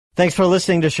Thanks for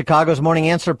listening to Chicago's Morning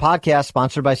Answer podcast,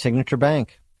 sponsored by Signature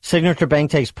Bank. Signature Bank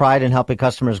takes pride in helping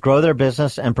customers grow their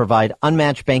business and provide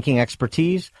unmatched banking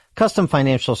expertise, custom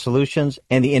financial solutions,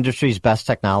 and the industry's best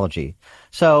technology.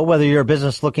 So whether you're a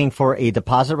business looking for a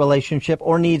deposit relationship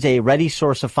or needs a ready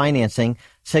source of financing,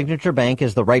 Signature Bank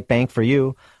is the right bank for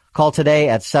you. Call today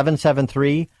at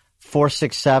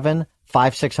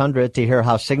 773-467-5600 to hear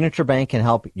how Signature Bank can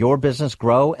help your business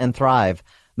grow and thrive.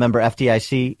 Member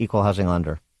FDIC, Equal Housing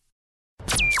Lender.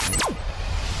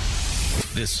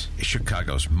 This is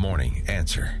Chicago's Morning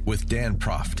Answer with Dan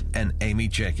Proft and Amy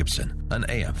Jacobson on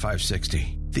AM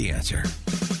 560. The Answer.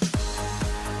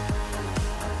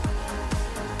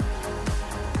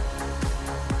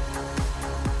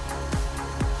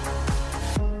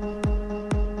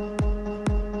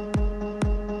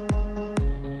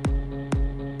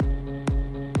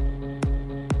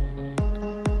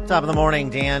 Top of the morning,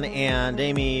 Dan and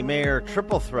Amy. Mayor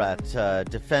triple threat,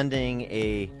 defending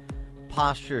a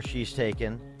posture she's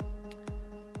taken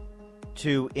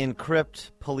to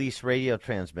encrypt police radio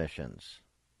transmissions.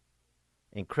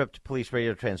 Encrypt police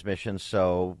radio transmissions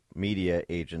so media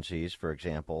agencies, for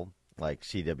example, like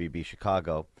CWB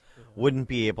Chicago, wouldn't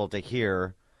be able to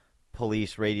hear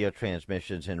police radio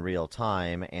transmissions in real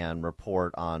time and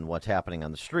report on what's happening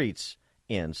on the streets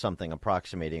in something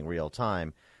approximating real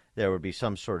time. There would be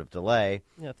some sort of delay.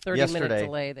 Yeah, 30-minute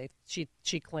delay.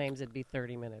 She claims it'd be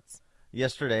 30 minutes.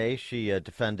 Yesterday, she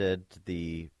defended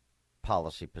the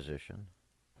policy position.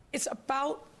 It's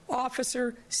about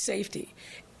officer safety.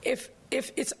 If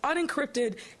it's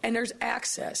unencrypted and there's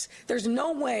access, there's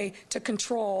no way to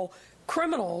control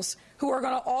criminals who are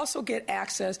going to also get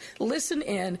access, listen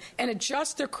in, and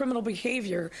adjust their criminal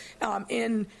behavior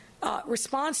in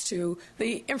response to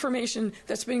the information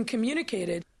that's being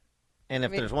communicated. And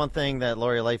if there's one thing that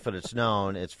Lori Lightfoot is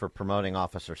known, it's for promoting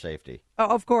officer safety. Oh,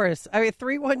 of course.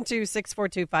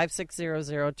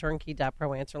 312-642-5600,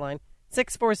 turnkey.pro answer line.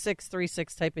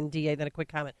 64636, type in DA, then a quick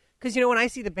comment. Because, when I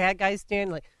see the bad guys, Dan,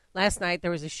 like last night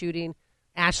there was a shooting,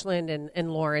 Ashland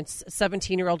and Lawrence, a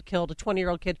 17-year-old killed, a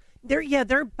 20-year-old kid.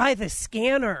 They're by the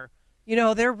scanner.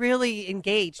 They're really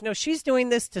engaged. No, she's doing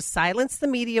this to silence the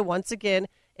media once again.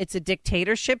 It's a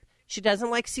dictatorship. She doesn't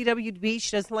like CWB.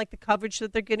 She doesn't like the coverage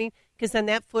that they're getting, because then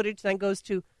that footage then goes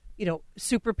to,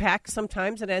 super PACs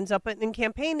sometimes. It ends up in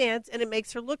campaign ads, and it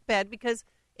makes her look bad because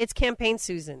it's campaign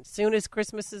season. Soon as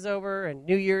Christmas is over and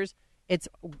New Year's, it's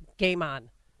game on.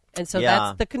 And so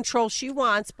that's the control she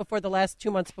wants before the last 2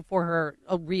 months before her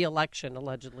re-election,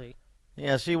 allegedly.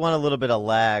 Yeah, so you want a little bit of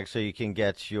lag so you can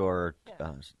get your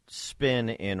spin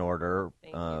in order.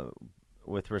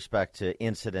 With respect to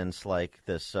incidents like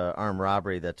this armed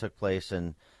robbery that took place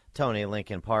in Tony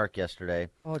Lincoln Park yesterday.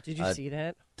 Oh, did you see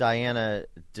that? Diana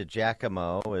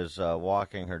DiGiacomo is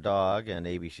walking her dog, and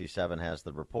ABC7 has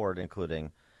the report,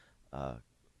 including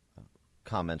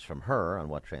comments from her on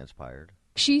what transpired.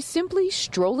 She's simply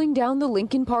strolling down the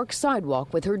Lincoln Park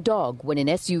sidewalk with her dog when an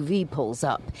SUV pulls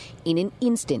up. In an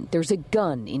instant, there's a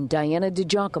gun in Diana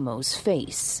DiGiacomo's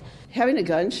face. Having a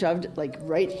gun shoved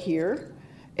right here,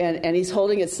 and he's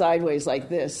holding it sideways like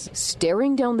this.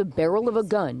 Staring down the barrel of a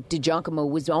gun, DiGiacomo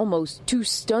was almost too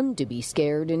stunned to be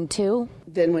scared until...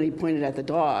 Then when he pointed at the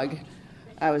dog,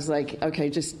 I was like,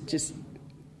 okay, just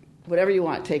whatever you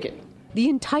want, take it. The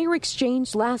entire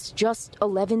exchange lasts just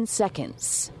 11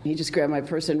 seconds. He just grabbed my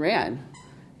purse and ran.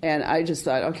 And I just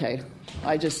thought, okay,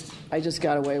 I just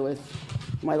got away with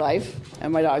my life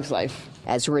and my dog's life.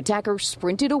 As her attacker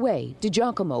sprinted away,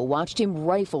 DiGiacomo watched him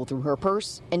rifle through her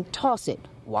purse and toss it,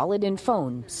 wallet and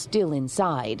phone still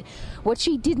inside. What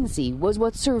she didn't see was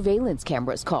what surveillance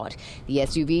cameras caught. The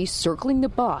SUV circling the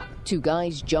block, two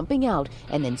guys jumping out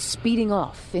and then speeding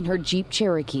off in her Jeep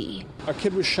Cherokee. A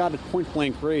kid was shot at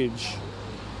point-blank range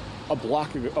a block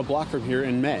from here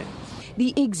in May.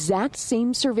 The exact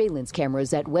same surveillance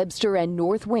cameras at Webster and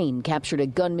North Wayne captured a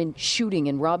gunman shooting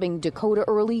and robbing Dakota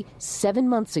Early 7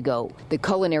 months ago. The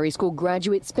culinary school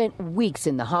graduate spent weeks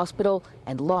in the hospital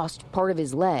and lost part of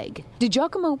his leg.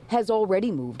 DiGiacomo has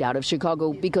already moved out of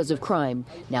Chicago because of crime.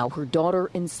 Now her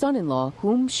daughter and son-in-law,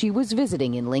 whom she was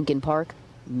visiting in Lincoln Park,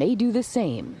 may do the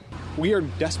same. We are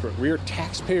desperate. We are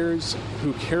taxpayers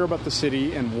who care about the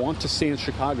city and want to stay in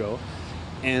Chicago,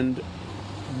 and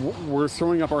we're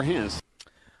throwing up our hands.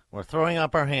 We're throwing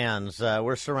up our hands.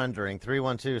 We're surrendering.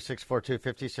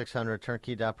 312-642-5600,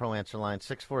 turnkey.pro answer line,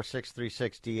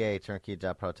 64636DA,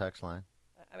 turnkey.pro text line.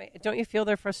 I mean, don't you feel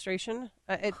their frustration?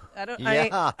 I don't.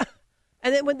 Yeah.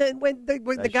 And then when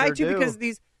the guy sure too, do. because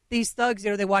these thugs,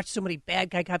 they watch so many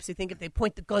bad guy cops, they think if they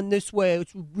point the gun this way,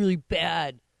 it's really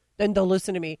bad. Then they'll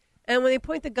listen to me. And when they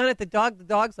point the gun at the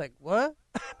dog's like, what?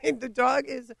 I mean, the dog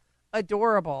is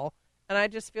adorable. And I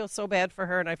just feel so bad for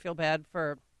her, and I feel bad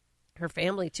for her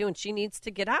family, too. And she needs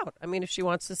to get out. I mean, if she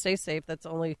wants to stay safe, that's the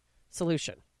only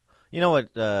solution. You know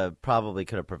what probably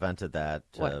could have prevented that?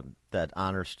 What? That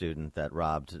honor student that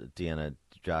robbed Deanna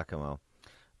Giacomo.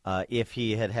 If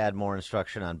he had had more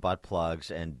instruction on butt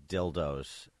plugs and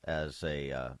dildos as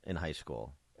in high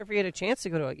school. If he had a chance to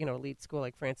go to a elite school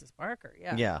like Francis Barker,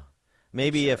 yeah. Yeah.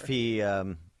 Maybe Sure. if he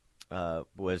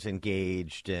was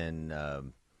engaged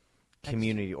in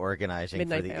community organizing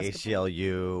Midnight for the basketball.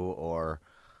 ACLU or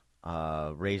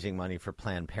raising money for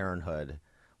Planned Parenthood,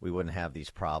 we wouldn't have these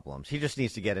problems. He just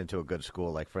needs to get into a good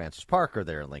school like Francis Parker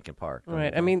there in Lincoln Park.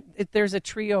 Right. I mean, there's a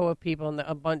trio of people,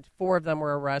 and four of them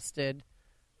were arrested,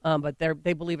 but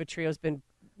they believe a trio has been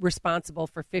responsible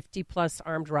for 50-plus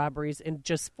armed robberies in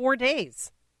just 4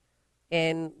 days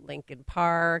in Lincoln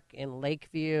Park, in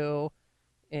Lakeview,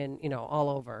 in all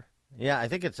over. Yeah, I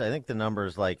think the number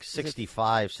is like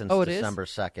 65 since Oh, it is? December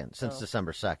 2nd. Since Oh.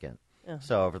 December 2nd. Yeah.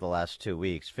 So over the last 2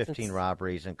 weeks, 15 Since-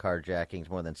 robberies and carjackings,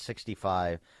 more than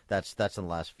 65. That's in the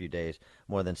last few days.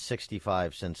 More than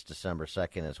 65 since December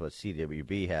 2nd is what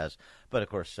CWB has. But of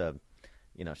course,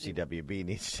 CWB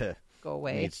needs to Go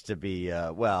away. Needs to be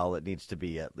it needs to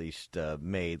be at least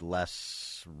made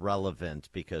less relevant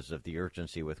because of the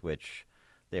urgency with which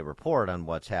they report on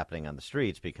what's happening on the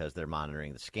streets because they're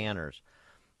monitoring the scanners.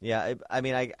 Yeah, I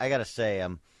mean, I got to say,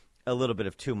 I'm a little bit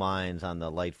of two minds on the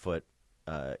Lightfoot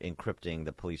encrypting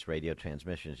the police radio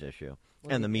transmissions issue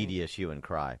and the media's hue and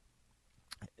cry.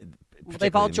 Well,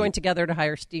 they've all joined together to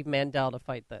hire Steve Mandel to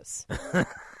fight this.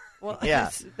 Well, Yeah,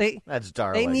 that's that's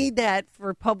darling. They need that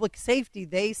for public safety,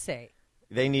 they say.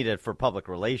 They need it for public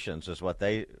relations is what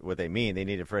they mean. They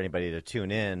need it for anybody to tune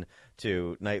in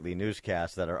to nightly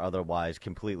newscasts that are otherwise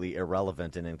completely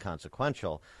irrelevant and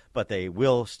inconsequential, but they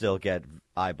will still get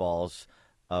eyeballs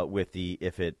with the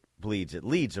if it bleeds, it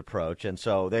leads approach. And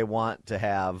so they want to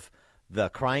have the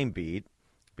crime beat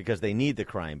because they need the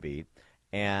crime beat.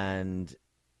 And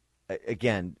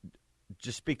again,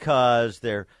 just because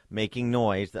they're making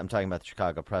noise, I'm talking about the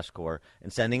Chicago Press Corps,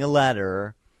 and sending a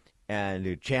letter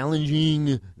and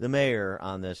challenging the mayor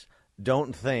on this,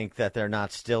 don't think that they're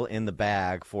not still in the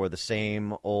bag for the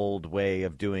same old way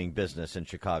of doing business in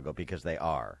Chicago, because they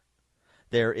are.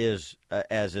 There is,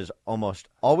 as is almost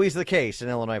always the case in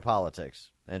Illinois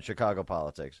politics and Chicago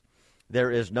politics,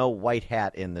 there is no white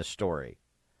hat in this story.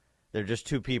 They're just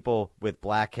two people with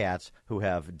black hats who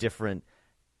have different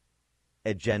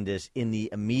agendas in the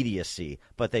immediacy,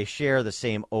 but they share the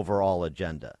same overall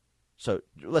agenda. So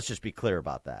let's just be clear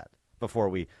about that before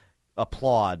we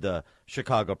applaud the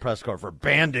Chicago Press Corps for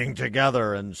banding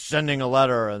together and sending a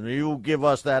letter, and you give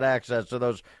us that access to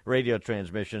those radio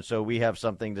transmissions so we have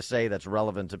something to say that's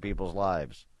relevant to people's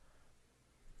lives.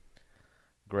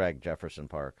 Greg, Jefferson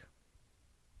Park.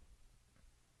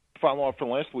 Follow up from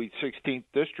last week, 16th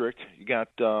District. You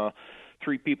got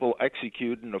 3 people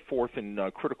executed and a fourth in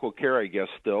critical care, I guess,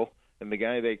 still. And the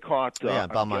guy they caught...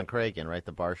 Belmont Cragen, right?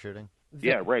 The bar shooting?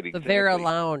 Yeah, right, The exactly. Vera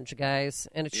Lounge, guys,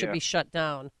 and it should Yeah. be shut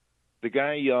down. The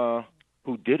guy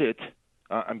who did it,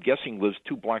 I'm guessing, lives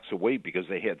 2 blocks away because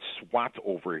they had SWAT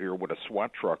over here with a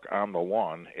SWAT truck on the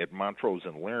lawn at Montrose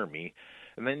and Laramie.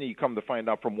 And then you come to find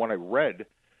out from what I read,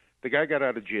 the guy got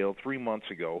out of jail 3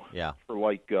 months ago for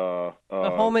like a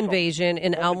home invasion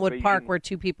in Elmwood Park where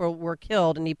 2 people were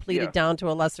killed, and he pleaded down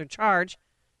to a lesser charge.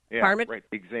 Yeah, Pardon? right,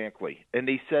 exactly. And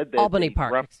they said that Albany they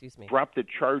Park, dropped the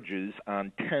charges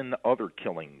on 10 other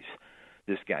killings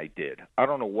this guy did. I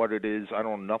don't know what it is. I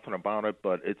don't know nothing about it,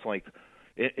 but it's like,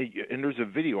 and there's a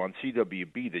video on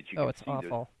CWB that you can it's see.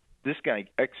 awful. This guy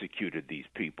executed these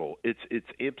people. It's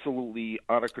absolutely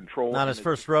out of control. Not his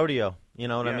first rodeo. You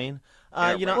know what I mean?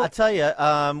 Yeah, I tell you,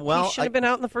 he should have been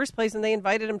out in the first place, and they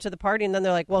invited him to the party, and then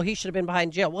they're like, well, he should have been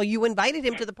behind jail. Well, you invited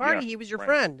him to the party. Yeah, He was your right.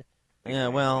 friend. Yeah,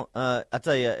 well, I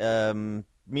tell you,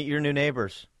 meet your new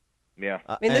neighbors. Yeah.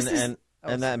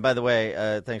 And by the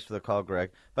way, thanks for the call,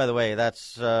 Greg. By the way,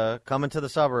 that's coming to the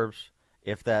suburbs.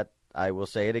 If that, I will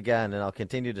say it again, and I'll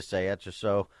continue to say it, just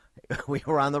so we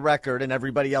were on the record, and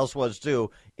everybody else was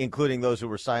too, including those who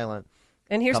were silent.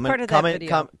 And here's part of that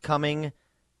video.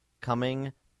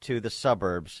 Coming to the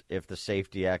suburbs if the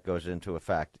Safety Act goes into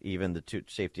effect, even the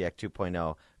Safety Act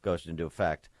 2.0 goes into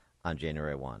effect on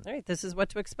January 1. All right, this is what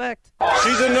to expect.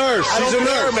 She's a nurse. She's a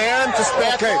nurse, man. Just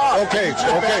back off. Okay.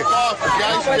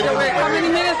 How many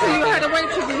minutes do you have to wait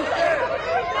to be?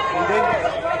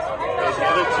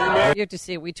 You have to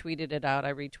see it. We tweeted it out.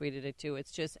 I retweeted it, too.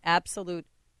 It's just absolute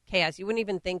chaos. You wouldn't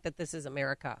even think that this is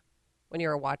America when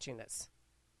you're watching this.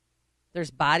 There's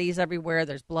bodies everywhere.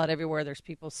 There's blood everywhere. There's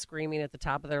people screaming at the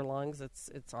top of their lungs.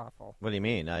 It's awful. What do you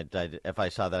mean? If I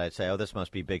saw that, I'd say, "Oh, this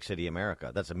must be big city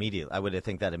America." That's immediate. I would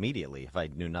think that immediately if I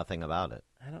knew nothing about it.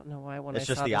 I don't know why when it's I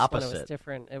just saw the this opposite. one, it was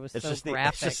different. It was it's so just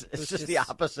graphic. It's just the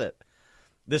opposite.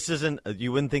 This isn't.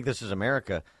 You wouldn't think this is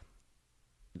America.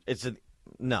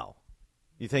 No.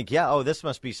 You think, yeah, oh, this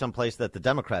must be someplace that the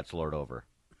Democrats lord over.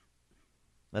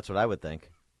 That's what I would think,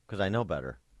 because I know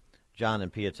better. John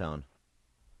and Piatone.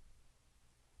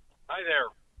 Hi there.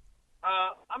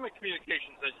 I'm a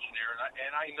communications engineer,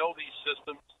 and I know these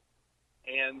systems.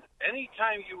 And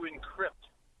anytime you encrypt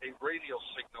a radio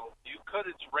signal, you cut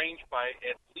its range by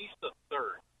at least a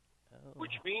third,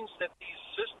 which means that these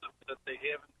systems that they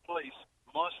have in place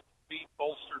must be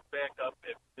bolstered back up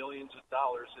at millions of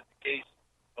dollars in the case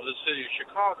of the city of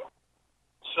Chicago.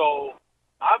 So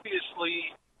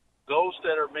obviously, those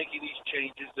that are making these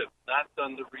changes have not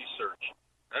done the research.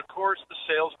 And of course, the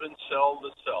salesmen sell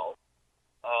the sell.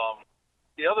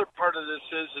 The other part of this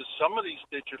is some of these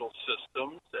digital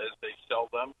systems, as they sell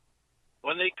them,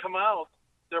 when they come out,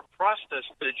 they're processed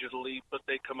digitally, but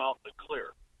they come out in the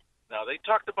clear. Now, they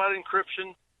talked about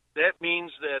encryption. That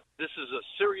means that this is a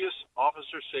serious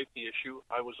officer safety issue.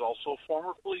 I was also a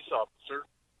former police officer.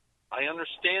 I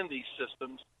understand these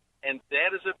systems, and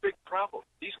that is a big problem.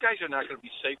 These guys are not going to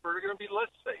be safer. They're going to be less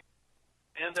safe.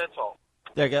 And that's all.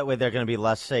 They're going to be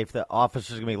less safe. The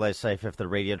officers are going to be less safe if the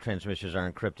radio transmissions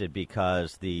are encrypted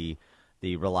because the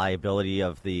reliability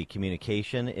of the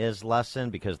communication is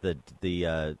lessened because the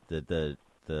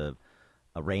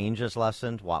range is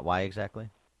lessened. Why exactly?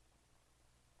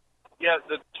 Yeah,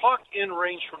 the talk in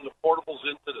range from the portables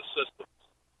into the systems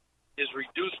is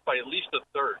reduced by at least a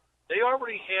third. They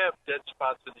already have dead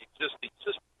spots in the existing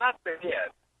system. Not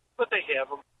bad, but they have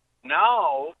them.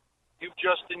 Now you've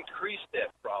just increased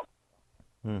that problem.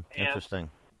 Interesting.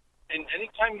 And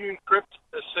anytime you encrypt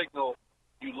a signal,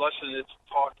 you lessen its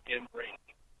talk in range,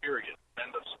 period. End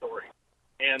of story.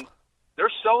 And they're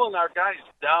selling our guys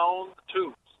down the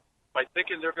tubes by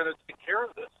thinking they're going to take care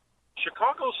of this.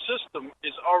 Chicago's system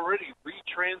is already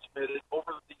retransmitted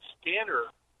over the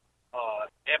scanner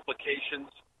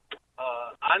applications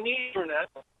on the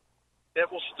internet that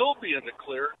will still be in the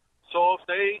clear. So if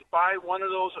they buy one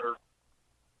of those or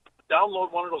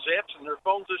download one of those apps in their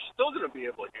phones, they're still going to be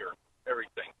able to hear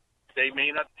everything. They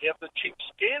may not have the cheap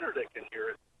scanner that can hear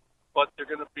it, but they're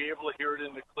going to be able to hear it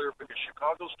in the clear because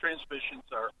Chicago's transmissions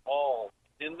are all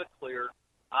in the clear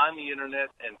on the internet,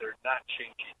 and they're not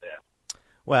changing that.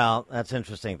 Well, that's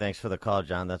interesting. Thanks for the call,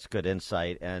 John. That's good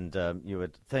insight. And you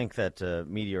would think that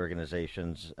media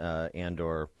organizations and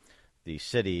or the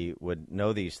city would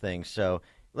know these things. So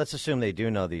let's assume they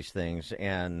do know these things,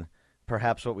 and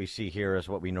perhaps what we see here is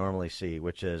what we normally see,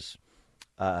 which is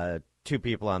two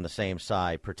people on the same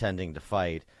side pretending to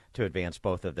fight to advance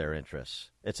both of their interests.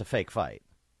 It's a fake fight.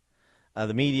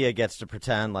 The media gets to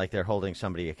pretend like they're holding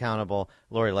somebody accountable.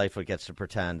 Lori Lightfoot gets to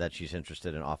pretend that she's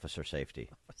interested in officer safety.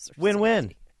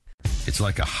 Win-win. It's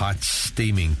like a hot,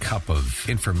 steaming cup of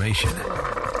information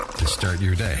to start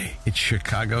your day. It's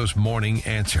Chicago's Morning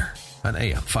Answer on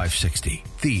AM 560,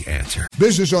 The Answer.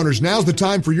 Business owners, now's the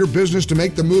time for your business to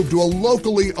make the move to a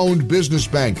locally owned business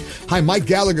bank. Hi, Mike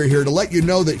Gallagher here to let you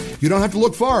know that you don't have to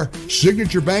look far.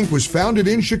 Signature Bank was founded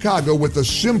in Chicago with a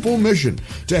simple mission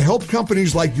to help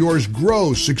companies like yours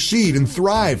grow, succeed, and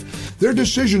thrive. Their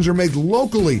decisions are made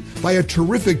locally by a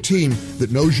terrific team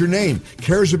that knows your name,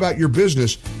 cares about your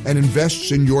business, and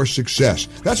invests in your success.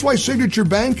 That's why Signature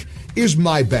Bank is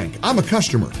my bank. I'm a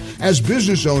customer. As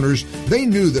business owners, they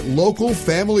knew that local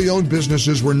family-owned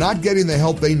businesses were not getting the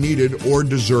help they needed or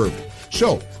deserved.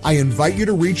 So I invite you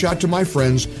to reach out to my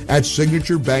friends at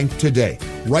Signature Bank today.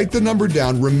 Write the number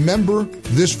down. Remember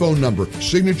this phone number,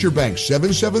 Signature Bank,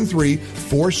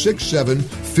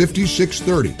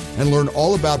 773-467-5630, and learn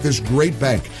all about this great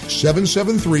bank,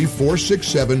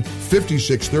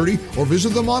 773-467-5630, or visit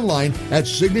them online at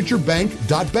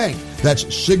signaturebank.bank. That's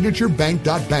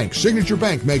signaturebank.bank. Signature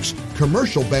Bank makes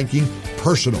commercial banking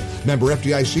personal. Member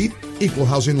FDIC, equal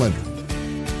housing lender.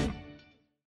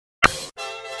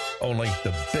 Only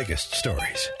the biggest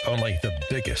stories, only the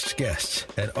biggest guests,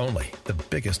 and only the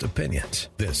biggest opinions.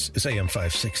 This is AM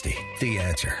 560, The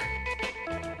Answer.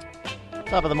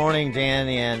 Top of the morning, Dan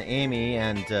and Amy,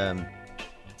 and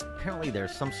apparently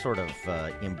there's some sort of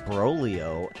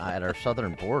imbroglio at our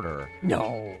southern border.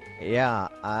 No. Yeah,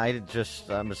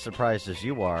 I'm as surprised as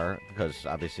you are, because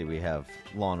obviously we have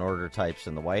law and order types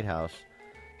in the White House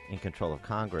in control of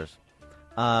Congress.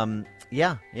 No,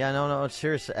 it's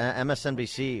serious.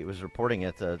 MSNBC was reporting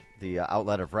it, the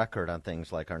outlet of record on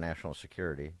things like our national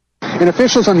security. And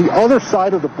officials on the other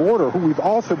side of the border, who we've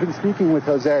also been speaking with,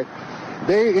 Jose,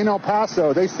 They, in El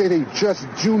Paso, they say they just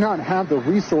do not have the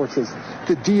resources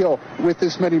to deal with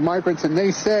this many migrants, and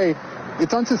they say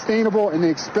it's unsustainable, and they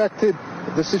expected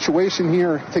the situation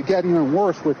here to get even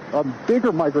worse with a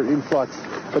bigger migrant influx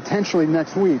potentially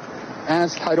next week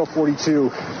as Title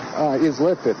 42 is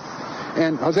lifted.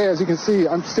 And Jose, as you can see,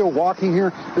 I'm still walking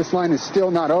here. This line is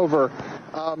still not over.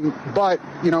 But,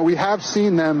 we have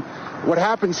seen them. What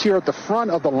happens here at the front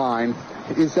of the line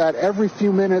is that every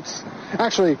few minutes,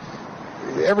 actually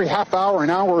every half hour, an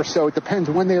hour or so, it depends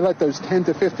when they let those 10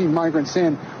 to 15 migrants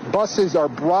in, buses are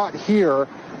brought here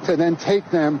to then take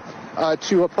them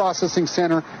to a processing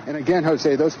center. And again,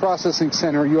 Jose, those processing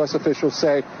center, U.S. officials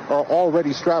say, are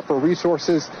already strapped for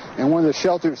resources. And one of the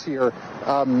shelters here,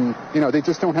 they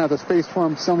just don't have the space for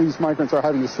them. Some of these migrants are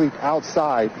having to sleep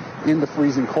outside in the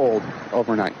freezing cold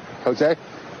overnight. Jose?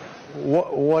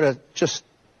 What a just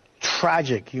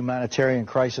tragic humanitarian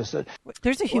crisis.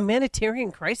 There's a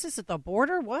humanitarian crisis at the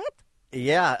border? What?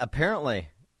 Yeah, apparently.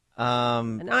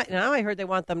 And now I heard they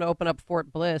want them to open up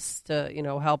Fort Bliss to,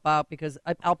 help out because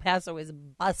El Paso is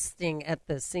busting at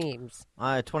the seams.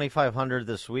 2,500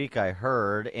 this week, I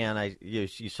heard, and you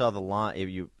saw the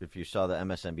line. If you saw the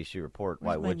MSNBC report,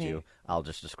 why would you? I'll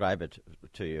just describe it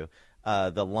to you.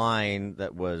 The line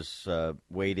that was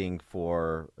waiting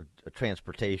for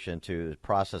transportation to the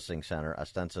processing center,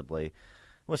 ostensibly,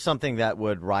 was something that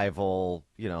would rival,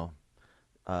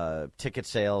 ticket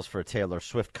sales for a Taylor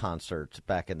Swift concert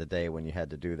back in the day when you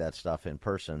had to do that stuff in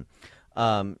person.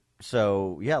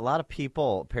 So, yeah, a lot of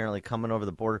people apparently coming over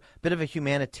the border. Bit of a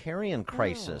humanitarian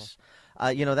crisis.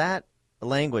 That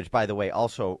language, by the way,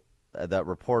 also the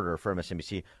reporter for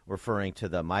MSNBC referring to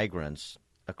the migrants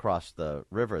across the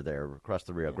river there, across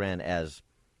the Rio Grande, as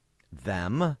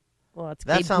them. Well, it's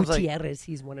Gabe Gutierrez.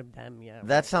 He's one of them, yeah.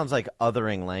 That sounds like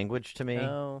othering language to me.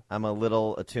 Oh. I'm a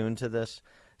little attuned to this.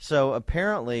 So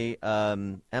apparently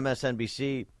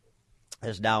MSNBC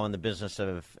is now in the business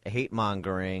of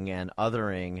hate-mongering and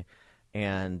othering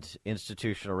and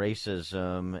institutional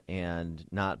racism and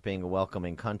not being a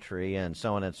welcoming country and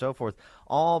so on and so forth,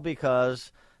 all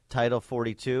because Title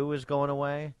 42 is going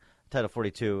away. Title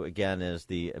 42, again, is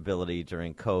the ability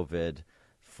during COVID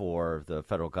for the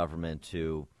federal government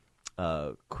to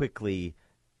quickly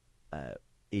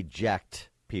eject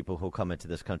people who come into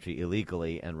this country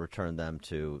illegally and return them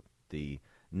to the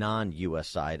non-U.S.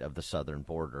 side of the southern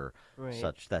border, right,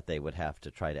 such that they would have to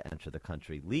try to enter the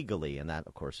country legally. And that,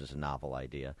 of course, is a novel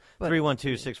idea.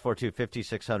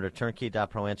 312-642-5600,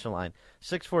 turnkey.pro answer line,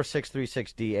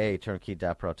 64636DA,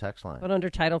 turnkey.pro text line. But under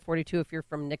Title 42, if you're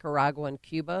from Nicaragua and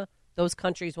Cuba, those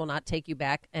countries will not take you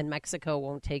back, and Mexico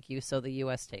won't take you, so the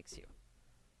U.S. takes you.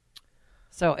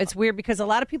 So it's weird because a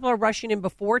lot of people are rushing in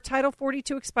before Title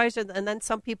 42 expires, and then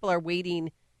some people are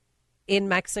waiting in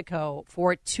Mexico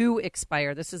for it to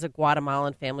expire. This is a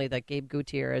Guatemalan family that Gabe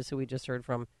Gutierrez, who we just heard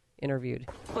from, interviewed.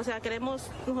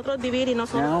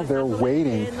 Now they're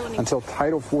waiting until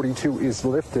Title 42 is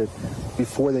lifted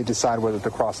before they decide whether to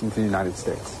cross into the United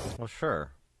States. Well,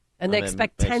 sure. And they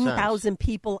expect 10,000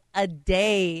 people a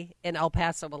day in El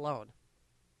Paso alone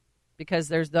because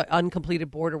there's the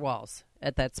uncompleted border walls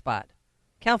at that spot.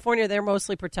 California, they're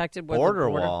mostly protected with border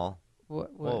the wall.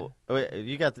 Well,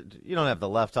 you don't have the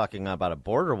left talking about a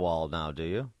border wall now, do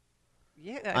you?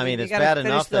 Yeah, I mean it's bad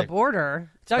enough the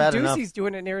border. Doug Ducey's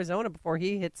doing it in Arizona before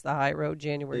he hits the high road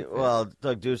January 5th. Well,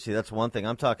 Doug Ducey, that's one thing.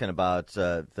 I'm talking about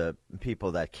the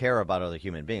people that care about other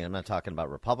human beings. I'm not talking about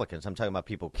Republicans. I'm talking about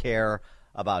people who care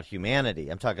about humanity.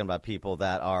 I'm talking about people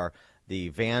that are the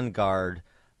vanguard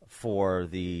for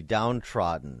the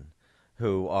downtrodden,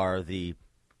 who are the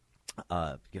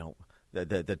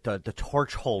the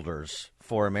torch holders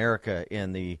for America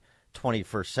in the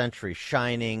 21st century,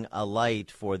 shining a light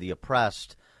for the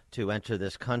oppressed to enter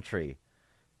this country.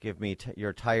 Give me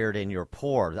you're tired and you're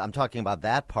poor. I'm talking about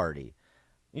that party.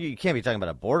 You can't be talking about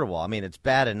a border wall. I mean, it's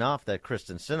bad enough that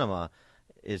Kristen Sinema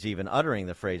is even uttering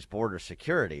the phrase border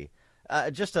security.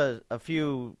 Just a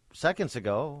few seconds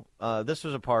ago, this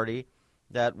was a party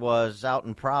that was out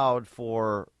and proud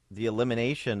for the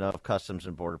elimination of Customs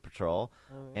and Border Patrol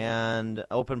and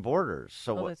open borders.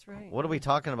 So that's right. What are we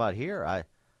talking about here?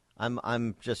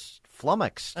 I'm just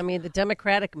flummoxed. I mean, the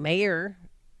Democratic mayor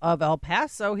of El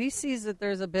Paso, he sees that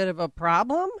there's a bit of a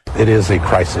problem. It is a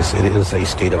crisis. It is a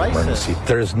state of emergency.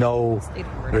 There's no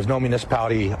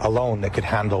municipality alone that could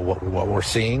handle what we're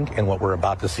seeing and what we're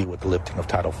about to see with the lifting of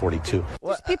Title 42.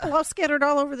 There's people all scattered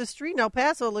all over the street in El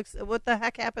Paso. What the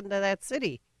heck happened to that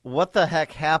city? What the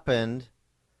heck happened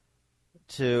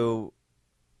to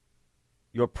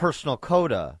your personal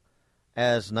coda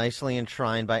as nicely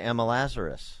enshrined by Emma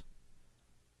Lazarus?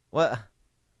 Well,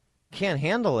 can't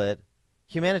handle it.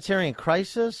 Humanitarian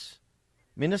crisis?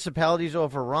 Municipalities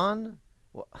overrun?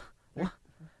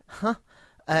 Huh?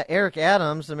 Eric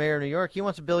Adams, the mayor of New York, he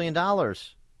wants $1 billion.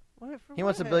 He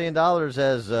wants $1 billion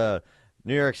as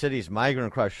New York City's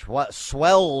migrant crush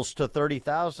swells to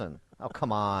 30,000. Oh,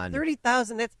 come on.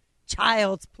 30,000, that's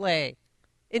child's play.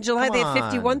 In July, they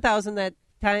had 51,000, that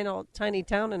tiny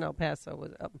town in El Paso.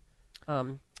 Was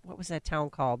what was that town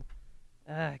called?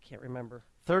 I can't remember.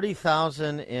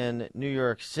 30,000 in New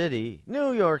York City,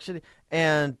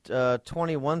 and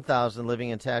 21,000 living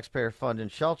in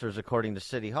taxpayer-funded shelters, according to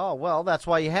City Hall. Well, that's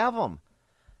why you have them.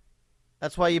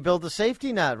 That's why you build the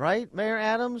safety net, right, Mayor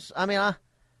Adams? I mean,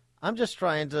 I'm just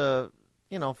trying to,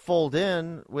 fold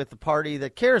in with the party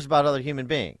that cares about other human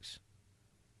beings,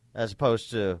 as opposed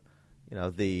to,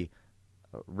 the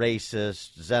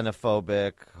racist,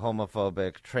 xenophobic,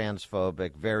 homophobic,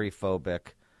 transphobic, very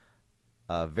phobic,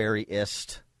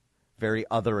 very-ist, very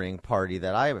othering party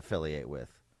that I affiliate with.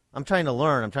 I'm trying to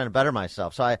learn. I'm trying to better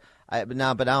myself. So but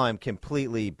now I'm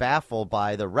completely baffled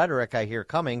by the rhetoric I hear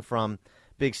coming from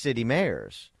big city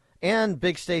mayors and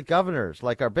big state governors,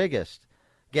 like our biggest.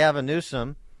 Gavin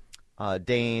Newsom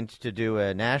deigned to do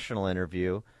a national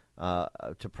interview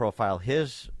to profile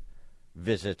his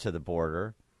visit to the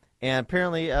border. And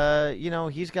apparently,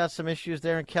 he's got some issues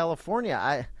there in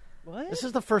California. This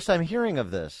is the first I'm hearing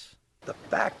of this. The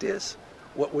fact is,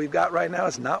 what we've got right now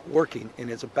is not working, and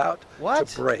it's about to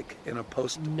break in a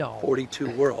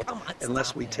post-42 world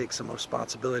unless we take some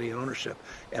responsibility and ownership.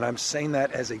 And I'm saying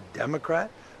that as a Democrat.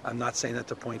 I'm not saying that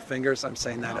to point fingers. I'm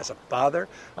saying that as a father.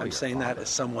 I'm saying that as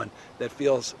someone that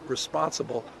feels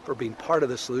responsible for being part of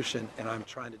the solution, and I'm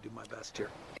trying to do my best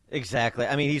here. Exactly.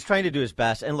 I mean, he's trying to do his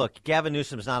best. And look, Gavin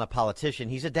Newsom's not a politician.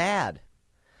 He's a dad.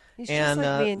 He's just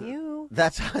like me and you.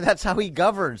 That's how he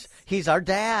governs. He's our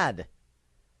dad.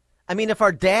 I mean, if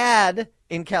our dad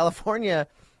in California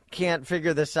can't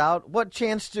figure this out, what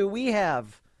chance do we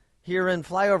have here in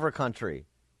flyover country?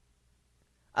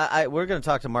 We're going to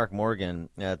talk to Mark Morgan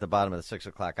at the bottom of the 6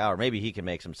 o'clock hour. Maybe he can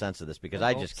make some sense of this because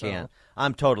I just can't.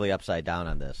 I'm totally upside down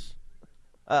on this.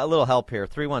 A little help here.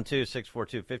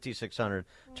 312-642-5600,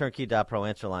 turnkey.pro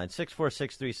answer line.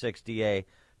 64636DA,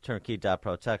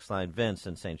 turnkey.pro text line. Vince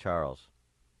in St. Charles.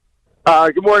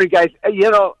 Good morning, guys.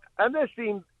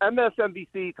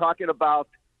 MSNBC talking about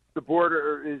the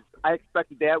border is, I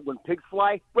expected that when pigs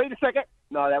fly. Wait a second.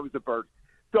 No, that was a bird.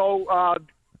 So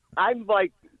I'm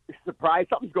surprised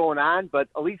something's going on, but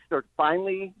at least they're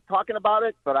finally talking about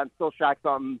it. But I'm still shocked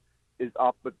something is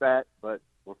up with that, but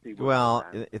we'll see.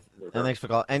 And thanks for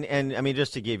calling. And I mean,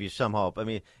 just to give you some hope, I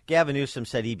mean, Gavin Newsom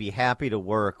said he'd be happy to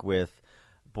work with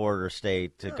border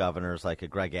state governors like a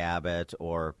Greg Abbott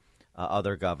or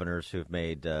other governors who've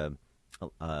made some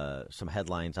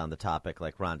headlines on the topic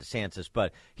like Ron DeSantis,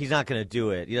 but he's not going to do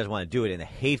it. He doesn't want to do it in the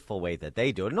hateful way that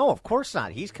they do it. No, of course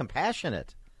not. He's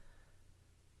compassionate.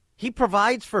 He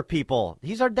provides for people.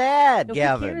 He's our dad,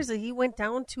 Gavin. Who cares? He went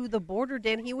down to the border,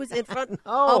 Dan. He was in front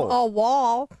of a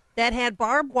wall that had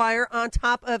barbed wire on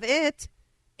top of it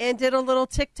and did a little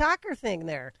TikToker thing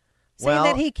there, saying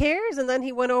that he cares. And then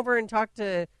he went over and talked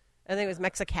to, I think it was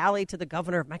Mexicali, to the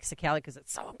governor of Mexicali because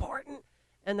it's so important,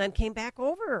 and then came back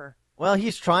over. Well,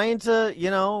 he's trying to,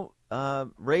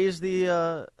 raise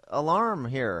the alarm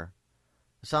here,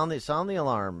 sound the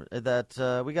alarm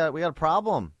that we got a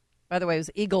problem. By the way, it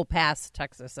was Eagle Pass,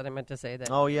 Texas, that I meant to say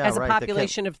that. Oh, yeah, has right. a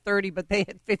population of 30, but they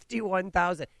had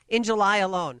 51,000 in July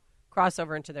alone.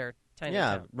 Crossover into their tiny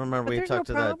town. Yeah, remember we talked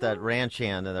to that ranch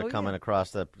hand and they're coming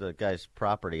across the guy's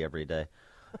property every day.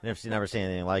 Never seen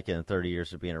anything like it in 30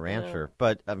 years of being a rancher.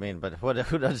 But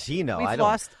who does he know? We've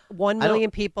lost 1 million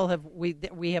people.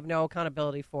 We have no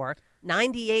accountability for.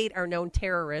 98 are known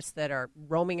terrorists that are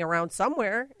roaming around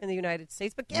somewhere in the United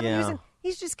States. But Gavin Newsom,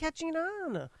 he's just catching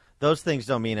on. Those things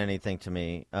don't mean anything to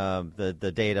me.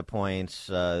 The data points,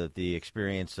 the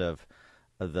experience of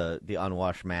the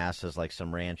unwashed masses like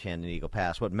some ranch hand in Eagle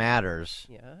Pass. What matters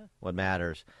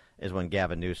is when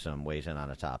Gavin Newsom weighs in on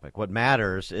a topic. What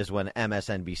matters is when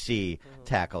MSNBC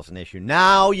tackles an issue.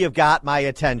 Now you've got my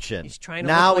attention. He's trying to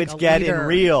now look like it's a getting leader.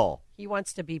 real. He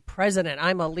wants to be president.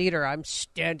 I'm a leader. I'm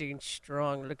standing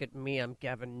strong. Look at me. I'm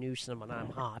Gavin Newsom, and I'm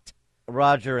hot.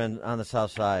 Roger on the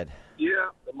south side. Yeah.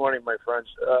 Good morning, my friends.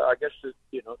 I guess I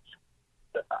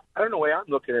don't know the way I'm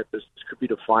looking at this. This could be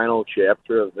the final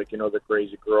chapter of the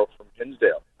crazy girl from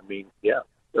Hinsdale. I mean,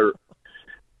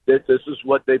 this is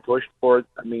what they pushed for.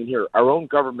 I mean, here our own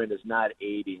government is not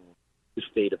aiding the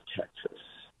state of Texas.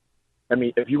 I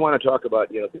mean, if you want to talk about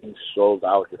things sold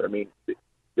out here, I mean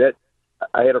that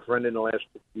I had a friend in the last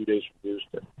few days from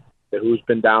Houston who's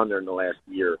been down there in the last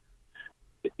year.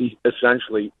 He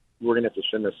essentially we're going to have to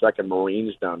send the second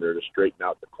Marines down there to straighten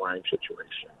out the crime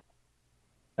situation.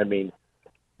 I mean,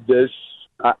 this,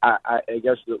 I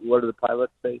guess, what do the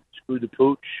pilots say? Screw the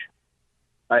pooch.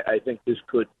 I think this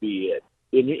could be it.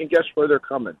 And guess where they're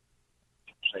coming?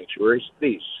 Sanctuary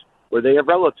cities, where they have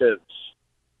relatives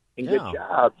and good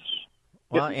jobs.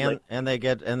 Well, and they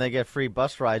get free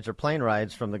bus rides or plane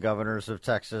rides from the governors of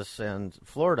Texas and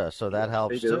Florida, so that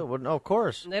helps too. Well, no, of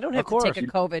course. And they don't have to take a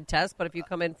COVID test, but if you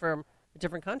come in from a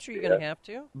different country, you're going to have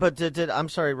to. But did I'm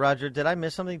sorry, Roger, did I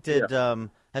miss something?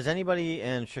 Has anybody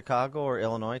in Chicago or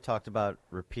Illinois talked about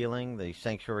repealing the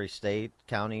sanctuary state,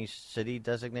 county, city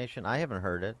designation? I haven't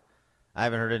heard it. I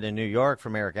haven't heard it in New York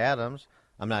from Eric Adams.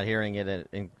 I'm not hearing it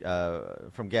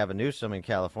from Gavin Newsom in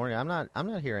California. I'm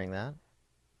not hearing that.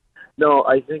 No,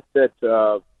 I think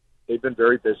that they've been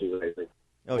very busy lately.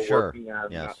 Oh, we're sure. Working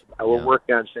on, yes. We're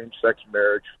working on same-sex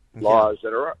marriage laws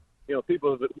that are,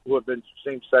 people who have been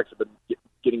same-sex have been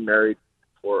getting married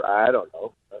for, I don't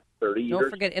know, 30 years. Don't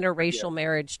forget interracial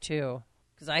marriage, too,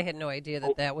 because I had no idea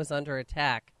that was under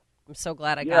attack. I'm so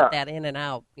glad I got that in and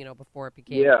out, before it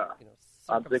became. Yeah,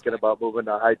 I'm thinking about moving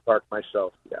to Hyde Park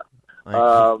myself. Yeah.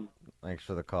 Thanks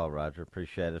for the call, Roger.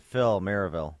 Appreciate it. Phil,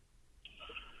 Maryville.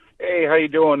 Hey, how you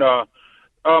doing?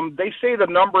 They say the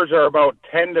numbers are about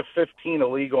 10 to 15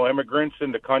 illegal immigrants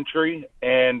in the country,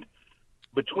 and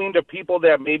between the people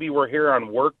that maybe were here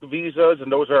on work visas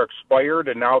and those are expired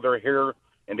and now they're here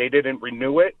and they didn't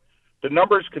renew it, the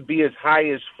numbers could be as high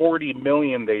as 40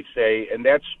 million, they say, and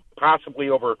that's possibly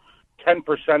over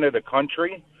 10% of the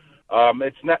country.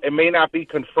 It may not be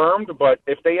confirmed, but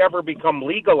if they ever become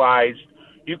legalized,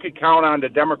 you could count on the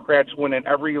Democrats winning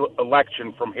every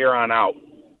election from here on out.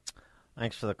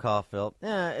 Thanks for the call, Phil.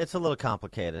 Yeah, it's a little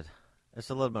complicated. It's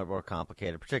a little bit more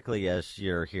complicated, particularly as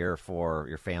you're here for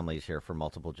your family's here for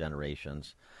multiple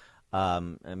generations.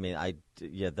 That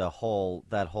whole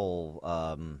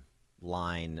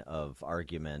line of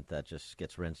argument that just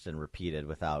gets rinsed and repeated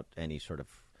without any sort of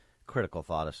critical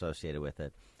thought associated with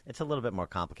it. It's a little bit more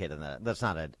complicated than that. That's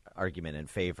not an argument in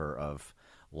favor of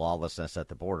lawlessness at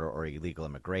the border or illegal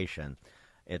immigration.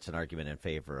 It's an argument in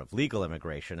favor of legal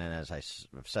immigration. And as I've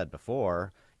said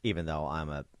before, even though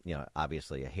I'm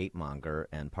obviously a hate monger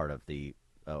and part of the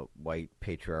white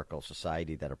patriarchal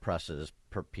society that oppresses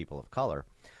people of color,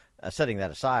 setting that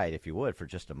aside, if you would, for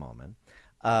just a moment,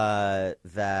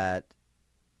 that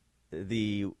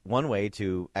the one way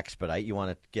to expedite, you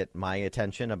want to get my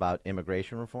attention about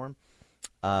immigration reform,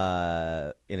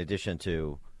 in addition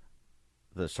to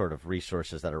the sort of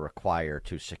resources that are required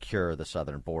to secure the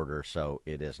southern border so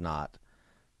it is not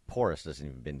porous, doesn't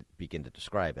even begin to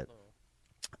describe it,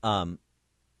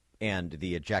 and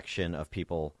the ejection of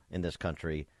people in this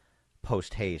country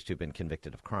post-haste who've been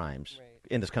convicted of crimes,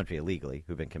 in this country illegally,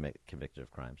 who've been convicted of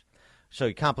crimes. So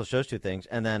you accomplish those two things,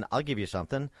 and then I'll give you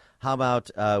something. How about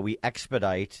we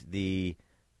expedite the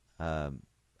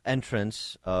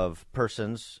entrance of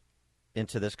persons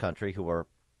into this country who are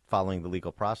following the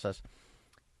legal process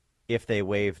if they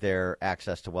waive their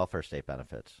access to welfare state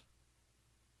benefits.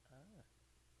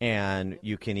 And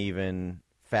you can even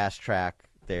fast-track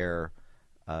their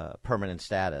permanent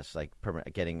status, like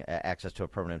getting access to a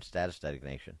permanent status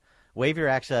designation. Waive your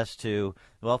access to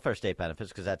welfare state benefits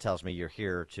because that tells me you're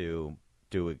here to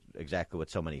do exactly what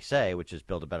so many say, which is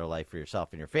build a better life for yourself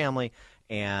and your family,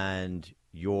 and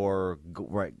you're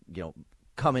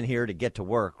coming here to get to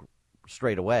work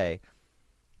straight away.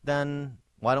 Then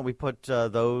why don't we put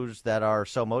those that are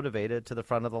so motivated to the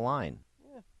front of the line,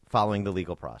 following the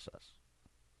legal process?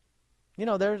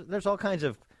 There's all kinds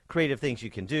of creative things you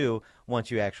can do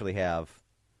once you actually have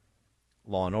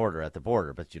law and order at the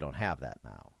border, but you don't have that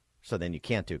now. So then you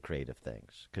can't do creative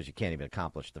things because you can't even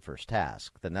accomplish the first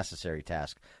task, the necessary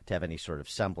task to have any sort of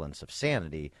semblance of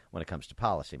sanity when it comes to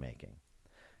policy making.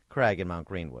 Craig in Mount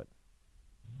Greenwood.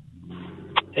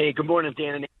 Hey, good morning,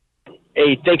 Dan.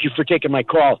 Hey, thank you for taking my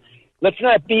call. Let's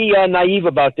not be naive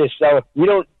about this, though. We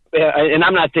don't, and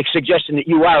I'm not suggesting that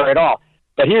you are at all.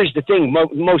 But here's the thing: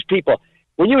 most people,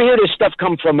 when you hear this stuff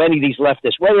come from any of these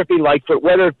leftists, whether it be Lightfoot,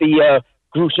 whether it be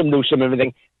Newsom,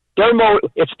 everything,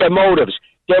 it's their motives.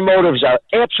 Their motives are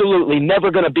absolutely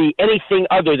never going to be anything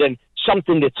other than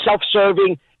something that's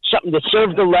self-serving, something that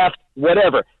serves the left,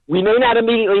 whatever. We may not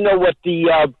immediately know what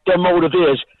their motive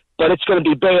is, but it's going to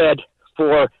be bad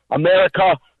for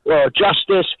America or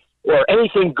justice or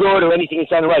anything good or anything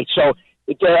that's done right. So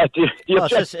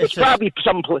it's probably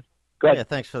some. Go ahead. Yeah,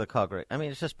 thanks for the call, Greg. I mean,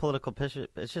 it's just political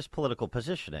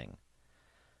positioning.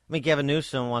 I mean, Gavin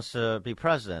Newsom wants to be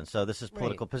president, so this is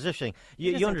political positioning.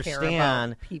 You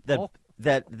understand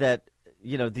that the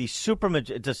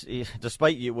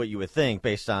despite what you would think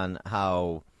based on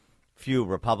how few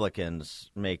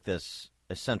Republicans make this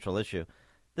a central issue.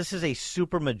 This is a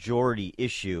supermajority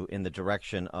issue in the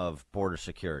direction of border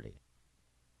security.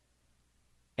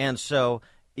 And so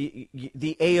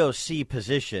the AOC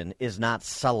position is not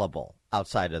sellable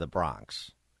outside of the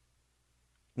Bronx.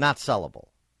 Not sellable.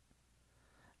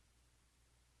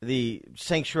 The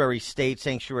sanctuary state,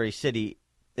 sanctuary city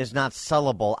is not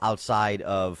sellable outside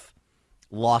of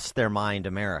lost their mind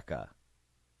America.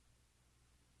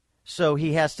 So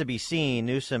he has to be seen,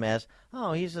 Newsom, as,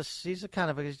 he's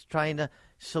trying to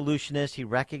solutionist. He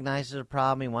recognizes a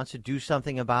problem. He wants to do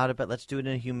something about it, but let's do it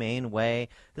in a humane way.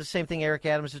 The same thing Eric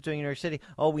Adams is doing in New York City.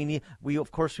 We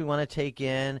of course we want to take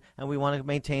in and we want to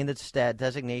maintain the stat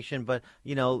designation, but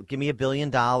give me $1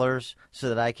 billion so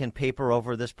that I can paper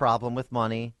over this problem with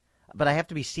money. But I have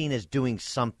to be seen as doing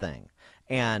something,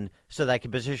 and so that I can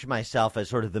position myself as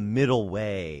sort of the middle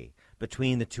way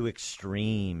between the two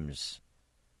extremes.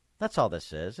 That's all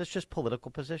this is. It's just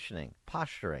political positioning,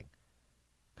 posturing.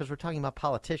 Because we're talking about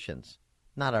politicians,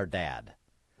 not our dad.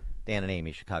 Dan and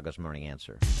Amy, Chicago's Morning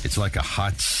Answer. It's like a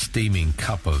hot, steaming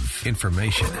cup of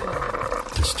information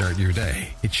to start your day.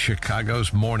 It's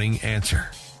Chicago's Morning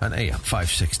Answer on AM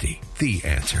 560. The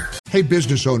Answer. Hey,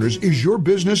 business owners, is your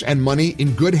business and money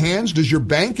in good hands? Does your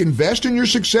bank invest in your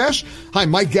success? Hi,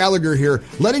 Mike Gallagher here,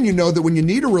 letting you know that when you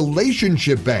need a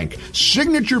relationship bank,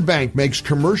 Signature Bank makes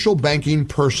commercial banking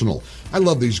personal. I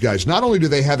love these guys. Not only do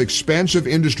they have expansive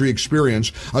industry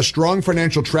experience, a strong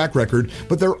financial track record,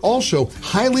 but they're also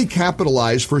highly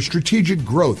capitalized for strategic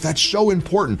growth. That's so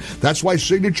important. That's why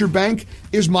Signature Bank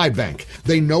is my bank.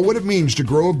 They know what it means to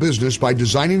grow a business by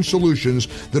designing solutions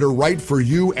that are right for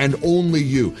you and only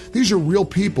you. These are real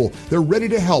people. They're ready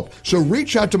to help. So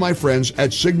reach out to my friends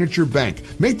at Signature Bank.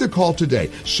 Make the call today,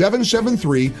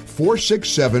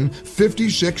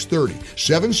 773-467-5630,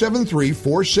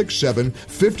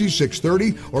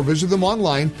 773-467-5630, or visit them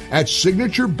online at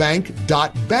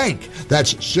signaturebank.bank.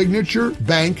 That's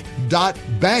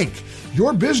signaturebank.bank.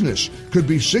 Your business could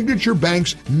be Signature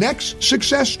Bank's next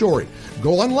success story.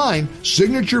 Go online,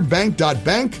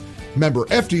 signaturebank.bank, member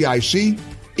FDIC,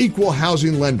 equal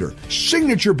housing lender.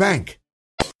 Signature Bank.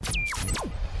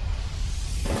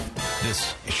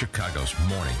 This is Chicago's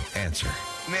Morning Answer.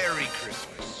 Merry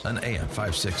Christmas. On AM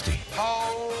 560.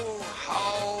 Ho,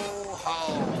 ho,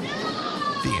 ho.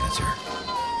 The Answer.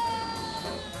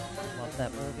 Love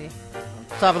that movie.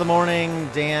 Top of the morning,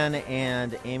 Dan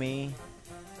and Amy.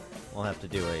 We'll have to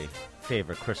do a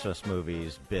favorite Christmas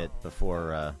movies bit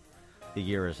before the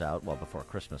year is out. Well, before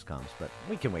Christmas comes, but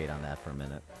we can wait on that for a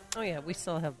minute. Oh, yeah, we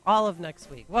still have all of next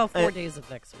week. Well, 4 days of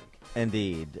next week.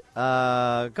 Indeed.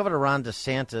 Governor Ron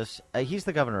DeSantis, he's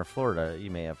the governor of Florida, you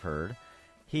may have heard.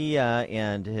 He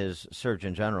and his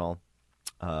Surgeon General,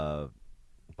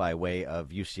 by way of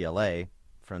UCLA,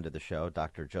 friend of the show,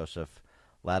 Dr. Joseph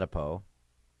Ladapo,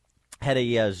 had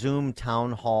a Zoom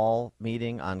town hall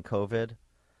meeting on COVID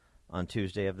on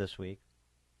Tuesday of this week.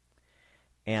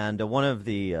 And one of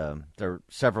there are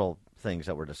several things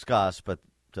that were discussed, but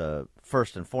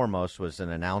first and foremost was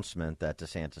an announcement that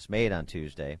DeSantis made on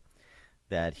Tuesday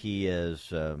that he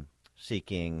is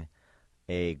seeking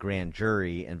a grand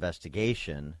jury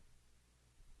investigation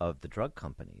of the drug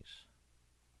companies.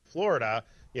 Florida,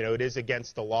 it is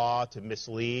against the law to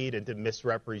mislead and to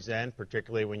misrepresent,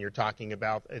 particularly when you're talking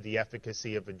about the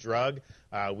efficacy of a drug.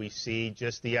 We see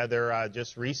just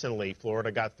recently, Florida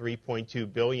got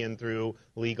 $3.2 billion through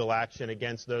legal action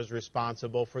against those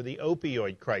responsible for the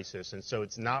opioid crisis. And so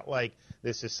it's not like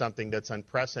this is something that's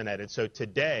unprecedented. So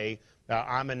today,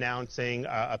 I'm announcing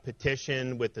a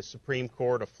petition with the Supreme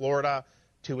Court of Florida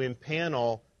to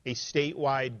impanel a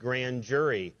statewide grand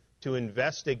jury to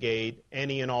investigate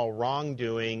any and all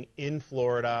wrongdoing in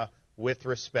Florida with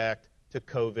respect to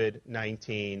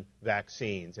COVID-19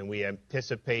 vaccines. And we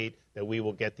anticipate that we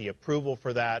will get the approval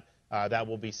for that. That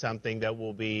will be something that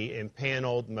will be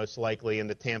impaneled, most likely in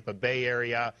the Tampa Bay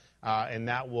area, and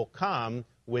that will come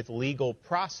with legal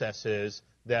processes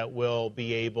that will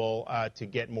be able to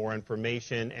get more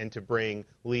information and to bring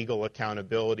legal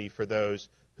accountability for those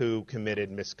who committed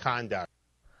misconduct.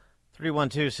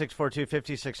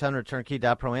 312-642-5600,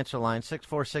 turnkey.pro answer line,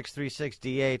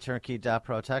 64636DA,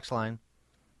 turnkey.pro text line.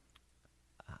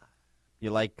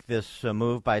 You like this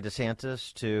move by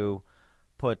DeSantis to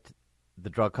put the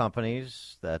drug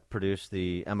companies that produce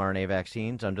the mRNA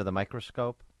vaccines under the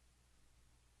microscope?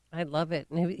 I love it.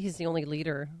 And he's the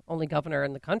only governor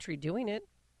in the country doing it,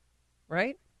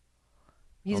 right?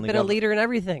 He's been a leader in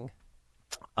everything.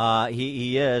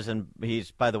 He is, and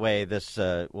he's, by the way, this,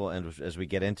 and as we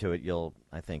get into it, you'll,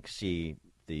 I think, see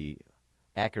the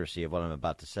accuracy of what I'm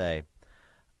about to say.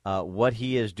 What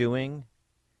he is doing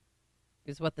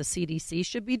is what the CDC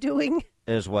should be doing?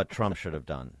 Is what Trump should have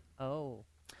done. Oh.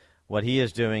 What he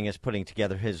is doing is putting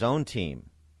together his own team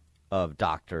of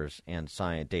doctors and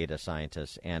data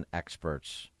scientists and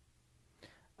experts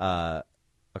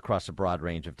across a broad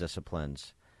range of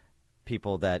disciplines,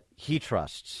 people that he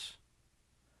trusts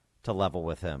to level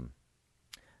with him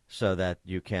so that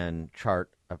you can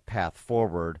chart a path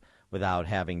forward without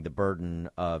having the burden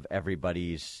of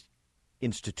everybody's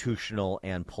institutional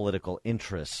and political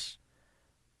interests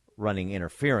running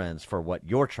interference for what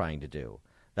you're trying to do.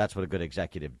 That's what a good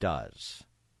executive does.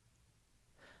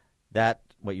 That,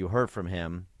 what you heard from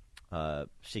him,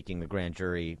 seeking the grand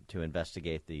jury to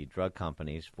investigate the drug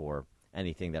companies for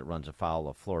anything that runs afoul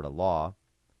of Florida law,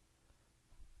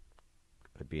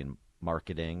 could be in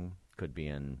marketing, could be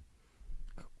in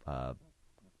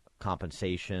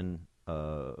compensation,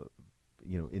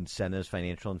 incentives,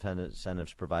 financial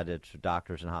incentives provided to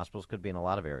doctors and hospitals, could be in a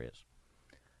lot of areas.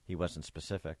 He wasn't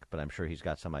specific, but I'm sure he's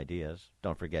got some ideas.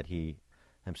 Don't forget he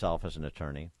himself is an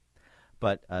attorney.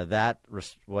 But that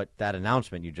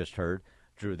announcement you just heard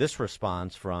drew this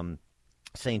response from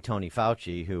St. Tony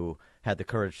Fauci, who had the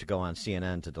courage to go on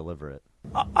CNN to deliver it.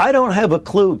 I don't have a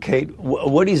clue, Kate,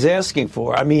 what he's asking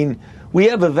for. I mean, we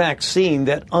have a vaccine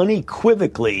that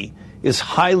unequivocally is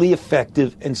highly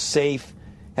effective and safe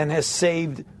and has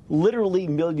saved literally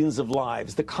millions of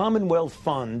lives. The Commonwealth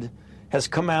Fund has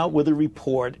come out with a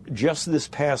report just this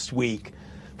past week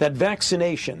that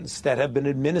vaccinations that have been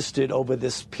administered over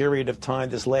this period of time,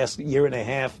 this last year and a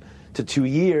half to 2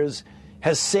 years,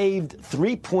 has saved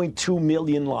 3.2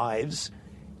 million lives,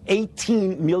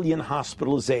 18 million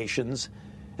hospitalizations,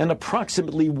 and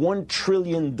approximately $1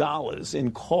 trillion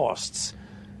in costs.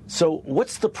 So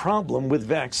what's the problem with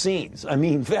vaccines? I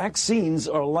mean, vaccines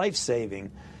are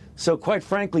life-saving. So quite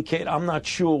frankly, Kate, I'm not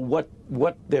sure what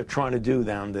they're trying to do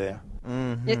down there.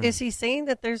 Mm-hmm. Is he saying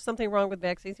that there's something wrong with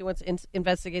vaccines? He wants to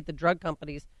investigate the drug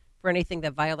companies for anything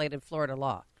that violated Florida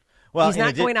law. Well, he's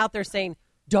not going out there saying,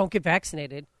 don't get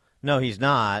vaccinated. No, he's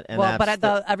not. And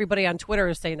everybody on Twitter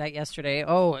was saying that yesterday.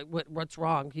 Oh, what's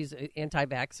wrong? He's an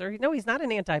anti-vaxxer. No, he's not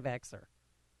an anti-vaxxer.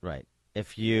 Right.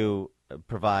 If you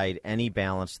provide any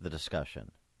balance to the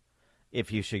discussion,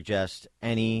 if you suggest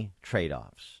any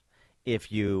trade-offs,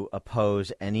 if you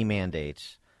oppose any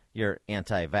mandates, you're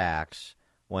anti-vax,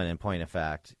 when in point of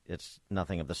fact, it's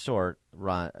nothing of the sort.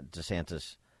 Ron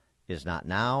DeSantis is not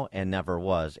now and never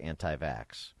was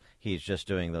anti-vax. He's just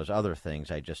doing those other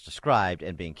things I just described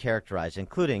and being characterized,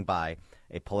 including by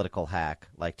a political hack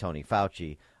like Tony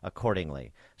Fauci,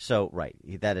 accordingly. So, right,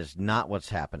 that is not what's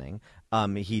happening.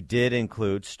 He did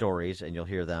include stories, and you'll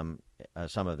hear them,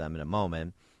 some of them in a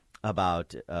moment,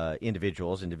 about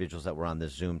individuals that were on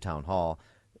this Zoom town hall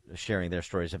sharing their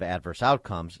stories of adverse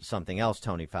outcomes, something else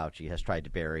Tony Fauci has tried to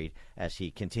bury as he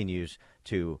continues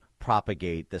to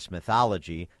propagate this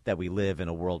mythology that we live in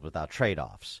a world without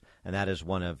trade-offs. And that is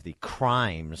one of the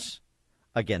crimes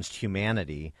against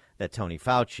humanity that Tony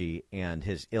Fauci and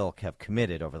his ilk have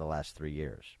committed over the last 3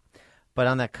 years. But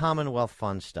on that Commonwealth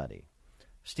Fund study,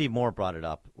 Steve Moore brought it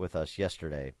up with us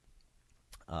yesterday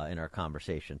in our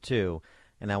conversation too,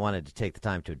 and I wanted to take the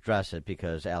time to address it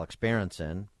because Alex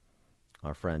Berenson,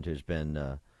 our friend who's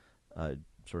been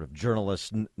sort of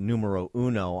journalist numero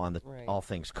uno on the all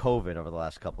things COVID over the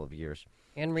last couple of years.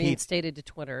 And reinstated to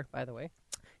Twitter, by the way.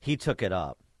 He took it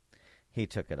up.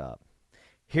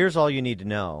 Here's all you need to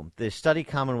know. The study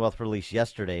Commonwealth released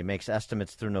yesterday makes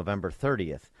estimates through November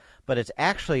 30th, but it's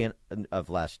actually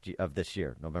of this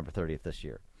year, November 30th this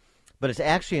year. But it's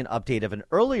actually an update of an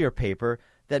earlier paper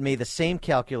that made the same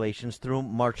calculations through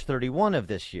March 31 of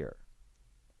this year.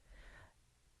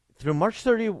 Through March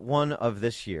 31 of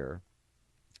this year,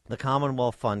 the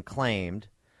Commonwealth Fund claimed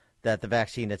that the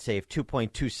vaccine had saved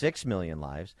 2.26 million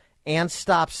lives and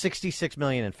stopped 66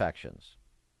 million infections.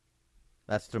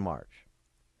 That's through March.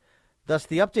 Thus,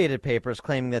 the updated paper is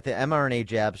claiming that the mRNA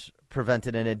jabs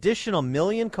prevented an additional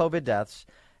million COVID deaths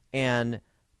and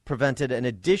prevented an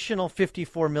additional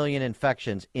 54 million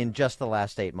infections in just the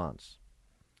last 8 months.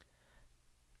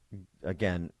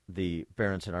 Again, the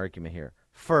Berenson argument here.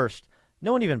 First,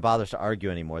 no one even bothers to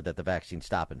argue anymore that the vaccine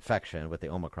stopped infection with the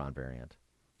Omicron variant.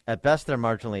 At best, they're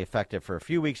marginally effective for a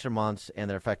few weeks or months, and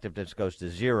their effectiveness goes to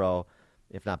zero,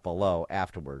 if not below,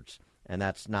 afterwards. And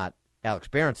that's not Alex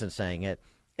Berenson saying it.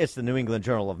 It's the New England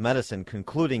Journal of Medicine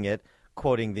concluding it,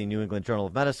 quoting the New England Journal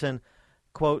of Medicine,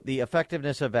 quote, the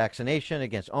effectiveness of vaccination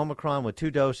against Omicron with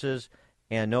 2 doses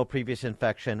and no previous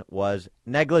infection was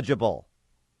negligible.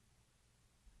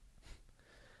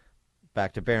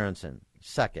 Back to Berenson.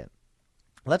 Second,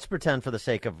 let's pretend for the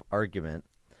sake of argument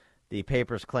the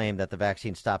paper's claim that the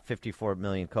vaccine stopped 54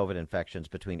 million COVID infections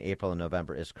between April and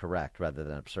November is correct rather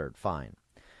than absurd. Fine.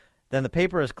 Then the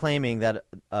paper is claiming that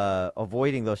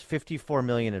avoiding those 54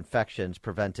 million infections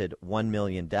prevented 1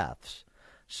 million deaths.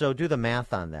 So do the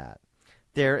math on that.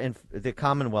 The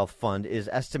Commonwealth Fund is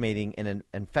estimating an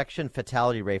infection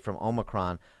fatality rate from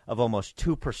Omicron of almost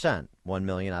 2%, 1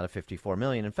 million out of 54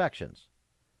 million infections.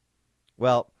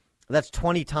 Well, that's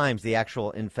 20 times the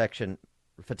actual infection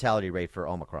fatality rate for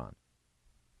Omicron.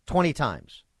 20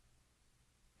 times.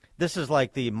 This is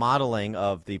like the modeling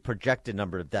of the projected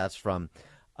number of deaths from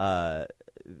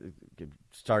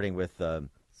starting with the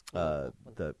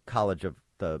College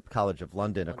of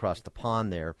London across the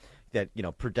pond there, that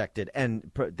predicted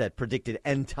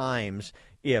end times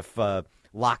if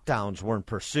lockdowns weren't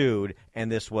pursued,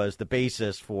 and this was the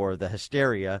basis for the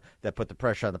hysteria that put the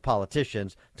pressure on the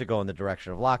politicians to go in the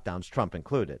direction of lockdowns, Trump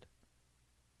included.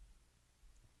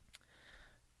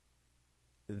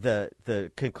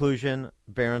 The conclusion,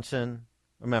 Berenson,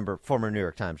 remember, former New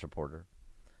York Times reporter,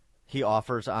 he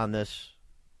offers on this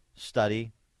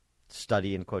study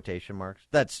in quotation marks,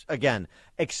 that's, again,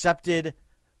 accepted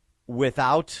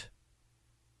without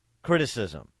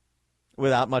criticism,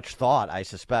 without much thought, I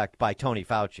suspect, by Tony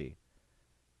Fauci,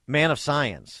 man of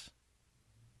science.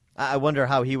 I wonder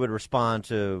how he would respond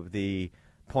to the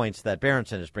points that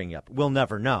Berenson is bringing up. We'll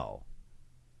never know,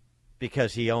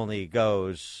 because he only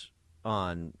goes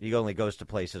to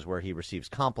places where he receives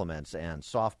compliments and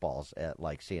softballs at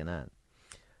like CNN.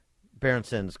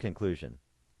 Berenson's conclusion: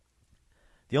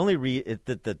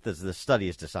 the study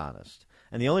is dishonest,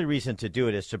 and the only reason to do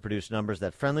it is to produce numbers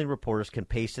that friendly reporters can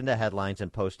paste into headlines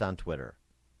and post on Twitter.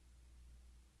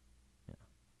 Yeah.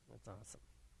 That's awesome.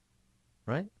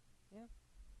 Right? Yeah.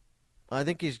 I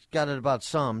think he's got it about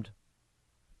summed.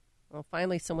 Well,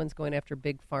 finally someone's going after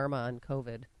Big Pharma on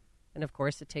COVID. And, of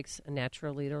course, it takes a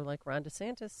natural leader like Ron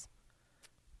DeSantis.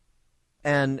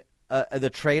 And the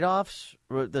trade-offs,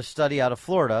 the study out of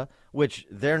Florida, which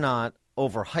they're not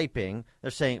overhyping,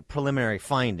 they're saying preliminary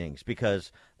findings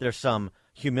because there's some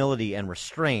humility and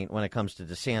restraint when it comes to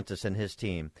DeSantis and his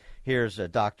team. Here's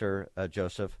Dr.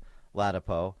 Joseph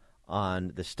Ladapo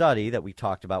on the study that we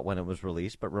talked about when it was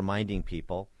released, but reminding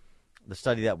people the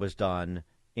study that was done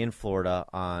in Florida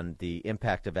on the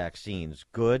impact of vaccines,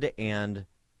 good and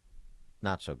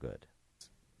not so good.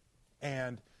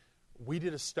 And we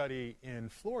did a study in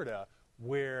Florida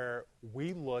where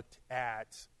we looked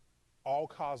at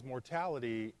all-cause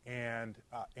mortality and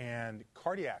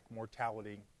cardiac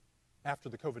mortality after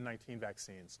the COVID-19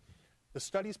 vaccines. The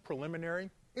study's preliminary.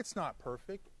 It's not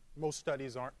perfect. Most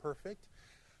studies aren't perfect.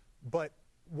 But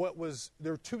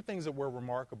there were two things that were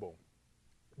remarkable.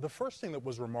 The first thing that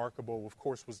was remarkable, of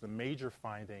course, was the major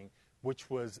finding,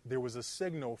 which was there was a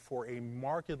signal for a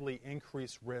markedly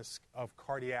increased risk of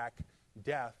cardiac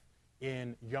death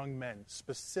in young men,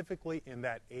 specifically in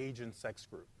that age and sex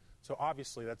group. So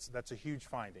obviously that's a huge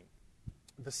finding.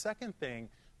 The second thing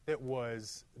that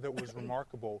was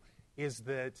remarkable is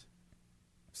that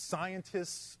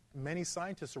many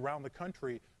scientists around the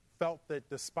country felt that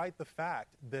despite the fact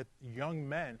that young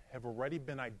men have already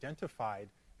been identified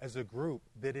as a group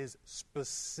that is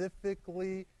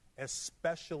especially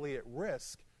at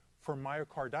risk for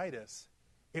myocarditis,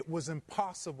 it was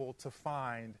impossible to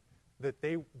find that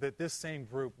this same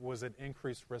group was at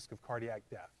increased risk of cardiac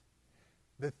death.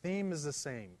 The theme is the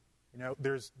same.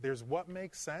 There's what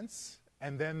makes sense,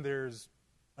 and then there's,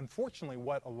 unfortunately,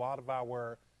 what a lot of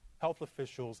our health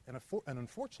officials and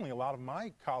unfortunately a lot of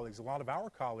my colleagues, a lot of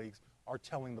our colleagues are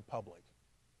telling the public.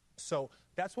 So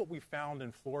that's what we found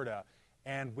in Florida.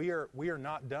 And we are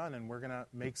not done, and we're going to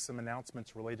make some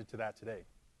announcements related to that today.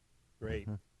 Great.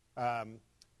 I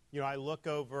look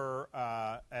over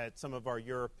at some of our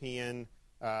European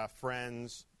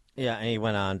friends. Yeah, and he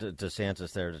went on to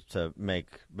DeSantis there to make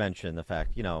mention the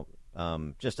fact,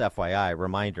 just FYI,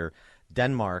 reminder,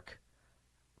 Denmark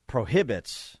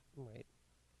prohibits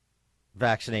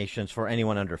vaccinations for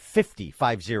anyone under 50.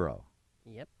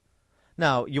 Yep.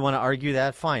 Now, you want to argue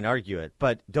that? Fine, argue it,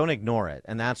 but don't ignore it.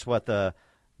 And that's what the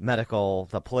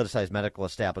politicized medical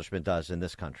establishment does in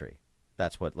this country.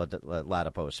 That's what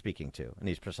Ladapo is speaking to, and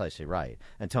he's precisely right.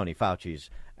 And Tony Fauci's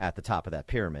at the top of that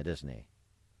pyramid, isn't he?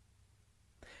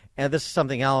 And this is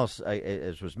something else,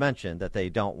 as was mentioned, that they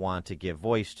don't want to give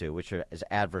voice to, which is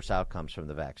adverse outcomes from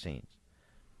the vaccines.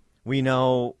 We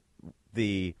know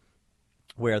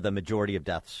where the majority of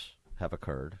deaths have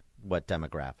occurred, what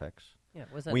demographics. Yeah,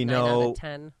 was it 9 out of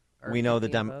 10? We know the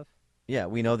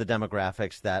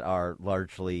demographics that are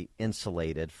largely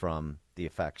insulated from the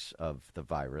effects of the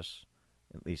virus,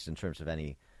 at least in terms of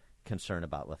any concern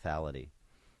about lethality.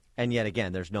 And yet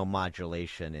again, there's no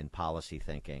modulation in policy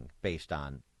thinking based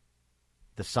on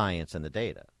the science and the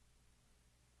data.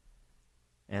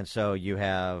 And so you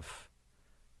have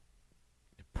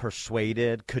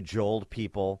persuaded, cajoled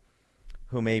people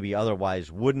who maybe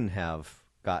otherwise wouldn't have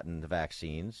gotten the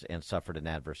vaccines and suffered an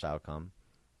adverse outcome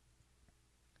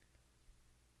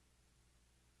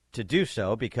to do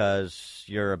so because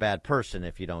you're a bad person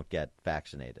if you don't get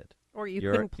vaccinated. Or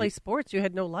couldn't play sports. You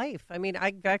had no life. I mean,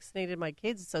 I vaccinated my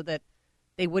kids so that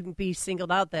they wouldn't be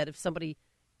singled out, that if somebody,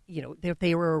 if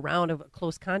they were around a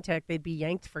close contact, they'd be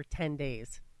yanked for 10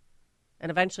 days. And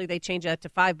eventually they changed that to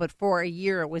 5, but for a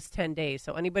year it was 10 days.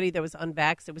 So anybody that was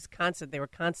unvaxxed, it was constant. They were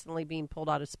constantly being pulled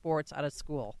out of sports, out of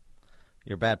school.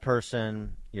 You're a bad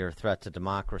person. You're a threat to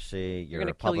democracy. You're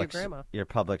going to kill your grandma. You're a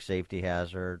public safety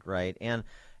hazard, right? And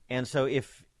so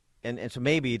so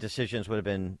maybe decisions would have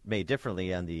been made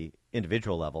differently on the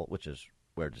individual level, which is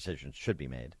where decisions should be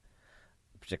made,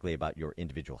 particularly about your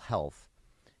individual health,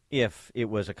 if it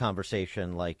was a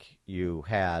conversation like you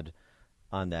had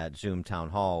on that Zoom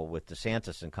town hall with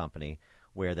DeSantis and company,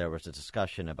 where there was a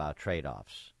discussion about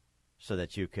trade-offs so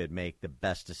that you could make the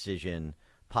best decision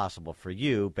possible for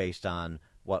you based on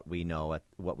what we know,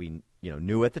 what we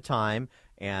knew at the time,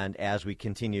 and as we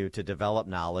continue to develop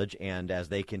knowledge and as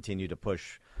they continue to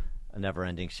push a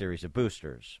never-ending series of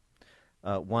boosters.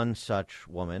 One such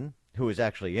woman who is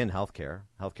actually in healthcare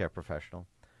professional,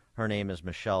 her name is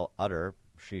Michelle Utter.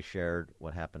 She shared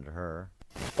what happened to her.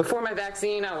 Before my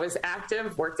vaccine, I was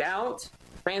active, worked out,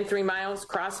 ran 3 miles,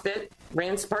 CrossFit,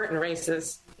 ran Spartan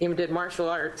races, even did martial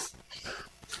arts.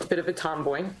 A bit of a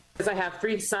tomboy. Because I have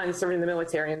 3 sons serving in the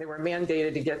military, and they were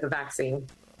mandated to get the vaccine.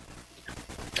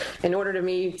 In order to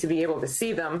me to be able to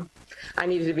see them, I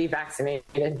needed to be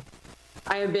vaccinated.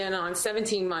 I have been on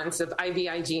 17 months of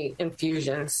IVIG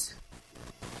infusions.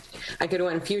 I go to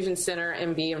an infusion center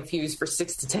and be infused for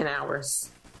 6 to 10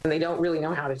 hours, and they don't really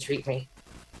know how to treat me.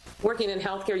 Working in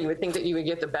healthcare, you would think that you would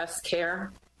get the best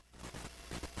care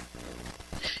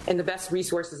and the best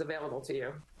resources available to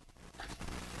you.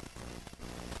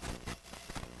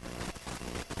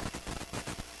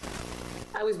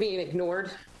 I was being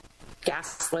ignored,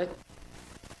 gaslit,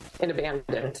 and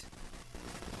abandoned.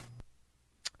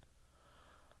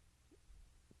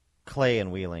 Clay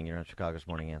and Wheeling, you're on Chicago's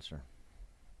Morning Answer.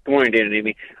 Good morning, Dan and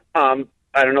Amy.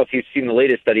 I don't know if you've seen the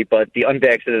latest study, but the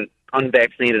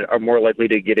unvaccinated are more likely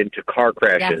to get into car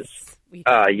crashes.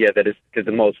 Yes, that is because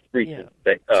the most recent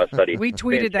study. We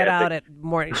tweeted that out at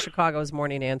Chicago's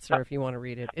Morning Answer if you want to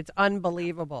read it. It's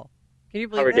unbelievable. Can you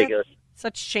believe that? Ridiculous.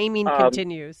 Such shaming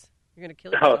continues. You're going to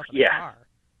kill yourself in a car.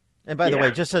 And by the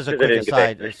way, just as a quick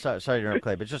aside, sorry to interrupt,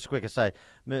 Clay, but just a quick aside,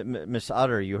 Miss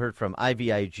Utter, you heard from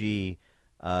IVIG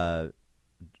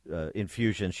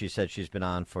infusion. She said she's been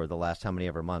on for the last how many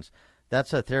ever months.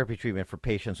 That's a therapy treatment for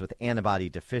patients with antibody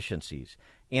deficiencies.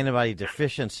 Antibody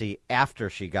deficiency after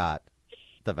she got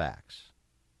the vax.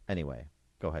 Anyway,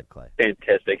 go ahead, Clay.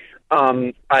 Fantastic.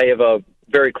 I have a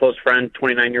very close friend,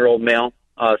 29-year-old male,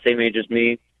 same age as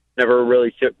me, never a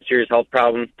really serious health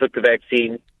problem, took the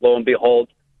vaccine, lo and behold,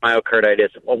 myocarditis,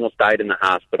 almost died in the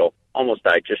hospital, almost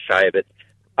died, just shy of it.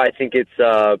 I think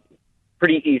it's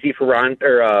pretty easy for Ron,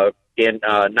 or Dan,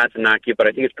 not to knock you, but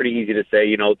I think it's pretty easy to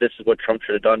say, this is what Trump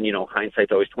should have done.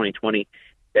 Hindsight's always 20/20.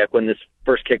 Back when this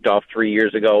first kicked off 3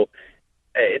 years ago,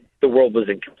 the world was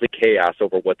in complete chaos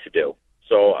over what to do.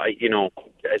 So, I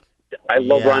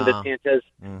love Ron DeSantis.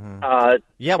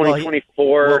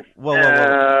 2024.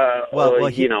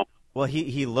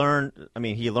 He learned. I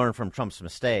mean, he learned from Trump's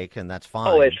mistake, and that's fine.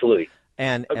 Oh, absolutely.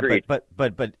 Agreed.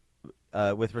 But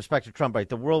with respect to Trump, right?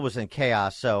 The world was in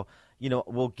chaos, so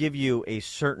we'll give you a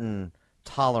certain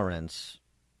tolerance,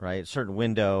 right? A certain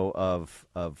window of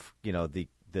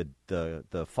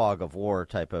the fog of war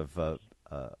type of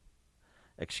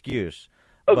excuse.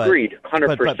 Agreed,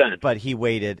 100%. But he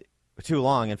waited too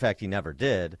long. In fact, he never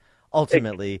did.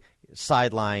 Ultimately,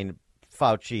 sideline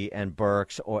Fauci and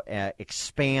Birx, or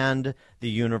expand the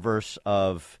universe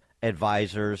of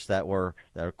advisors that are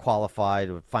qualified.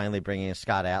 Finally, bringing in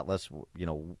Scott Atlas,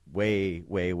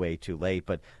 way too late.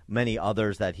 But many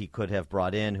others that he could have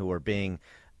brought in who are being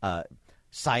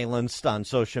silenced on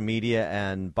social media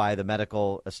and by the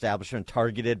medical establishment,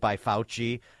 targeted by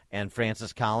Fauci and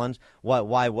Francis Collins.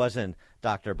 Why wasn't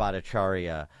Dr.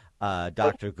 Bhattacharya,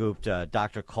 Dr. Gupta,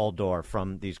 Dr. Kaldor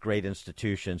from these great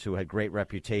institutions who had great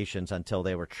reputations until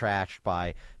they were trashed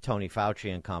by Tony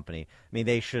Fauci and company? I mean,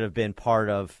 they should have been part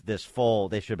of this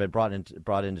fold. They should have been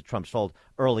brought into Trump's fold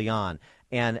early on.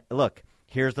 And look,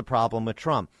 here's the problem with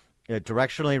Trump.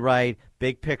 Directionally right,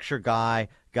 big picture guy,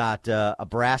 got a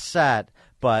brass set,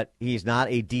 but he's not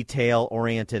a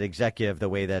detail-oriented executive the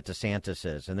way that DeSantis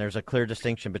is. And there's a clear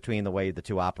distinction between the way the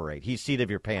two operate. He's seat of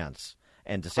your pants,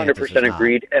 and DeSantis 100% is not.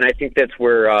 agreed. And I think that's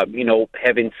where,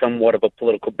 having somewhat of a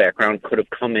political background could have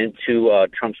come into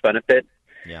Trump's benefit.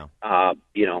 Yeah.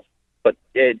 But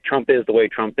Trump is the way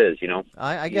Trump is,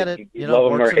 I get it. You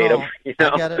love him or hate him.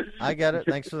 I get it.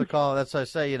 Thanks for the call. That's what I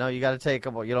say. You got to take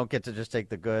them. You don't get to just take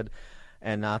the good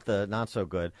and not the not so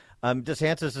good.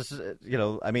 DeSantis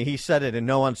is, he said it in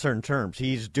no uncertain terms.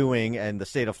 He's doing, in the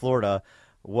state of Florida,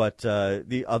 what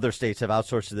the other states have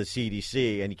outsourced to the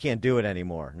CDC, and you can't do it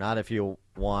anymore. Not if you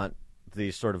want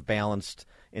these sort of balanced,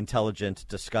 intelligent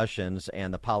discussions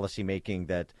and the policy making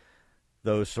that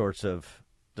those sorts of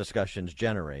discussions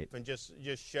generate. And just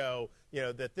show,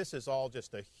 that this is all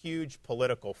just a huge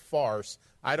political farce.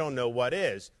 I don't know what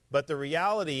is. But the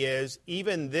reality is,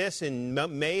 even this in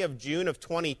May of June of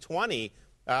 2020,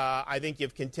 I think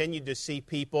you've continued to see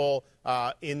people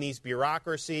in these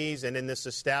bureaucracies and in this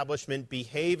establishment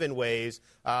behave in ways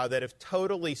that have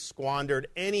totally squandered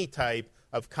any type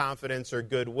of confidence or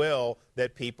goodwill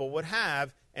that people would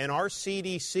have. And our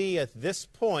CDC at this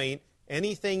point,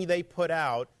 anything they put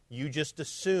out, you just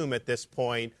assume at this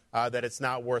point that it's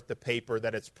not worth the paper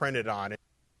that it's printed on.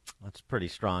 That's a pretty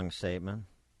strong statement,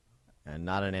 and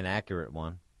not an inaccurate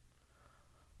one.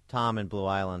 Tom in Blue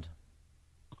Island.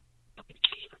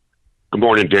 Good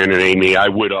morning, Dan and Amy. I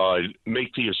would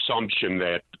make the assumption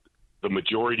that the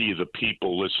majority of the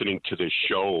people listening to this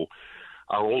show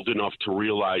are old enough to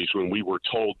realize when we were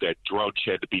told that drugs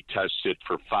had to be tested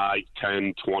for 5,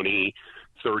 10, 20,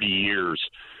 30 years.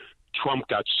 Trump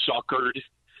got suckered.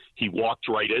 He walked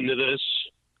right into this.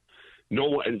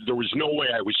 And there was no way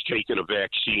I was taking a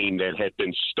vaccine that had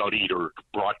been studied or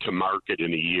brought to market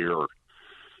in a year.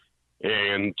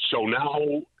 And so now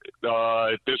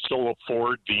this will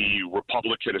afford the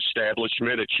Republican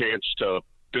establishment a chance to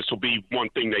 – this will be one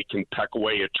thing they can peck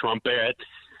away at Trump at.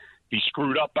 He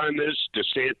screwed up on this.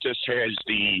 DeSantis has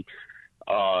the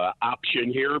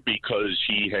option here because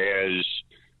he has –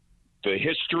 the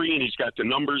history, and he's got the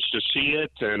numbers to see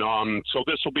it. And so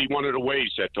this will be one of the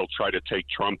ways that they'll try to take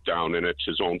Trump down, and it's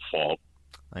his own fault.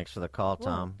 Thanks for the call,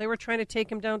 Tom. Well, they were trying to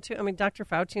take him down, too. I mean, Dr.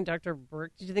 Fauci and Dr.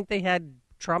 Birx, did you think they had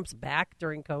Trump's back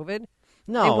during COVID?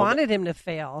 No. They wanted him to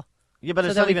fail. Yeah, but so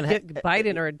it's not even get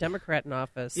Biden or a Democrat in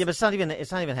office. Yeah, but it's not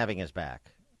even having his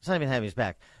back. It's not even having his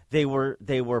back. They were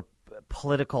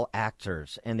political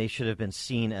actors, and they should have been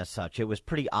seen as such. It was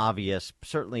pretty obvious,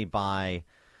 certainly by...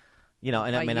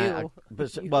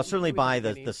 certainly by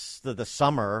the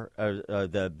summer,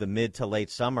 the mid to late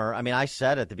summer. I mean, I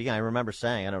said at the beginning, I remember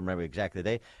saying, I don't remember exactly the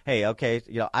day, hey, okay,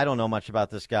 I don't know much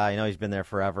about this guy. I know he's been there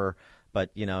forever,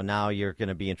 but now you're going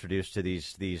to be introduced to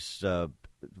these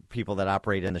people that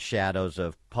operate in the shadows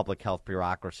of public health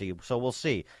bureaucracy. So we'll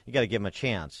see. You got to give him a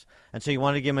chance. And so you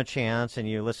want to give him a chance, and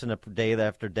you listen to day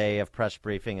after day of press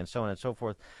briefing and so on and so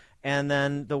forth. And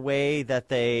then the way that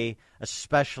they,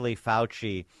 especially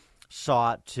Fauci,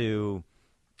 sought to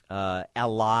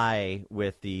ally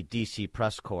with the D.C.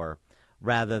 press corps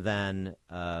rather than,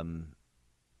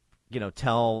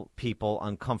 tell people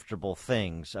uncomfortable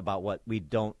things about what we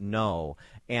don't know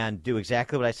and do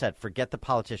exactly what I said. Forget the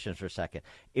politicians for a second.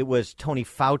 It was Tony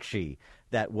Fauci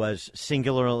that was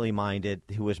singularly minded,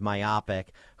 who was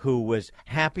myopic, who was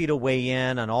happy to weigh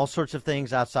in on all sorts of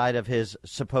things outside of his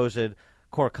supposed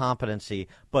core competency,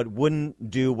 but wouldn't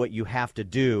do what you have to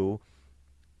do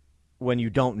when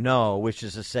you don't know, which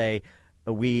is to say,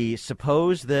 we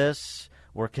suppose this,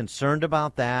 we're concerned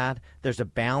about that, there's a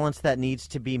balance that needs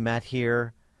to be met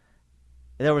here.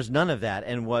 There was none of that.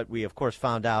 And what we, of course,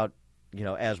 found out,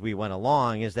 as we went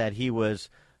along is that he was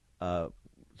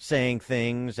saying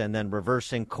things and then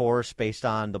reversing course based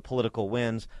on the political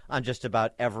winds on just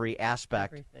about every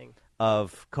aspect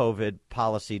of COVID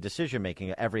policy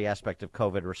decision-making, every aspect of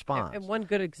COVID response. And one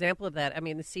good example of that, I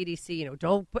mean, the CDC,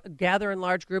 don't gather in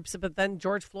large groups, but then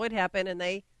George Floyd happened and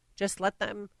they just let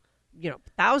them,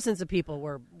 thousands of people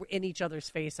were in each other's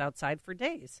face outside for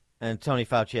days. And Tony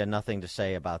Fauci had nothing to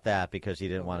say about that because he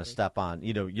didn't want to step on,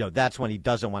 that's when he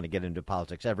doesn't want to get into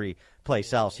politics. Every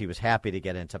place else, he was happy to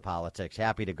get into politics,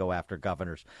 happy to go after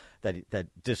governors that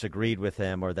disagreed with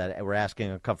him or that were asking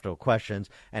uncomfortable questions,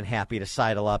 and happy to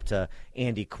sidle up to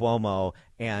Andy Cuomo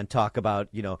and talk about,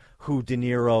 who De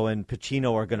Niro and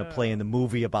Pacino are going to play in the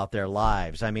movie about their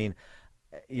lives. I mean,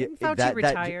 Fauci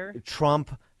retire.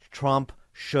 Trump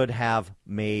should have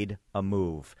made a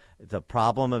move. The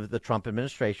problem of the Trump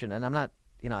administration, and I'm not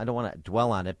I don't want to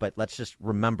dwell on it, but let's just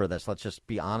remember this. Let's just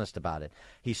be honest about it.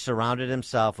 He surrounded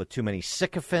himself with too many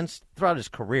sycophants throughout his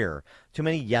career, too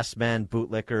many yes men,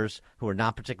 bootlickers who are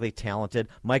not particularly talented.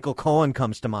 Michael Cohen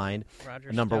comes to mind,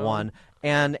 number one.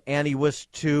 And he was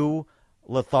too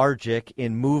lethargic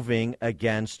in moving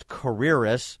against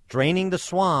careerists, draining the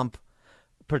swamp,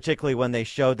 particularly when they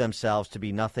showed themselves to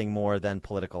be nothing more than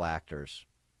political actors.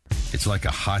 It's like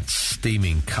a hot,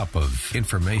 steaming cup of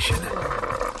information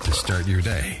to start your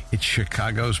day. It's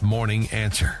Chicago's Morning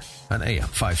Answer on AM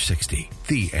 560.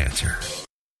 The Answer.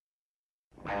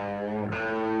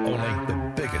 Only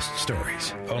the biggest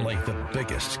stories, only the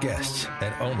biggest guests,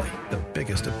 and only the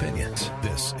biggest opinions.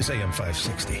 This is AM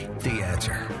 560. The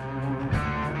Answer.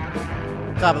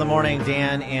 Top of the morning,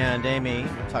 Dan and Amy.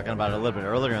 Talking about it a little bit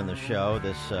earlier in the show,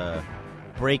 this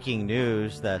breaking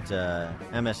news that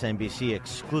MSNBC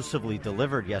exclusively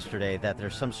delivered yesterday, that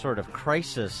there's some sort of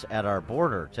crisis at our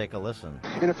border. Take a listen.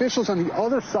 And officials on the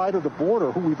other side of the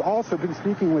border, who we've also been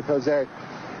speaking with, Jose,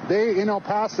 they, in El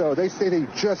Paso, they say they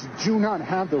just do not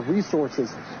have the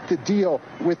resources to deal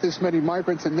with this many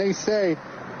migrants. And they say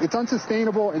it's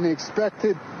unsustainable, and they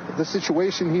expected the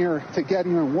situation here to get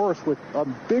even worse with a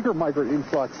bigger migrant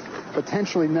influx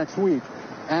potentially next week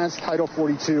as Title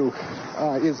 42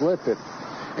 is lifted.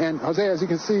 And, Jose, as you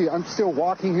can see, I'm still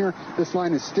walking here. This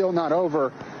line is still not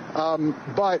over.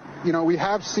 But, we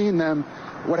have seen them.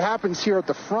 What happens here at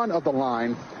the front of the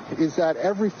line is that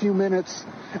every few minutes,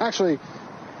 actually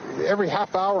every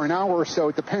half hour, an hour or so,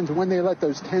 it depends when they let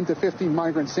those 10 to 15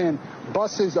 migrants in,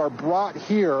 buses are brought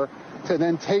here to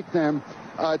then take them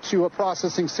to a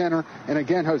processing center. And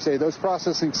again, Jose, those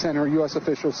processing center, U.S.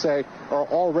 officials say, are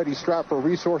already strapped for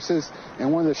resources.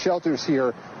 And one of the shelters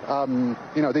here,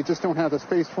 they just don't have the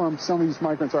space for them. Some of these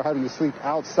migrants are having to sleep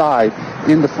outside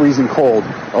in the freezing cold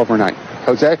overnight.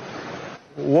 Jose?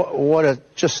 What a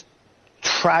just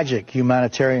tragic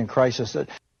humanitarian crisis.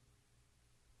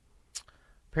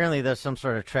 Apparently there's some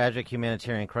sort of tragic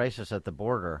humanitarian crisis at the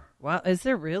border. Wow, is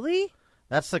there really?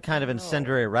 That's the kind of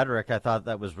incendiary rhetoric I thought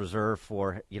that was reserved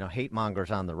for, hate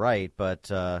mongers on the right. But,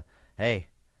 hey,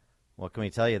 what can we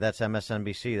tell you? That's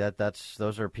MSNBC.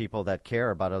 Those are people that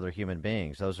care about other human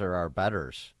beings. Those are our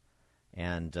betters.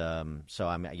 And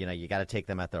so, you got to take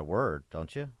them at their word,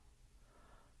 don't you?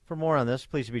 For more on this,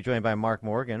 please be joined by Mark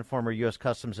Morgan, former U.S.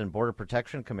 Customs and Border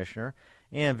Protection Commissioner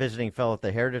and visiting fellow at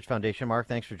the Heritage Foundation. Mark,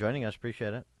 thanks for joining us.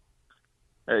 Appreciate it.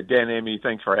 Hey, Dan, Amy,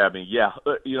 thanks for having me. Yeah,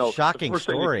 shocking the first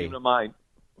story. thing that came to mind,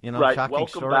 right? Shocking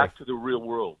welcome story. Back to the real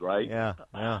world, right? Yeah.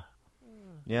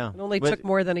 It only took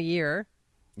more than a year.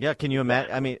 Yeah, can you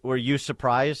imagine? I mean, were you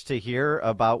surprised to hear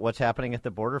about what's happening at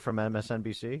the border from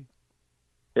MSNBC?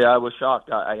 Yeah, I was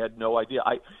shocked. I had no idea.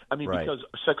 I mean, right. Because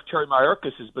Secretary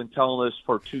Mayorkas has been telling us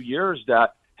for 2 years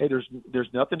that, hey, there's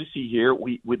nothing to see here.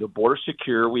 With the border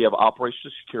secure, we have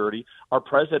operational security. Our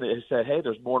president has said, hey,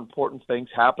 there's more important things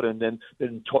happening than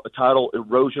total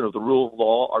erosion of the rule of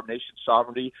law, our nation's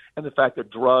sovereignty, and the fact that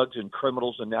drugs and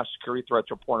criminals and national security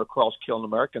threats are pouring across, killing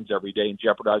Americans every day and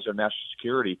jeopardizing our national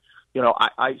security. So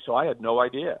I had no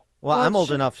idea. Well, I'm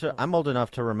old enough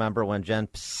to remember when Jen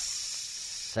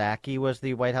Psaki was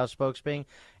the White House spokesman,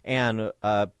 and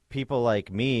people like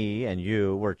me and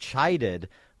you were chided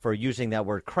for using that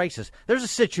word crisis. There's a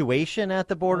situation at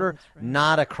the border,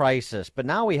 not a crisis. But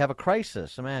now we have a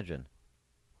crisis. Imagine.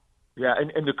 Yeah,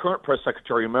 and the current press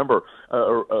secretary, remember,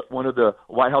 one of the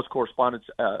White House correspondents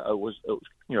was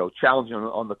challenging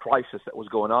on the crisis that was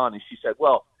going on, and she said,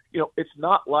 well, it's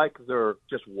not like they're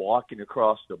just walking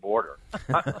across the border.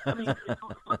 I mean,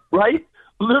 right?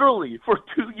 Literally, for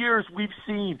 2 years, we've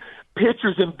seen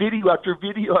pictures and video after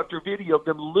video after video of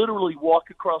them literally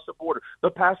walk across the border. The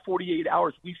past 48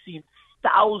 hours, we've seen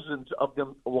thousands of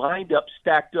them lined up,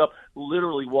 stacked up,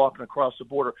 literally walking across the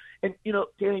border. And,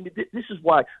 Danny, this is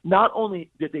why not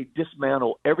only did they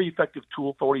dismantle every effective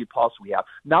tool authority possible we have,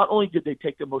 not only did they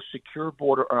take the most secure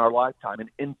border in our lifetime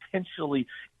and intentionally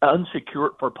unsecure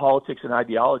it for politics and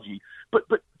ideology, but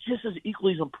just as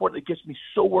equally as important, it gets me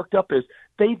so worked up, is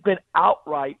they've been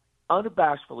outright,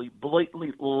 unabashedly,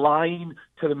 blatantly lying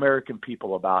to the American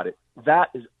people about it. That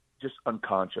is just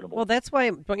unconscionable. Well, that's why,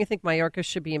 don't you think Mayorkas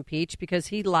should be impeached? Because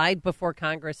he lied before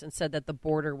Congress and said that the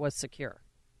border was secure.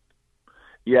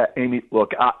 Yeah, Amy,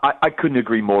 look, I couldn't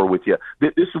agree more with you.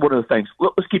 This is one of the things.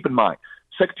 Let's keep in mind,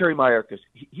 Secretary Mayorkas,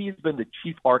 he has been the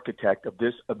chief architect of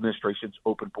this administration's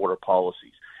open border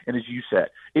policies. And as you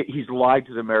said, he's lied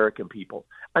to the American people.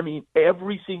 I mean,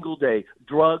 every single day,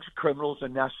 drugs, criminals,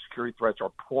 and national security threats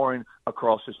are pouring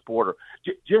across this border.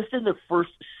 Just in the first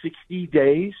 60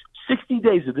 days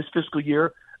of this fiscal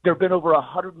year, there have been over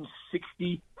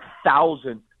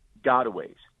 160,000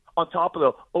 gotaways. on top of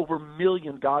the over 1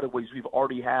 million gotaways we've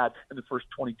already had in the first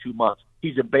 22 months.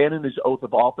 He's abandoned his oath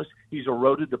of office. He's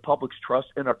eroded the public's trust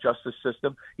in our justice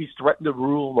system. He's threatened the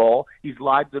rule of law. He's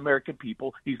lied to the American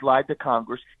people. He's lied to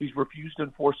Congress. He's refused to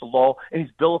enforce the law, and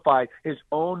he's vilified his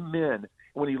own men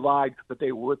when he lied that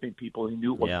they were whipping people and he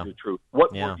knew it wasn't the truth.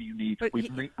 What more do you need?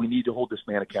 We need to hold this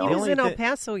man accountable. He was in El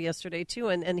Paso yesterday, too,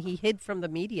 and he hid from the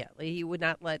media. He would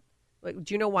not let –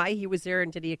 do you know why he was there,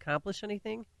 and did he accomplish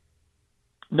anything?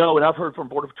 No, and I've heard from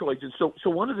Border Patrol agents. So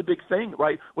one of the big thing,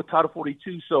 right, with Title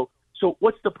 42, so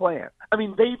what's the plan? I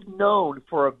mean, they've known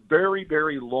for a very,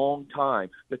 very long time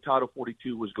that Title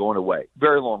 42 was going away.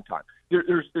 Very long time.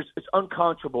 It's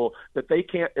unconscionable that they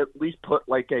can't at least put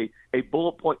like a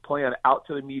bullet point plan out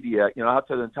to the media, out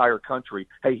to the entire country.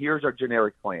 Hey, here's our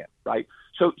generic plan, right?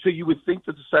 So you would think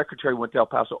that the secretary went to El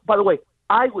Paso. By the way,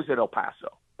 I was in El Paso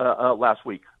last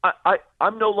week.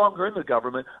 I'm no longer in the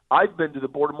government. I've been to the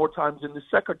border more times than the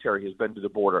secretary has been to the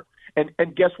border. And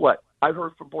guess what? I've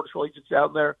heard from Border Patrol agents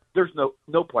out there. There's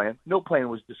no plan. No plan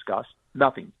was discussed.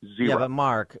 Nothing. Zero. Yeah, but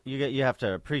Mark, you have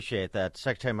to appreciate that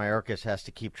Secretary Mayorkas has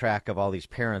to keep track of all these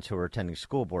parents who are attending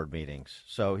school board meetings.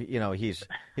 So he's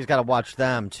got to watch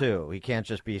them too. He can't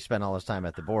just spend all his time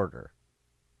at the border.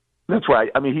 That's right.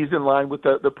 I mean, he's in line with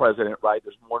the president, right?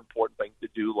 There's more important things to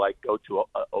do, like go to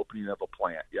an opening of a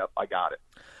plant. Yep, I got it.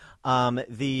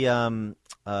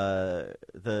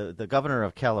 The governor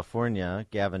of California,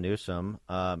 Gavin Newsom,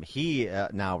 he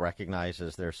now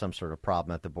recognizes there's some sort of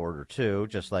problem at the border too,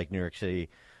 just like New York City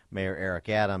Mayor Eric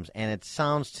Adams. And it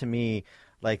sounds to me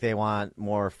like they want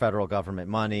more federal government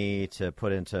money to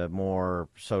put into more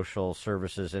social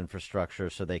services infrastructure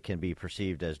so they can be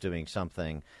perceived as doing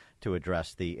something to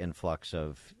address the influx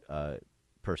of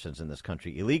persons in this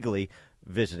country illegally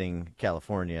visiting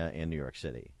California and New York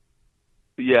City.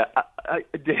 Yeah,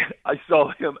 I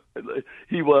saw him.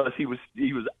 He was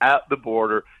at the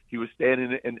border. He was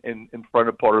standing in front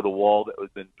of part of the wall that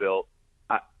was been built.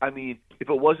 I mean,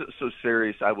 if it wasn't so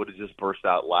serious, I would have just burst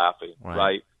out laughing,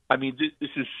 right? I mean, this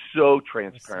is so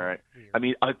transparent. I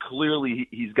mean, clearly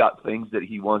he's got things that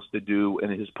he wants to do in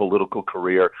his political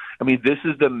career. I mean, this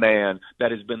is the man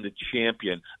that has been the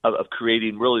champion of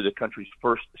creating really the country's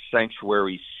first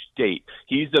sanctuary state.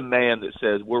 He's the man that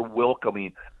says we're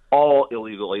welcoming all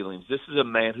illegal aliens. This is a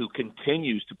man who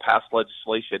continues to pass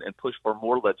legislation and push for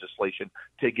more legislation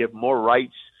to give more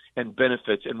rights and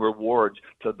benefits and rewards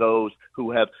to those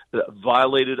who have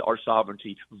violated our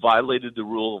sovereignty, violated the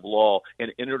rule of law, and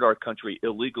entered our country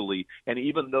illegally. And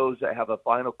even those that have a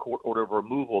final court order of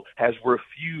removal has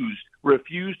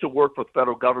refused to work with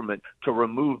federal government to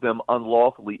remove them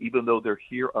unlawfully, even though they're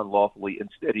here unlawfully.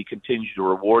 Instead, he continues to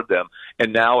reward them.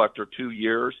 And now, after 2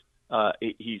 years,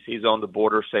 he's on the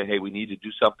border saying, hey, we need to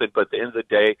do something. But at the end of the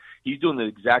day, he's doing the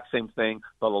exact same thing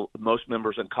that most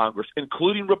members in Congress,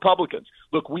 including Republicans.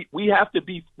 Look, we have to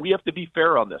be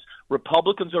fair on this.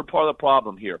 Republicans are part of the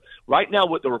problem here. Right now,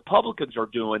 what the Republicans are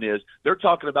doing is they're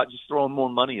talking about just throwing more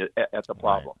money at the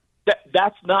problem.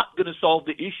 That's not going to solve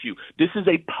the issue. This is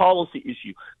a policy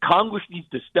issue. Congress needs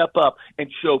to step up and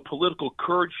show political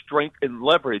courage, strength, and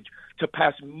leverage to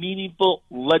pass meaningful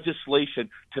legislation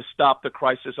to stop the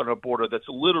crisis on our border that's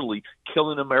literally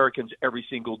killing Americans every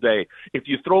single day. If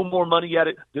you throw more money at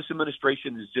it, this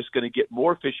administration is just going to get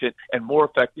more efficient and more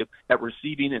effective at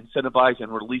receiving, incentivizing,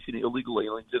 and releasing illegal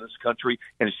aliens in this country,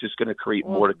 and it's just going to create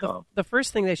more to come. The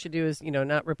first thing they should do is,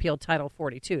 not repeal Title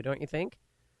 42, don't you think?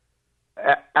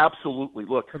 Absolutely.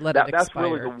 Look, that's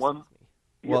really the one.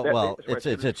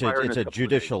 It's a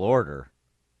judicial order.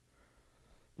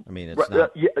 I mean, it's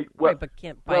not. But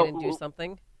can't Biden do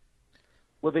something?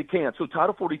 Well, they can. So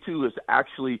Title 42 is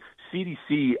actually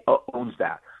CDC owns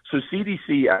that. So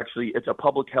CDC actually, it's a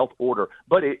public health order,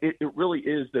 but it really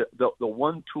is the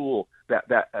one tool that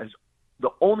has the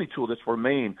only tool that's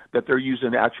remained that they're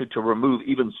using actually to remove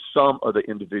even some of the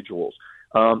individuals.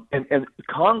 And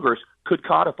Congress could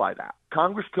codify that.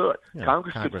 Congress could. Yeah,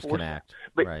 Congress could force act.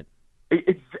 But right.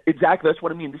 Exactly. That's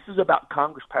what I mean. This is about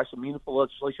Congress passing meaningful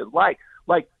legislation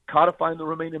like codifying the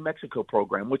Remain in Mexico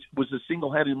program, which was the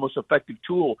single-handed most effective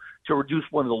tool to reduce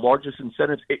one of the largest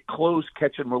incentives. It closed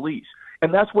catch and release.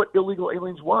 And that's what illegal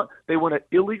aliens want. They want to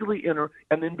illegally enter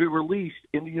and then be released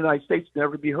in the United States,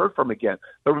 never be heard from again.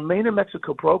 The Remain in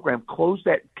Mexico program closed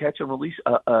that catch and release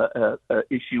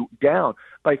issue down.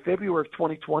 By February of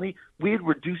 2020, we had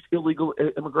reduced illegal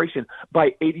immigration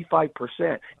by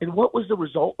 85%. And what was the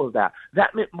result of that?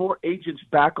 That meant more agents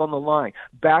back on the line,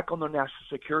 back on their national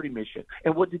security mission.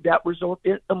 And what did that result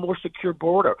in? A more secure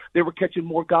border. They were catching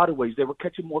more gotaways. They were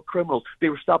catching more criminals. They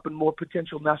were stopping more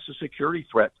potential national security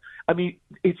threats. I mean,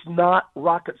 it's not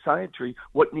rocket science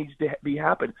what needs to be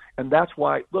happen. And that's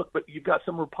why, look, but you've got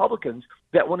some Republicans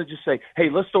that want to just say, hey,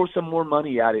 let's throw some more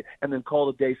money at it and then call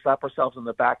it a day, slap ourselves on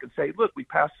the back and say, look, we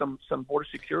passed some border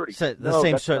security. So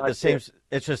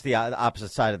it's just the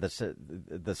opposite side of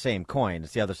the same coin.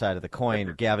 It's the other side of the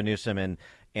coin. Gavin Newsom and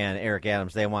Eric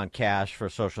Adams, they want cash for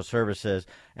social services,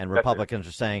 and Republicans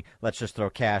are saying, let's just throw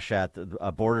cash at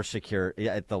the border security,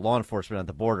 at the law enforcement at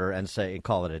the border, and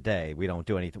call it a day. We don't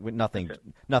do anything.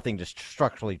 Nothing to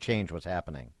structurally change what's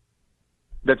happening.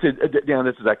 That's it, Dan.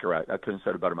 That's exactly right. I couldn't have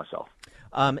said it better myself.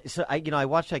 So I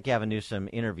watched that Gavin Newsom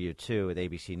interview too with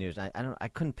ABC News. I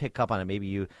couldn't pick up on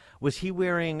it. Was he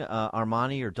wearing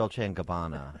Armani or Dolce &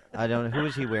 Gabbana? I don't know. Who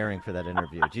was he wearing for that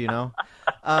interview? Do you know?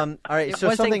 All right. It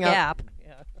wasn't Gap.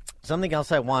 Something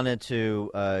else I wanted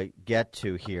to get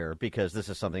to here, because this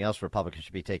is something else Republicans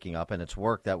should be taking up, and it's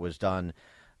work that was done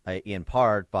in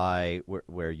part by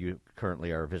where you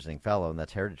currently are a visiting fellow, and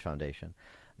that's Heritage Foundation.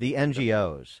 The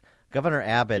NGOs. Governor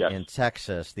Abbott in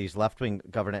Texas, these left-wing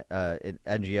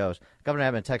NGOs, Governor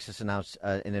Abbott in Texas announced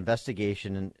an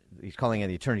investigation, and he's calling in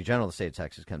the Attorney General of the state of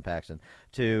Texas, Ken Paxton,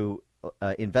 to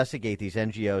investigate these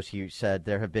NGOs. He said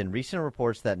there have been recent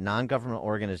reports that non-government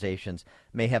organizations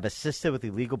may have assisted with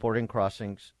illegal border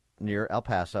crossings near El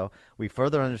Paso. We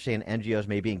further understand NGOs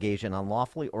may be engaged in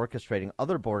unlawfully orchestrating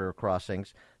other border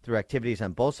crossings through activities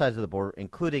on both sides of the border,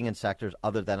 including in sectors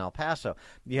other than El Paso.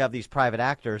 You have these private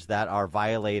actors that are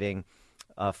violating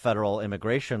federal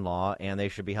immigration law, and they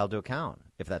should be held to account,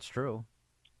 if that's true.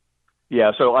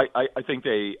 Yeah, so I think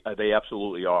they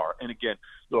absolutely are. And again,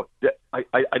 look, I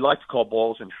like to call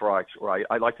balls and strikes, right?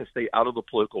 I like to stay out of the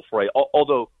political fray,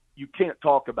 although you can't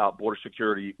talk about border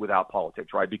security without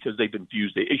politics, right? Because they've been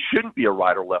fused. It shouldn't be a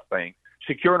right or left thing.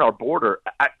 Securing our border,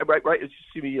 right? It's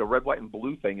just to be a red, white, and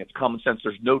blue thing. It's common sense.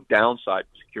 There's no downside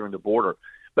to securing the border.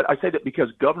 But I say that because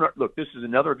this is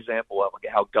another example of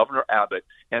how Governor Abbott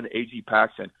and AG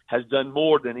Paxton has done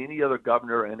more than any other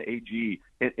governor and AG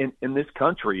in this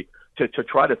country to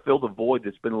try to fill the void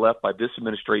that's been left by this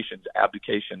administration's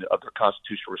abdication of their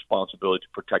constitutional responsibility to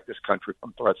protect this country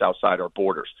from threats outside our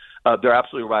borders. They're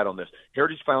absolutely right on this.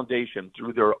 Heritage Foundation,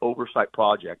 through their oversight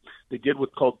project, they did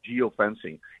what's called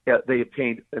geofencing. They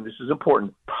obtained, and this is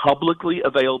important, publicly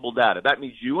available data. That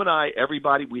means you and I,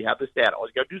 everybody, we have this data. All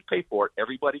you got to do is pay for it.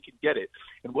 Everybody can get it.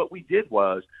 And what we did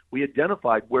was we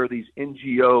identified where these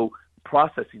NGO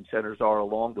processing centers are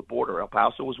along the border. El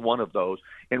Paso was one of those,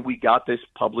 and we got this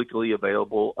publicly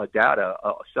available data,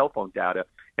 cell phone data,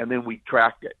 and then we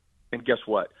tracked it. And guess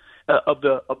what? Of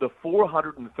the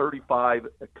 435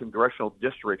 congressional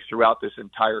districts throughout this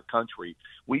entire country,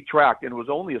 we tracked, and it was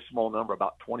only a small number,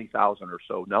 about 20,000 or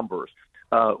so numbers.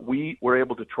 We were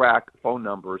able to track phone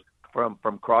numbers from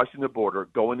crossing the border,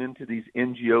 going into these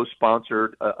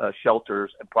NGO-sponsored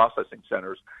shelters and processing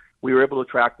centers. We were able to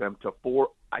track them to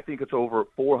over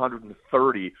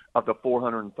 430 of the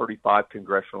 435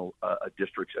 congressional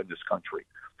districts in this country.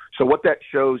 So what that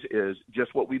shows is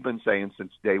just what we've been saying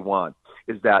since day one,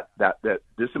 is that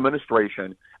this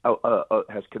administration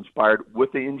has conspired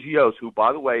with the NGOs, who,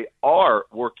 by the way, are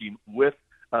working with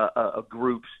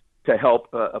groups to help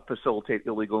facilitate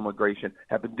illegal immigration,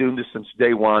 have been doing this since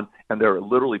day one, and they're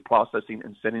literally processing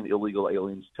and sending illegal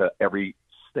aliens to every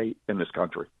state in this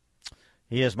country.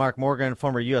 He is Mark Morgan,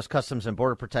 former U.S. Customs and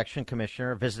Border Protection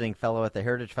Commissioner, visiting fellow at the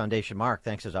Heritage Foundation. Mark,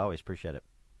 thanks as always. Appreciate it.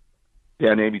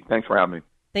 Yeah, and Amy, thanks for having me.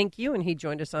 Thank you, and he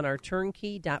joined us on our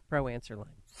Turnkey.pro answer line.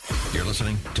 You're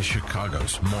listening to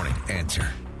Chicago's Morning Answer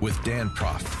with Dan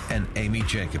Proft and Amy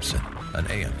Jacobson on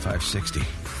AM 560.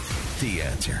 The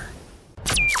Answer.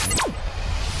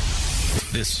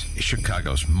 This is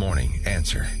Chicago's Morning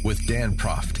Answer with Dan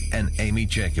Proft and Amy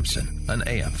Jacobson on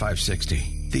AM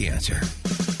 560. The Answer.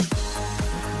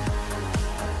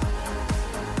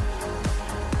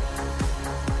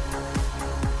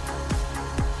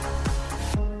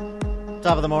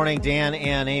 Top of the morning, Dan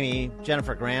and Amy.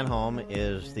 Jennifer Granholm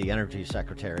is the Energy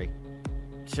Secretary.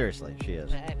 Seriously, she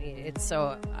is. I mean, it's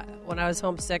so. When I was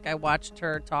homesick, I watched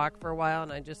her talk for a while,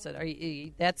 and I just said,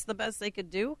 that's the best they could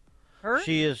do? Her?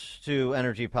 She is to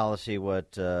energy policy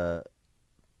what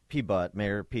PBUT,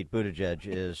 Mayor Pete Buttigieg,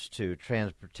 is to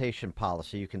transportation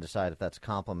policy. You can decide if that's a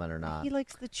compliment or not. He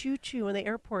likes the choo-choo in the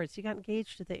airports. He got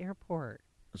engaged at the airport.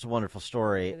 It's a wonderful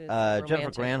story.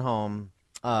 Jennifer Granholm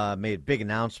made a big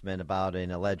announcement about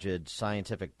an alleged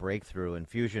scientific breakthrough in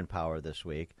fusion power this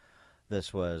week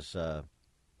this was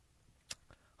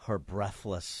her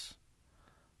breathless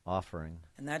offering.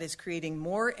 And that is creating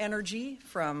more energy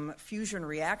from fusion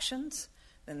reactions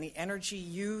than the energy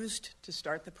used to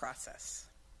start the process.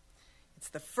 It's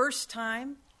the first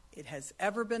time it has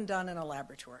ever been done in a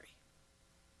laboratory,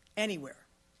 anywhere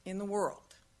in the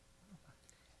world.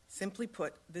 Simply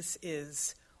put, this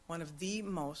is one of the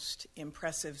most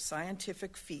impressive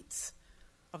scientific feats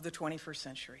of the 21st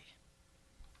century.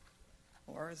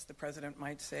 Or, as the president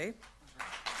might say,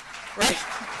 right.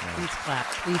 Yeah. Please clap.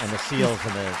 Please. And the SEALs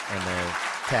and the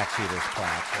tax eaters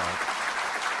clap, right?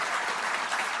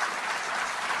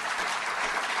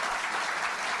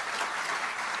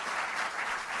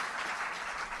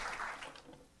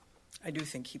 I do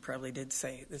think he probably did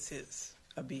say this is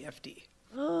a BFD.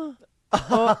 Oh,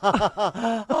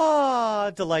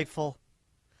 delightful.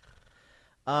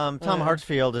 Tom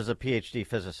Hartsfield is a PhD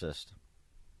physicist.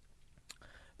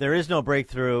 There is no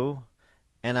breakthrough.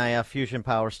 NIF fusion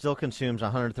power still consumes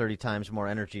 130 times more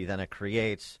energy than it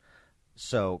creates,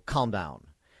 so calm down.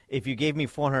 If you gave me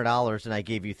 $400 and I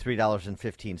gave you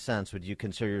 $3.15, would you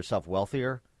consider yourself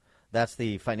wealthier? That's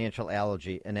the financial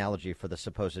analogy for the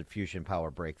supposed fusion power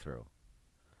breakthrough.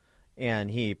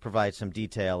 And he provides some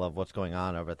detail of what's going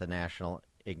on over at the National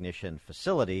Ignition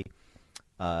Facility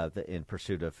in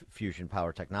pursuit of fusion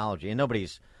power technology. And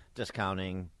nobody's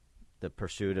discounting the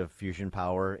pursuit of fusion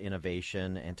power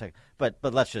innovation and tech, but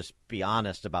let's just be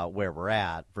honest about where we're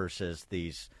at versus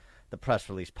the press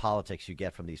release politics you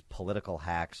get from these political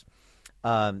hacks.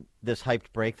 This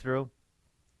hyped breakthrough.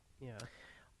 Yeah.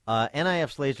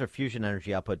 NIF's laser fusion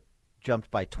energy output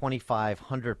jumped by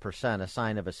 2,500%, a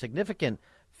sign of a significant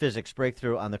physics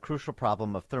breakthrough on the crucial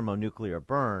problem of thermonuclear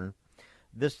burn.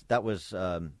 That was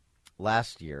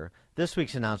last year. This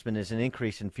week's announcement is an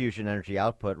increase in fusion energy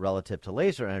output relative to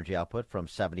laser energy output from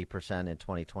 70% in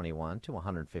 2021 to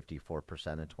 154%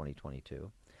 in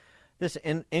 2022. This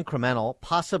incremental,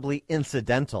 possibly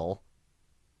incidental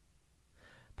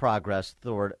progress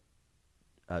toward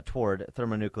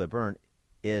thermonuclear burn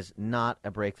is not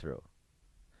a breakthrough.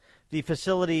 The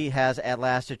facility has at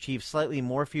last achieved slightly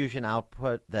more fusion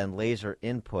output than laser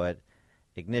input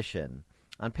ignition.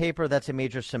 On paper, that's a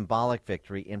major symbolic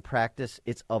victory. In practice,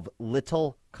 it's of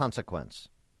little consequence.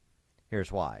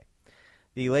 Here's why.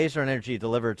 The laser energy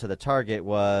delivered to the target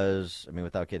was,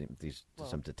 without getting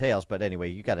some details, but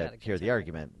anyway, you got to hear the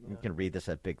argument. Yeah. You can read this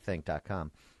at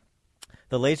bigthink.com.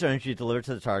 The laser energy delivered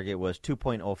to the target was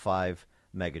 2.05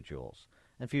 megajoules,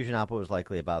 and fusion output was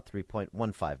likely about 3.15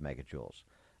 megajoules.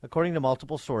 According to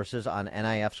multiple sources on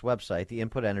NIF's website, the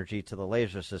input energy to the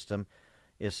laser system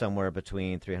is somewhere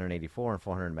between 384 and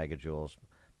 400 megajoules.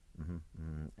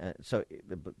 So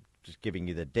just giving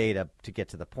you the data to get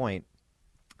to the point.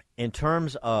 In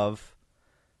terms of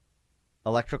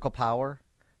electrical power,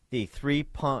 the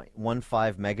 3.15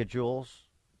 megajoules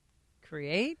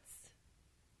creates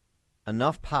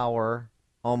enough power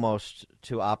almost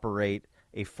to operate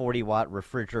a 40-watt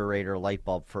refrigerator light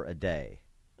bulb for a day.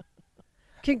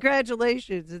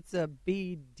 Congratulations. It's a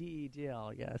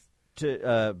BDDL, yes.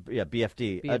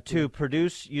 BFD. To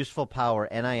produce useful power,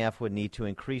 NIF would need to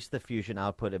increase the fusion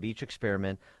output of each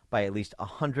experiment by at least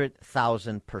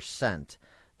 100,000%.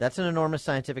 That's an enormous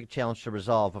scientific challenge to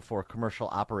resolve before commercial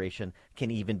operation can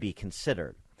even be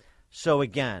considered. So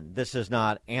again, this is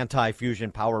not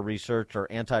anti-fusion power research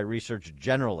or anti-research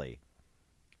generally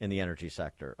in the energy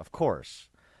sector. Of course.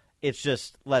 It's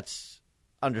just let's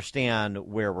understand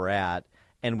where we're at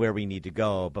and where we need to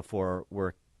go before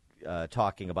we're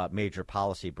talking about major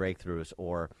policy breakthroughs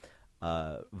or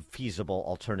feasible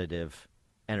alternative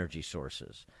energy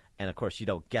sources. And, of course, you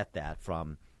don't get that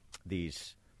from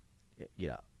these,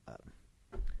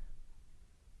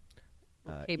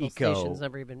 cable stations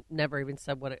never even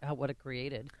said what it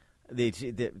created.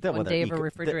 One day of a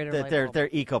refrigerator light bulb. They're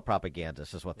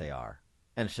eco-propagandists is what they are.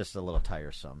 And it's just a little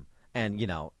tiresome. And,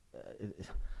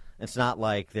 it's not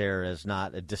like there is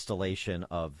not a distillation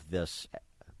of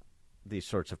these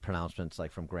sorts of pronouncements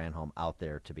like from Granholm out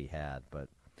there to be had, but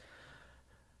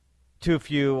too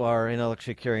few are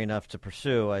intellectually curious enough to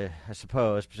pursue, I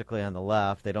suppose, particularly on the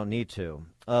left. They don't need to.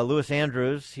 Louis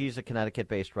Andrews, he's a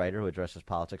Connecticut-based writer who addresses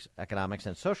politics, economics,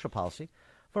 and social policy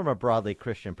from a broadly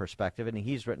Christian perspective, and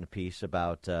he's written a piece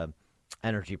about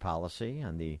energy policy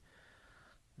and the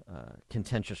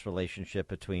contentious relationship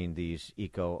between these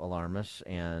eco-alarmists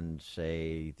and,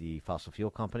 say, the fossil fuel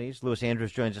companies. Louis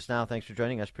Andrews joins us now. Thanks for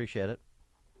joining us. Appreciate it.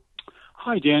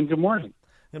 Hi, Dan. Good morning.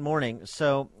 Good morning.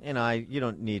 So, you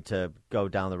don't need to go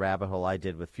down the rabbit hole I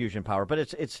did with fusion power, but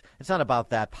it's not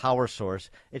about that power source.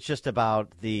 It's just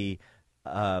about the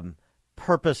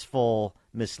purposeful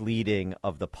misleading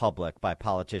of the public by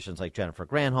politicians like Jennifer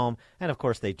Granholm, and of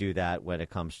course they do that when it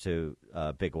comes to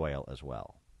big oil as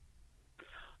well.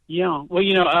 Yeah, well,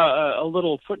 a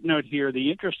little footnote here.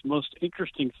 The most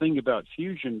interesting thing about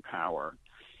fusion power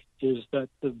is that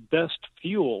the best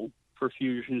fuel for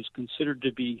fusion is considered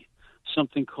to be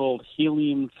something called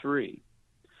helium-3,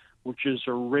 which is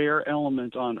a rare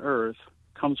element on Earth,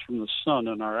 comes from the sun,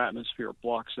 and our atmosphere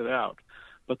blocks it out.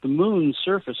 But the moon's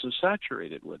surface is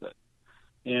saturated with it.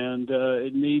 And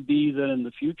it may be that in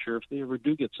the future, if they ever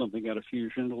do get something out of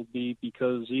fusion, it'll be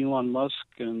because Elon Musk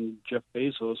and Jeff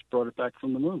Bezos brought it back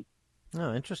from the moon.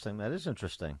 Oh, interesting. That is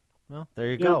interesting. Well, there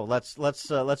you go.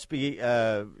 Let's be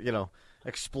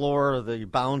explore the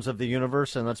bounds of the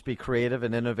universe, and let's be creative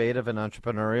and innovative and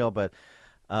entrepreneurial.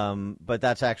 But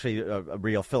that's actually a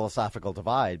real philosophical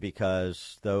divide,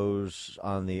 because those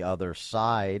on the other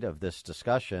side of this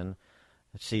discussion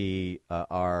see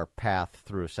our path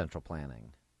through central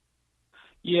planning.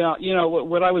 Yeah,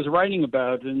 what I was writing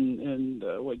about and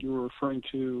what you were referring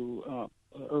to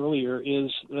earlier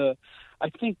is I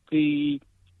think there's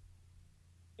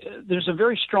a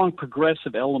very strong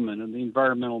progressive element in the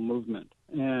environmental movement,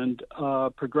 and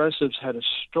progressives have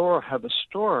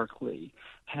historically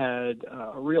had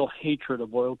a real hatred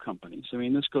of oil companies. I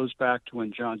mean, this goes back to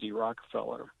when John D.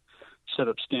 Rockefeller set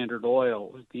up Standard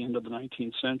Oil at the end of the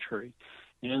 19th century.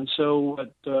 And so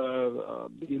what the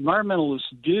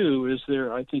environmentalists do is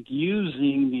they're, I think,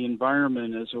 using the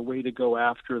environment as a way to go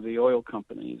after the oil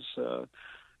companies,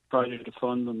 try to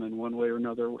defund them in one way or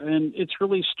another. And it's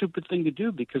really a stupid thing to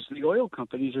do, because the oil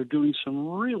companies are doing some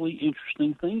really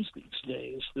interesting things these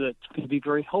days that can be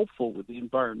very helpful with the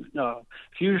environment.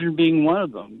 Fusion being one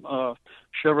of them.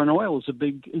 Chevron Oil is a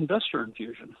big investor in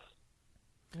fusion.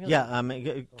 Really? Yeah,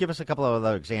 give us a couple of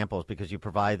other examples, because you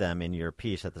provide them in your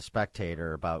piece at The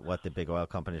Spectator about what the big oil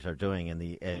companies are doing in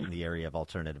the area of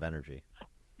alternative energy.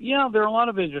 Yeah, there are a lot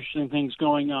of interesting things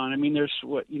going on. I mean, there's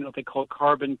what they call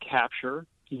carbon capture,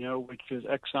 which is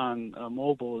Exxon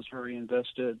Mobil is very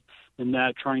invested in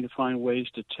that, trying to find ways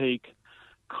to take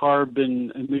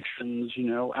carbon emissions,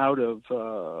 out of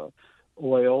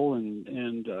oil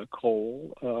and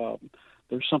coal.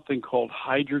 There's something called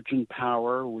hydrogen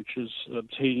power, which is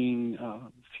obtaining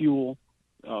fuel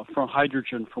from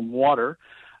hydrogen from water.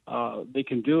 They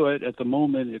can do it. At the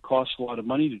moment, it costs a lot of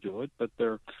money to do it, but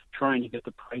they're trying to get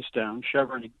the price down.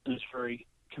 Chevron is very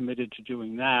committed to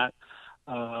doing that.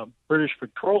 British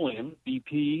Petroleum,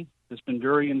 BP, has been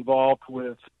very involved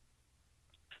with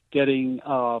getting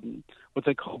what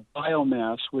they call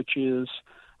biomass, which is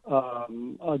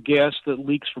a gas that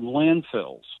leaks from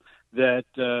landfills that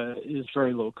is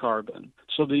very low carbon.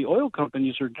 So the oil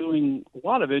companies are doing a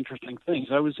lot of interesting things.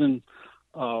 I was in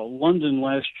London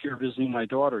last year visiting my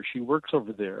daughter. She works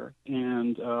over there.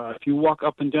 And if you walk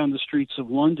up and down the streets of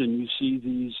London, you see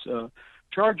these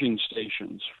charging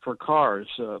stations for cars.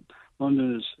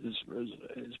 London is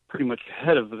pretty much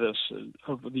ahead of this,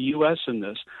 of the U.S. in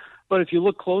this. But if you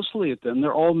look closely at them,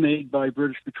 they're all made by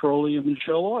British Petroleum and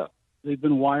Shell Oil. They've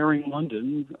been wiring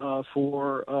London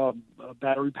for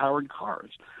battery-powered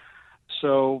cars.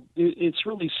 So it's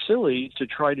really silly to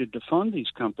try to defund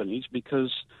these companies,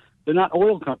 because they're not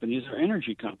oil companies, they're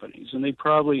energy companies, and they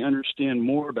probably understand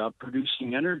more about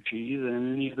producing energy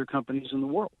than any other companies in the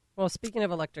world. Well, speaking of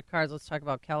electric cars, let's talk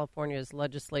about California's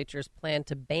legislature's plan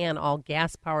to ban all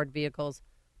gas-powered vehicles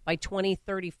by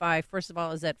 2035. First of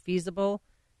all, is that feasible?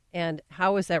 And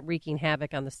how is that wreaking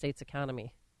havoc on the state's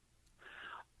economy?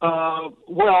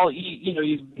 Well,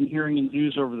 you've been hearing in the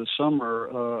news over the summer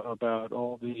about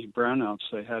all the brownouts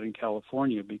they had in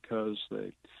California because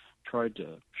they tried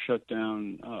to shut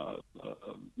down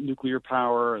nuclear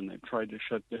power, and they've tried to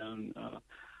shut down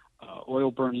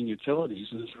oil-burning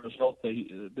utilities. And as a result,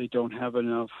 they don't have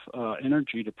enough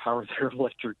energy to power their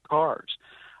electric cars.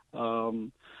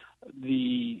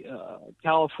 The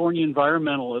California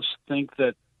environmentalists think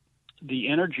that the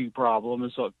energy problem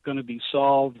is going to be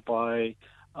solved by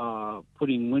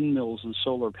putting windmills and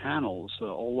solar panels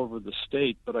all over the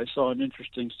state. But I saw an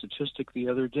interesting statistic the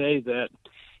other day that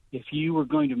if you were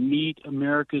going to meet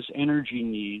America's energy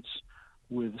needs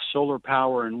with solar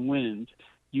power and wind,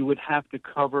 you would have to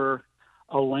cover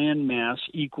a land mass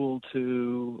equal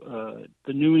to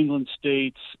the New England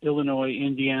states, Illinois,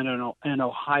 Indiana, and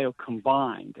Ohio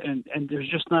combined. And there's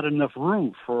just not enough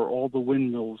room for all the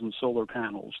windmills and solar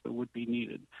panels that would be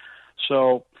needed.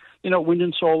 So, wind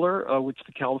and solar, which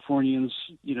the Californians,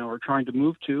 are trying to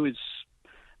move to, is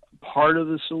part of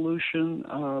the solution,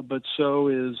 but so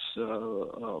is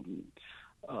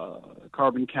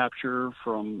carbon capture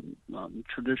from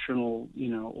traditional,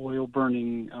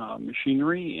 oil-burning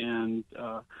machinery, and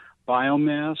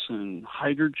biomass and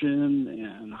hydrogen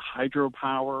and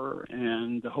hydropower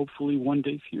and hopefully one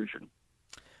day fusion.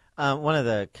 One of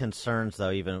the concerns,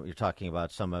 though, even you're talking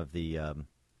about some of the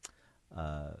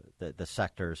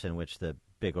sectors in which the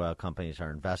big oil companies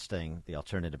are investing, the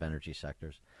alternative energy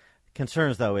sectors.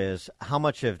 Concerns, though, is how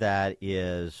much of that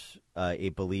is a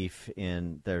belief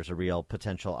in there's a real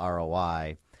potential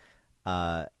ROI,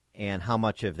 and how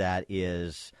much of that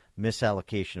is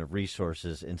misallocation of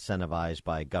resources incentivized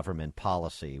by government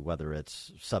policy, whether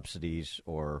it's subsidies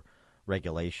or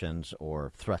regulations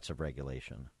or threats of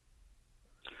regulation.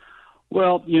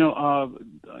 Well, I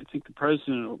think the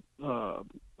president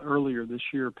earlier this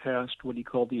year passed what he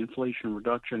called the Inflation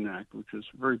Reduction Act, which was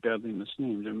very badly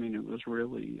misnamed. I mean, it was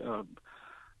really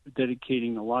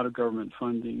dedicating a lot of government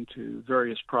funding to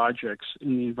various projects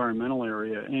in the environmental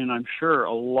area. And I'm sure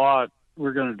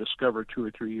we're going to discover 2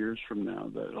 or 3 years from now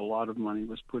that a lot of money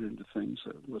was put into things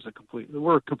that were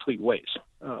a complete waste.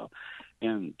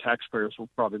 And taxpayers will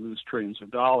probably lose trillions of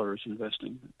dollars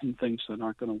investing in things that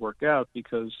aren't going to work out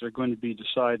because they're going to be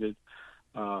decided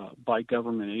by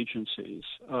government agencies.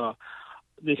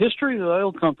 The history of the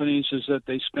oil companies is that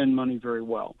they spend money very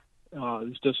well.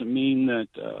 This doesn't mean that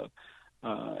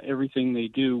everything they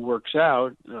do works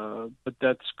out, but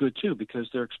that's good too because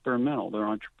they're experimental, they're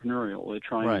entrepreneurial, they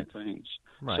try new things.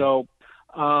 Right. So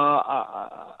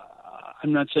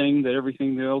I'm not saying that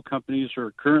everything the oil companies are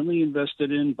currently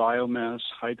invested in, biomass,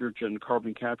 hydrogen,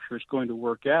 carbon capture, is going to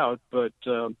work out. But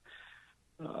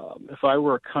if I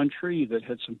were a country that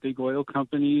had some big oil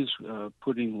companies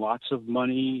putting lots of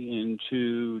money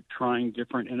into trying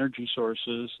different energy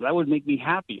sources, that would make me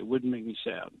happy. It wouldn't make me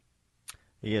sad.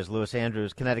 He is Lewis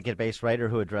Andrews, Connecticut-based writer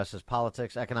who addresses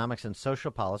politics, economics, and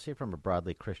social policy from a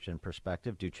broadly Christian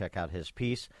perspective. Do check out his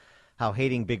piece, How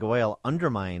Hating Big Oil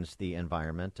Undermines the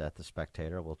Environment, at The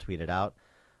Spectator. We'll tweet it out.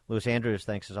 Lewis Andrews,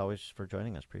 thanks as always for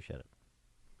joining us. Appreciate it.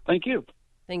 Thank you.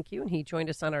 Thank you. And he joined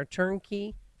us on our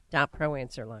turnkey.pro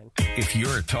answer line. If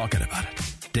you're talking about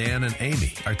it, Dan and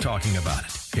Amy are talking about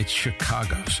it. It's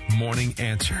Chicago's Morning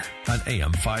Answer on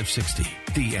AM 560.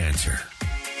 The Answer.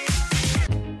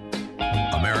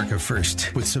 America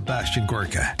First with Sebastian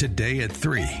Gorka. Today at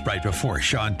 3, right before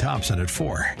Sean Thompson at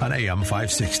 4 on AM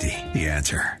 560. The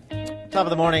Answer. Top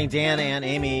of the morning, Dan and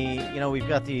Amy. We've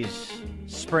got these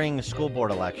spring school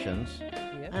board elections.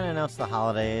 Yep. And I know it's the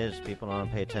holidays. People don't want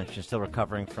to pay attention. Still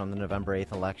recovering from the November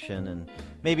 8th election. And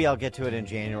maybe I'll get to it in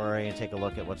January and take a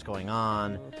look at what's going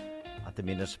on at the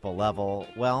municipal level.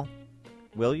 Well,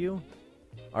 will you?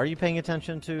 Are you paying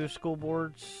attention to school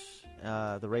boards,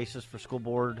 the races for school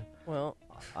board? Well,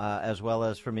 as well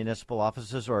as for municipal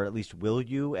offices, or at least will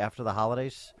you after the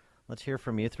holidays? Let's hear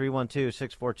from you.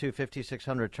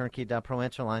 312-642-5600, turnkey.pro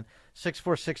answer line.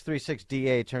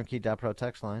 64636DA, turnkey.pro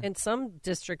text line. In some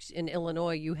districts in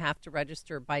Illinois, you have to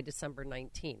register by December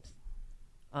 19th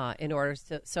in order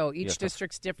to. So each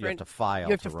district's different. You have to file.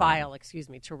 You have to file,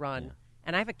 to run. Yeah.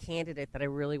 And I have a candidate that I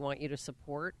really want you to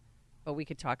support, but we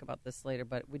could talk about this later.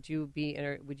 But would you be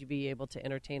able to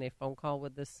entertain a phone call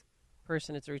with this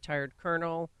person? It's a retired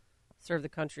colonel, served the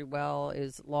country well,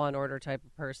 is law and order type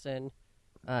of person,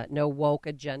 no woke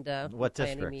agenda. What by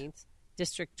district? Any means.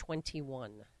 District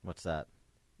 21. What's that?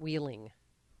 Wheeling.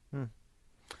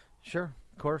 Sure,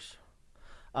 of course.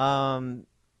 I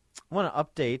want to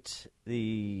update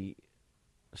the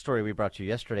story we brought you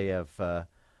yesterday of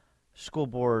school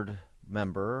board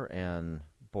member and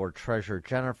board treasurer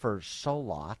Jennifer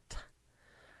Solot.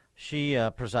 She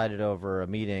presided over a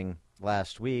meeting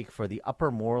last week for the Upper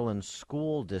Moreland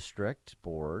School District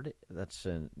Board. That's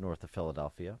north of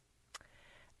Philadelphia.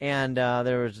 And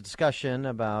there was a discussion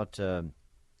about, and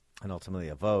ultimately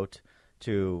a vote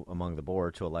among the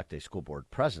board to elect a school board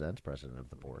president of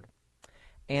the board.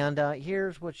 And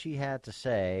here's what she had to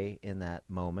say in that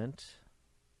moment.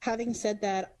 Having said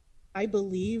that, I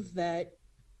believe that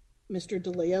Mr.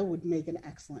 D'Elia would make an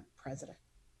excellent president.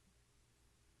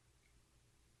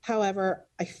 However,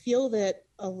 I feel that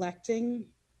electing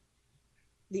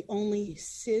the only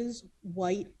cis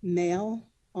white male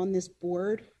on this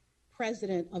board,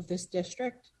 president of this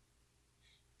district,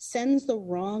 sends the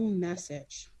wrong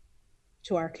message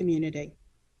to our community.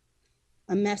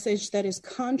 A message that is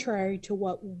contrary to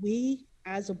what we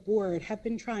as a board have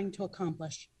been trying to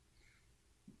accomplish.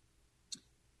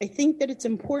 I think that it's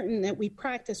important that we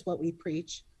practice what we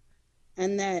preach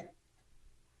and that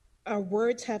our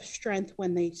words have strength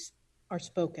when they are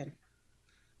spoken,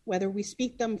 whether we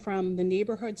speak them from the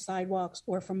neighborhood sidewalks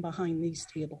or from behind these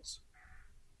tables.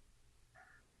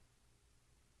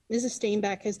 Mrs.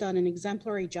 Steinbeck has done an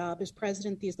exemplary job as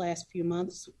president these last few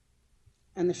months,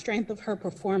 and the strength of her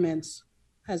performance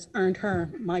has earned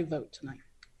her my vote tonight.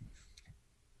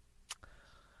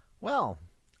 Well,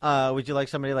 would you like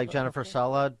somebody like Jennifer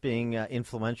Solod being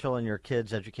influential in your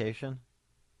kids' education?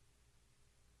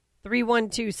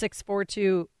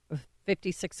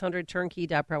 312-642-5600,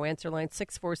 turnkey.pro, answer line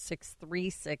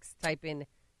 64636. Type in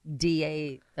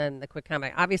DA and the quick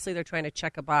comment. Obviously, they're trying to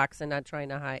check a box and not trying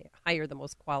to hire the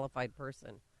most qualified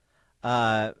person.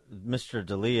 Mr.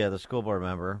 D'Elia, the school board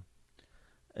member,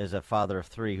 is a father of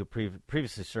three who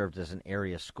previously served as an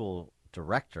area school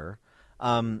director.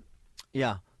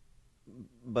 Yeah,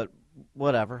 but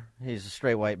whatever. He's a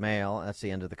straight white male. That's the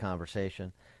end of the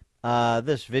conversation.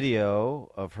 This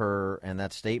video of her and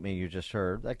that statement you just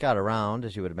heard, that got around,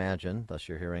 as you would imagine, thus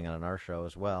you're hearing it on our show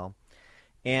as well.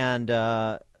 And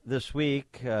this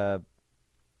week, the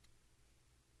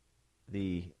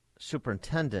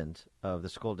superintendent of the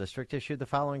school district issued the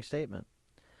following statement.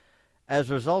 As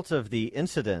a result of the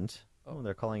incident,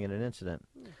 they're calling it an incident,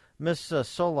 Ms.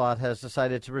 Solot has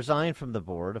decided to resign from the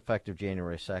board effective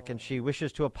January 2nd. She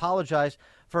wishes to apologize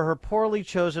for her poorly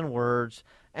chosen words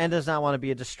and does not want to be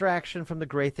a distraction from the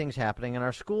great things happening in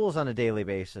our schools on a daily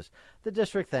basis. The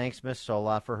district thanks Ms.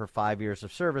 Solot for her 5 years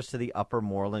of service to the Upper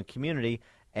Moreland community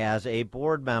as a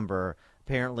board member.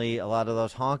 Apparently, a lot of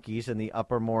those honkies in the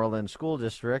Upper Moreland School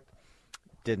District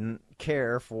didn't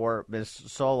care for Ms.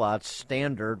 Solot's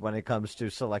standard when it comes to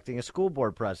selecting a school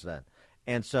board president.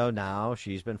 And so now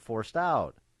she's been forced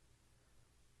out.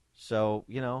 So,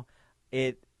 you know,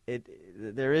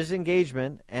 there is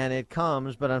engagement, and it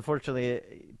comes, but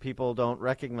unfortunately people don't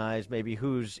recognize maybe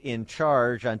who's in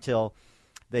charge until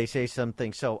they say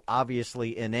something so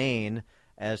obviously inane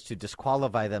as to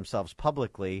disqualify themselves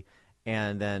publicly,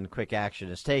 and then quick action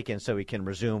is taken so we can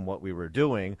resume what we were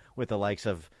doing with the likes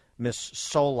of Miss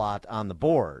Solot on the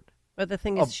board. But the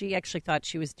thing is, she actually thought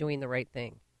she was doing the right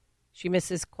thing. She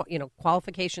misses,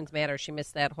 qualifications matter. She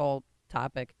missed that whole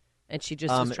topic, and she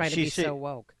just was trying to be so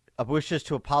woke. Wishes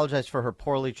to apologize for her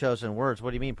poorly chosen words. What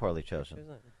do you mean poorly chosen?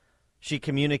 She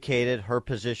communicated her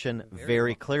position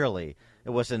very clearly.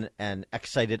 It wasn't an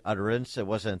excited utterance. It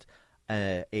wasn't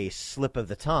a slip of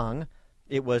the tongue.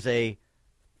 It was a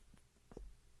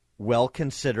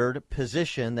well-considered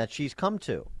position that she's come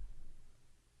to.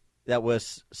 That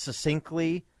was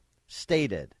succinctly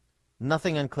stated.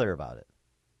 Nothing unclear about it.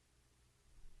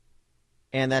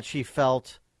 And that she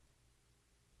felt,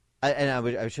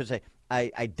 I should say,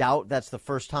 I doubt that's the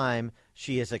first time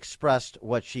she has expressed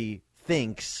what she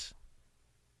thinks,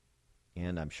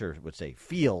 and I'm sure would say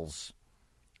feels,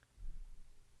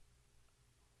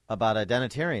 about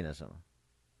identitarianism.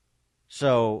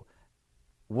 So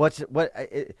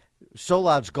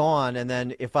Solod's gone, and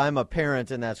then if I'm a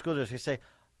parent in that school district, I say,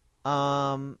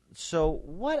 so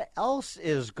what else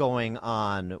is going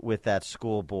on with that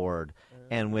school board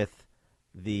and with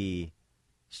the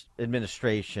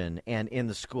administration and in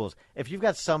the schools? If you've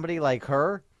got somebody like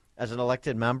her as an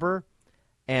elected member,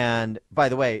 and by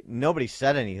the way, nobody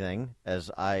said anything,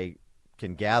 as I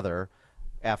can gather,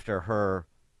 after her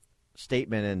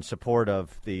statement in support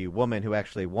of the woman who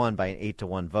actually won by an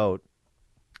 8-1 vote.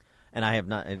 And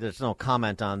there's no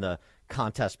comment on the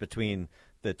contest between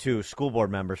the two school board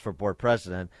members for board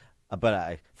president.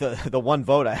 But the one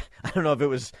vote, I don't know if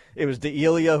it was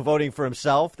D'Elia voting for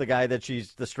himself, the guy that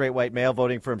she's the straight white male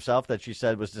voting for himself that she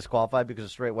said was disqualified because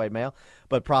of straight white male,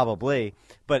 but probably.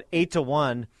 But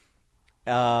 8-1,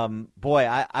 boy,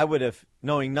 I would have,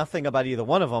 knowing nothing about either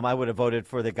one of them, I would have voted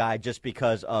for the guy just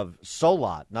because of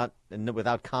Solot,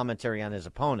 without commentary on his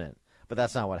opponent. But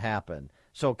that's not what happened.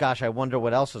 So, gosh, I wonder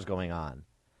what else is going on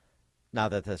now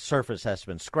that the surface has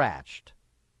been scratched.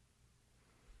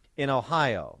 In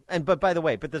Ohio, but by the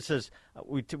way, this is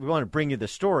we want to bring you the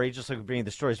story, just like we bring you the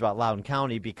stories about Loudoun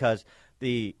County, because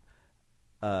the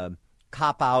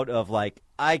cop out of like,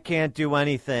 I can't do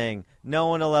anything, no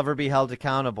one will ever be held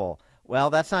accountable. Well,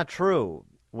 that's not true.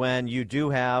 When you do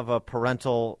have a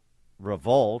parental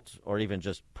revolt or even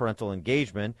just parental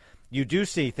engagement, you do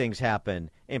see things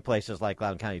happen in places like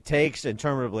Loudoun County. It takes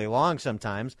interminably long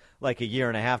sometimes, like a year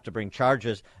and a half, to bring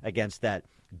charges against that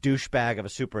douchebag of a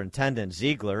superintendent,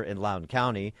 Ziegler, in Loudoun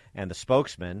County, and the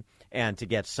spokesman, and to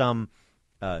get some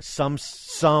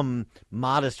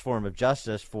modest form of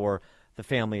justice for the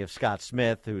family of Scott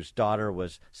Smith, whose daughter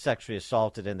was sexually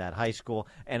assaulted in that high school,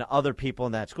 and other people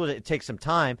in that school. It takes some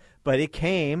time, but it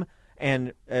came,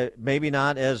 and maybe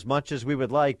not as much as we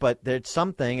would like, but there's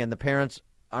something, and the parents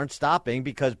aren't stopping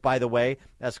because, by the way,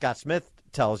 as Scott Smith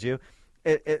tells you,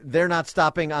 they're not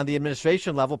stopping on the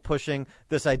administration level pushing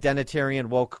this identitarian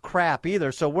woke crap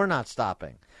either, so we're not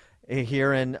stopping.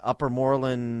 Here in Upper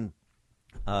Moreland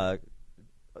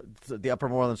the Upper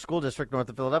Moreland School District, north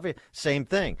of Philadelphia, same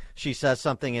thing. She says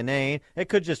something inane.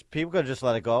 People could just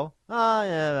let it go.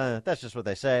 Yeah, that's just what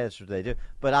they say. That's what they do.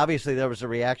 But obviously there was a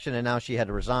reaction, and now she had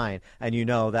to resign, and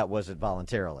that wasn't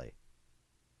voluntarily.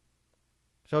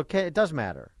 So it does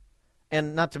matter.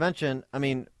 And not to mention, I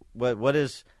mean, what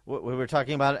we were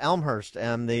talking about at Elmhurst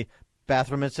and the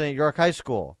bathroom incident at York High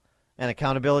School and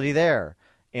accountability there,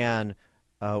 and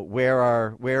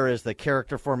where is the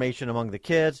character formation among the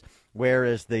kids? Where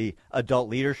is the adult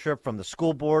leadership from the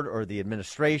school board or the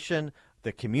administration,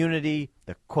 the community,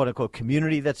 the quote-unquote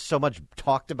community that's so much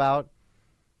talked about?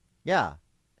 Yeah.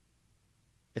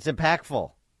 It's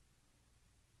impactful.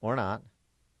 Or not.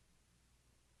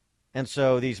 And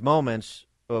so these moments,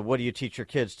 what do you teach your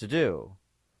kids to do?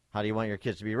 How do you want your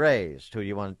kids to be raised? Who do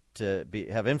you want to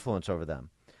have influence over them?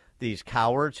 These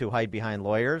cowards who hide behind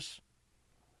lawyers,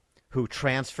 who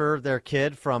transfer their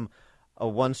kid from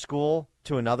one school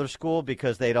to another school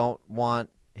because they don't want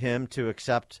him to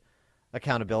accept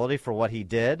accountability for what he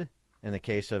did. In the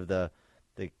case of the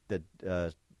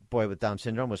boy with Down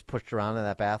syndrome was pushed around in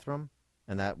that bathroom,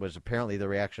 and that was apparently the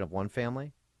reaction of one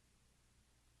family.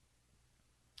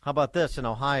 How about this in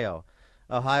Ohio?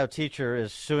 Ohio teacher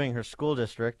is suing her school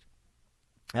district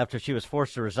after she was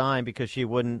forced to resign because she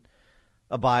wouldn't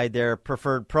abide their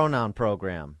preferred pronoun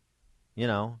program.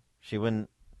 She wouldn't.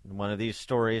 One of these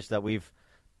stories that we've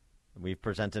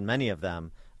presented many of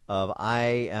them of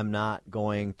I am not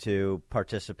going to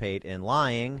participate in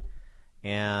lying,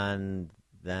 and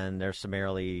then they're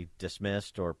summarily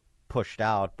dismissed or pushed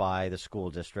out by the school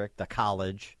district, the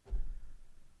college.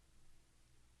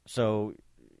 So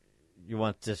you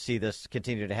want to see this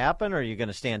continue to happen, or are you going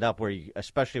to stand up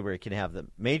especially where you can have the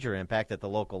major impact at the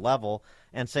local level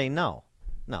and say, no,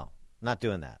 not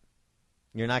doing that.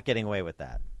 You're not getting away with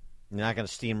that. You're not going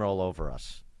to steamroll over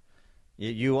us.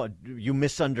 You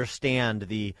misunderstand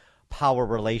the power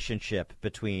relationship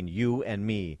between you and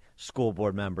me, school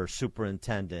board member,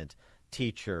 superintendent,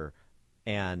 teacher,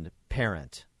 and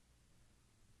parent.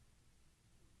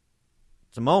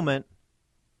 It's a moment.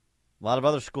 A lot of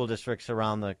other school districts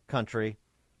around the country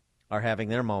are having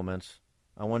their moments.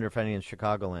 I wonder if any in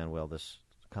Chicagoland will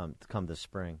come this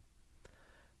spring.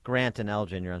 Grant and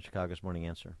Elgin, you're on Chicago's Morning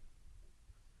Answer.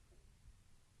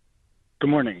 Good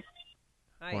morning.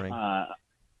 Hi. Morning.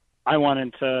 I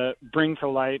wanted to bring to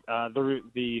light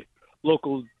the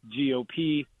local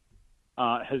GOP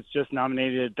has just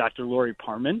nominated Dr. Lori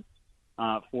Parman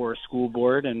for school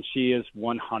board, and she is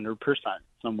 100%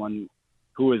 someone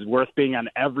who is worth being on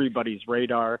everybody's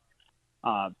radar,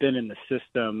 been in the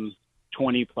system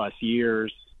 20-plus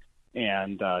years,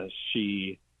 and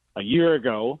she, about a year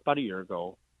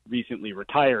ago, recently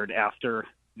retired after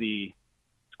the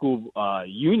school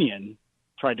union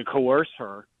tried to coerce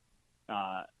her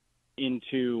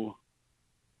into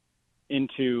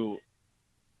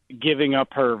giving up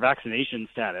her vaccination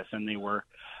status, and they were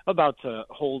about to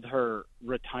hold her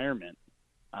retirement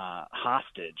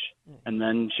hostage. And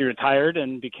then she retired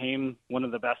and became one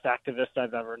of the best activists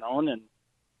I've ever known. And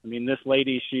I mean, this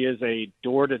lady, she is a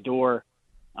door-to-door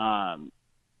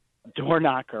door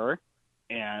knocker,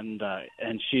 and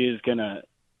she is going to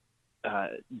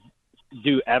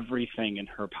do everything in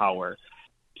her power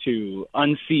to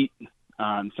unseat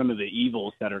some of the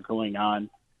evils that are going on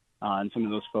and some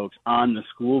of those folks on the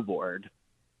school board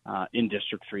in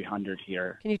District 300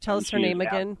 here. Can you tell us her name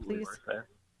again, please?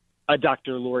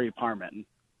 Dr. Lori Parman.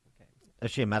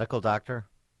 Is she a medical doctor?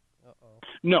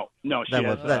 No, she then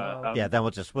has. Then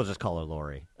we'll just call her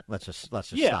Lori. Let's just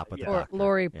Yeah, stop with the Or doctor.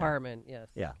 Lori Parman, yes.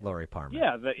 Yeah, Lori Parman.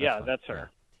 That's her.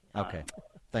 Yeah. Okay.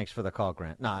 Thanks for the call,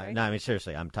 Grant. No, I mean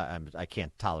seriously, I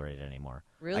can't tolerate it anymore.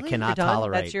 Really? I cannot You're done?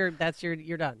 tolerate.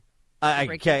 You're done.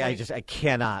 I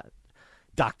cannot.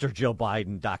 Dr. Joe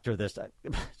Biden, Dr. this.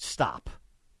 Stop.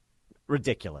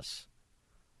 Ridiculous.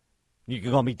 You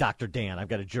can call me Dr. Dan. I've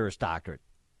got a Juris Doctorate.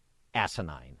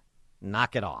 Asinine.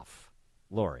 Knock it off.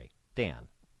 Lori, Dan,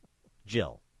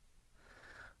 Jill.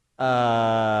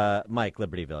 Mike,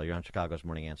 Libertyville. You're on Chicago's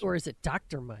Morning Answer. Or is it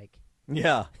Dr. Mike?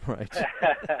 Yeah, right.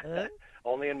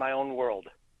 Only in my own world.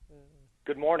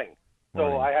 Good morning.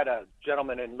 So I had a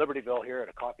gentleman in Libertyville here at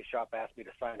a coffee shop ask me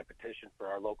to sign a petition for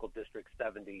our local District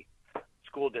 70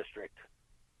 school district.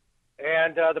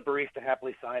 And the barista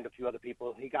happily signed, a few other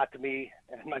people. He got to me,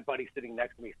 and my buddy sitting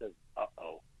next to me says,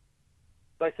 uh-oh.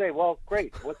 So I say, well,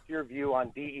 great. What's your view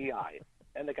on DEI?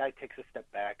 And the guy takes a step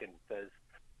back and says,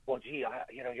 well, gee,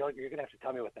 you're going to have to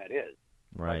tell me what that is.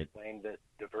 Right. I explained the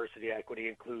diversity, equity,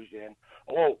 inclusion.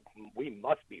 Oh, we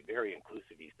must be very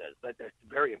inclusive, he says. That's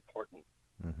very important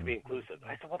to be inclusive.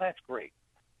 I said, well, that's great.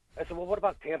 I said, well, what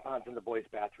about tampons in the boys'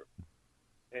 bathroom?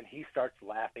 And he starts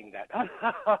laughing that,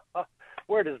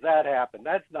 where does that happen?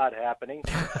 That's not happening.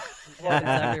 Well, It's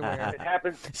everywhere. It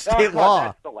happens. State law.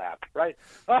 That's the laugh, right?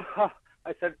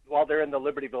 I said, well, they're in the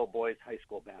Libertyville boys high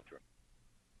school bathroom.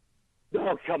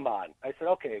 Oh, come on. I said,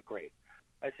 okay, great.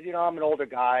 I said, you know, I'm an older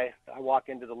guy. I walk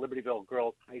into the Libertyville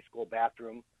girls high school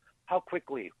bathroom. How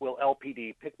quickly will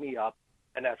LPD pick me up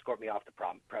and escort me off the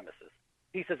premises?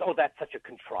 He says, oh, that's such a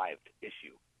contrived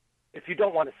issue. If you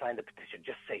don't want to sign the petition,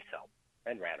 just say so,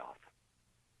 and ran off.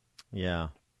 Yeah.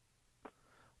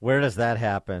 Where does that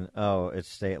happen? Oh, it's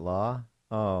state law?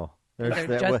 Oh.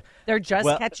 They're just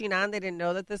catching on. They didn't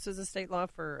know that this was a state law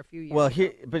for a few years. Well,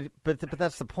 but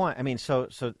that's the point. I mean, so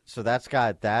that's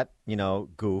got that, you know,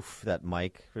 goof that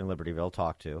Mike in Libertyville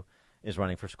talked to is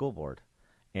running for school board.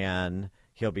 And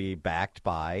he'll be backed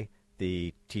by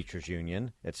the teachers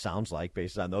union, it sounds like,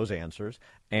 based on those answers,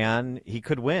 and he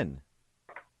could win.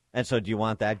 And so do you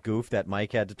want that goof that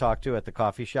Mike had to talk to at the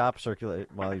coffee shop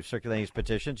while he was circulating his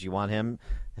petitions? You want him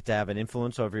to have an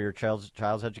influence over your child's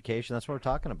education? That's what we're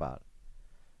talking about.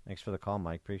 Thanks for the call,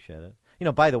 Mike. Appreciate it. You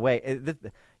know, by the way,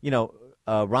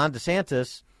 Ron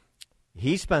DeSantis,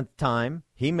 he spent time,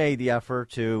 he made the effort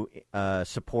to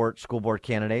support school board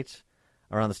candidates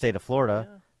around the state of Florida,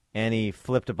 and he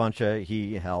flipped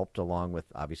he helped, along with,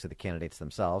 obviously, the candidates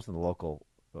themselves and the local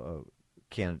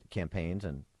campaigns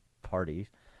and parties,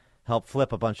 helped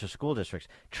flip a bunch of school districts.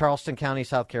 Charleston County,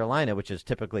 South Carolina, which is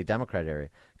typically a Democrat area,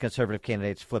 conservative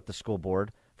candidates flipped the school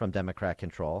board from Democrat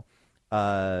control.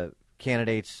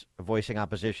 Candidates voicing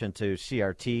opposition to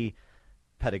CRT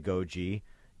pedagogy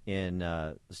in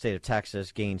the state of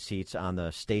Texas gained seats on the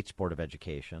state's Board of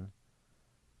Education.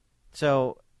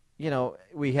 So, you know,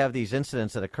 we have these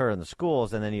incidents that occur in the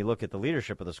schools, and then you look at the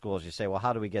leadership of the schools, you say, well,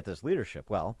 how do we get this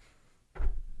leadership? Well,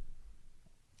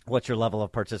 what's your level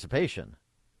of participation?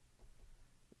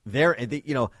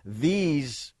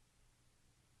 These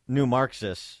new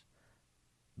Marxists,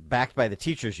 backed by the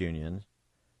teachers union,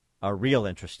 are real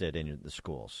interested in the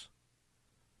schools.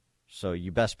 So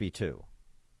you best be too.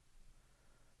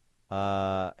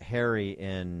 Harry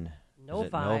in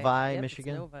Novi,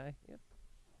 Michigan. Novi. Yep.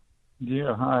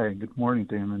 Yeah, hi. Good morning,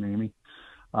 Dan and Amy.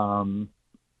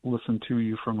 Listen to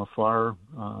you from afar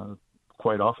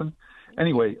quite often.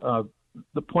 Anyway,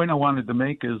 the point I wanted to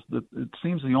make is that it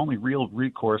seems the only real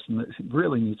recourse, and it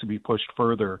really needs to be pushed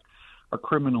further, are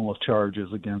criminal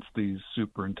charges against these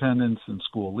superintendents and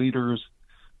school leaders.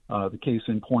 The case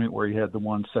in point where he had the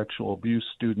one sexual abuse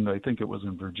student, I think it was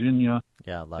in Virginia,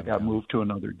 that got moved to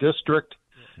another district.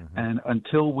 Mm-hmm. And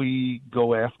until we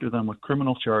go after them with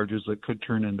criminal charges that could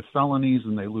turn into felonies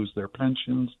and they lose their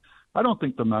pensions, I don't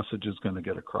think the message is going to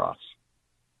get across.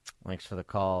 Thanks for the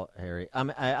call, Harry. I'm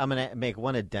going to make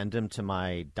one addendum to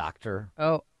my doctor.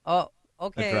 Oh,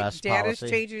 okay. Dan is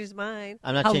changing his mind.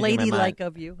 I'm not How changing my mind. ladylike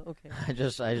of you. Okay. I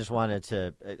just wanted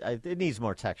to. It needs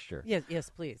more texture. Yes,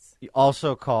 please. You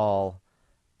also call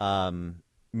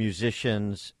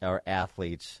musicians or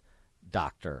athletes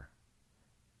doctor.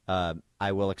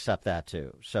 I will accept that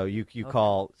too. So you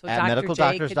call medical J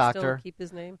doctors could doctor. Still keep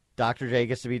his name. Dr. J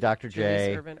gets to be Dr.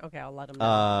 J. Okay, I'll let him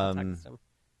know. Text him.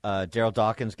 Daryl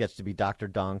Dawkins gets to be Dr.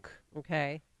 Dunk.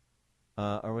 Okay.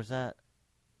 Or was that?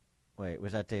 Wait,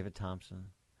 was that David Thompson?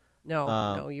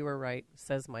 No, you were right.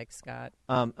 Says Mike Scott.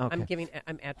 Okay. I'm attributing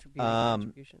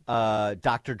attribution.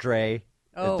 Dr. Dre.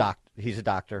 Oh. He's a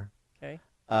doctor. Okay.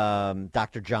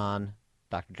 Dr. John.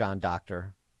 Dr. John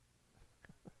Doctor.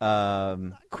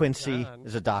 Quincy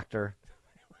is a doctor.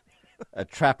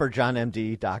 Trapper John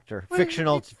M.D. doctor.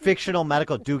 Fictional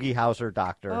medical Doogie Howser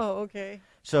doctor. Oh, okay.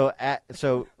 So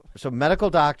medical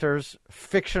doctors,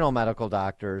 fictional medical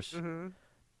doctors, mm-hmm.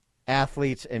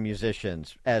 athletes, and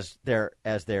musicians as their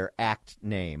act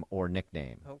name or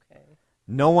nickname. Okay.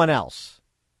 No one else.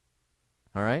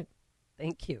 All right?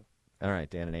 Thank you. All right,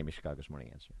 Dan and Amy, Chicago's Morning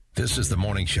Answer. This is the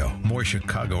morning show more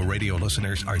Chicago radio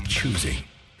listeners are choosing.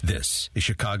 This is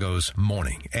Chicago's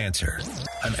Morning Answer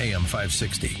on AM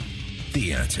 560.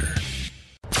 The Answer.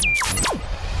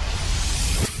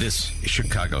 This is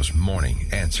Chicago's Morning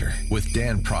Answer with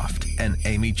Dan Proft and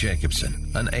Amy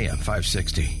Jacobson on AM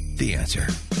 560. The Answer.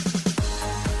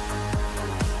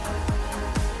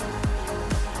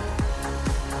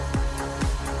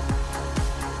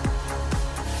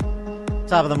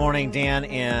 Top of the morning, Dan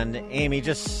and Amy.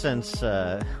 Just since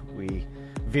we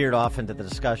veered off into the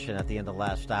discussion at the end of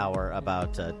last hour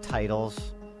about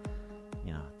titles,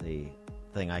 you know, the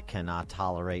thing I cannot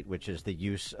tolerate, which is the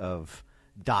use of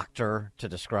doctor to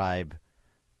describe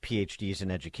PhDs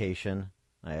in education.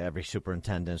 Every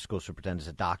superintendent, school superintendent is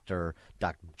a doctor.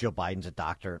 Joe Biden's a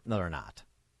doctor. No, they're not.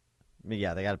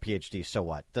 Yeah, they got a PhD, so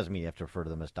what? Doesn't mean you have to refer to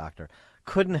them as doctor.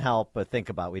 couldn't help but think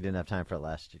about, we didn't have time for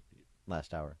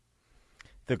last hour,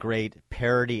 the great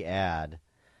parody ad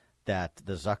that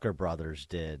the Zucker brothers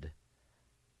did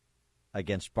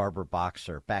against Barbara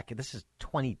Boxer back, this is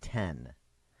 2010.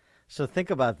 So think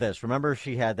about this. Remember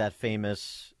she had that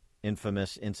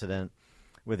infamous incident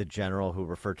with a general who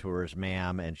referred to her as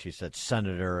ma'am, and she said,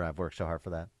 Senator, I've worked so hard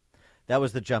for that. That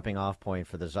was the jumping off point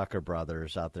for the Zucker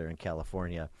brothers out there in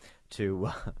California to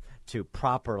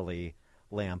properly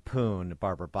lampoon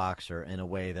Barbara Boxer in a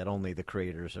way that only the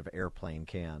creators of Airplane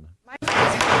can.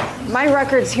 My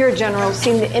records here, General,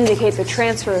 seem to indicate the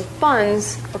transfer of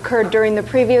funds occurred during the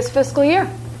previous fiscal year.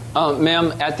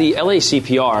 Ma'am, at the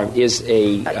LACPR is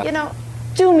a...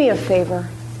 do me a favor.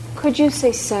 Could you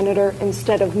say senator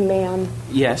instead of ma'am?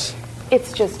 Yes.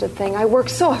 It's just a thing. I worked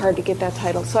so hard to get that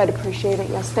title, so I'd appreciate it.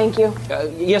 Yes, thank you.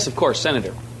 Yes, of course,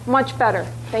 Senator. Much better.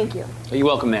 Thank you. You're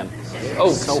welcome, ma'am.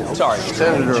 Oh, sorry.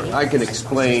 Senator, I can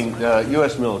explain.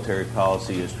 U.S. military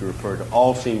policy is to refer to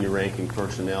all senior ranking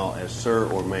personnel as sir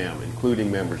or ma'am,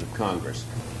 including members of Congress.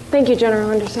 Thank you,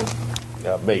 General Anderson.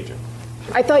 Major.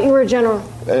 I thought you were a general.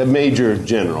 Major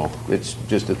general. It's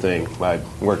just a thing. I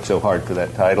worked so hard for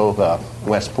that title.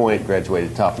 West Point,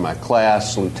 graduated top of my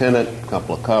class. Lieutenant, a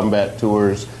couple of combat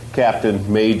tours.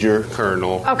 Captain, major,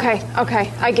 colonel. Okay,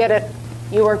 I get it.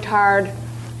 You worked hard.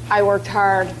 I worked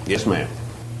hard. Yes, ma'am.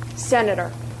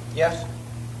 Senator. Yes.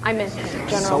 I'm in,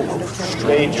 General Anderson.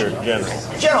 Major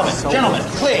general. Gentlemen,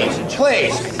 please.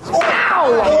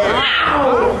 Ow!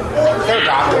 Third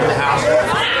doctor in the house.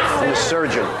 I'm a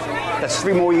surgeon. That's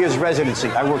 3 more years residency.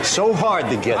 I worked so hard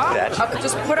to get that.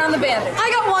 Just put on the bandage.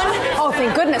 I got one. Oh,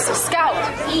 thank goodness, a scout.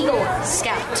 Eagle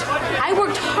Scout. I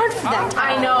worked hard for that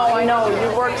title. I know.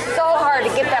 You worked so hard to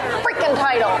get that freaking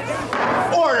title.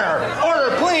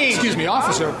 Order, please. Excuse me,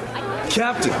 officer.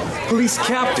 Captain, police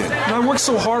captain. And I worked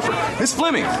so hard for Miss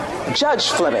Fleming. Judge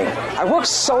Fleming, I worked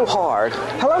so hard.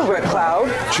 Hello, Red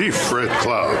Cloud. Chief Fred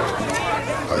Cloud.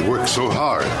 I worked so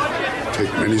hard.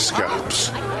 Take many scalps.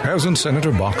 Hasn't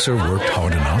Senator Boxer worked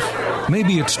hard enough?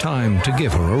 Maybe it's time to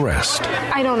give her a rest.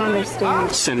 I don't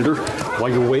understand. Senator, while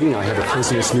you're waiting, I have the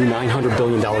president's new $900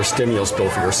 billion stimulus bill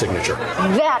for your signature.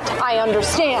 That I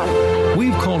understand.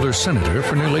 We've called her senator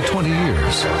for nearly 20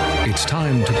 years. It's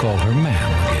time to call her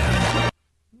ma'am again.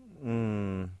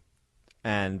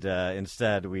 And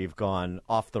instead, we've gone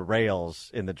off the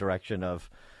rails in the direction of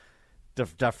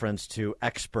deference to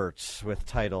experts with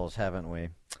titles, haven't we?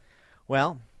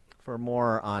 Well, for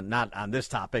more on, not on this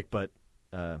topic, but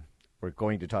we're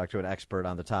going to talk to an expert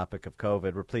on the topic of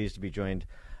COVID. We're pleased to be joined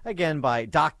again by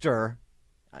Dr.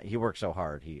 He worked so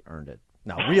hard, he earned it.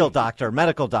 No, real doctor,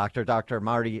 medical doctor, Dr.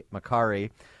 Marty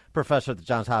Makary, professor at the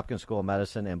Johns Hopkins School of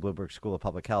Medicine and Bloomberg School of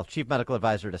Public Health, chief medical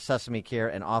advisor to Sesame Care,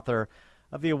 and author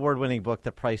of the award-winning book,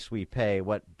 The Price We Pay,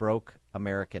 What Broke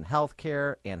American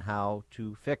Healthcare and How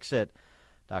to Fix It.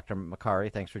 Dr.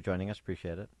 Makary, thanks for joining us.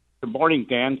 Appreciate it. Good morning,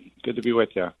 Dan. Good to be with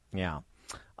you. Yeah.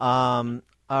 All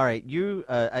right.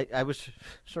 I was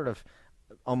sort of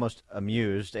almost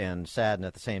amused and saddened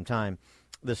at the same time.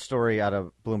 This story out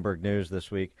of Bloomberg News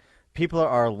this week. People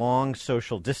are long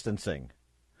social distancing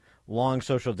due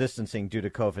to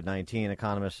COVID-19.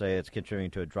 Economists say it's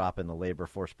contributing to a drop in the labor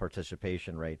force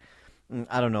participation rate.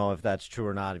 I don't know if that's true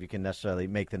or not, if you can necessarily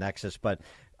make the nexus, but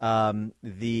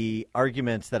the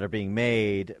arguments that are being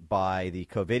made by the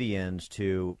COVIDians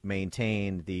to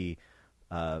maintain the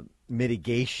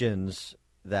mitigations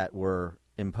that were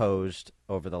imposed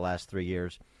over the last 3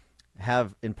 years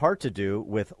have in part to do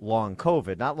with long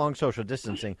COVID, not long social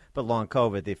distancing, but long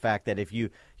COVID. The fact that if you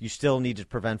still need to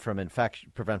prevent from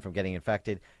getting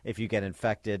infected, if you get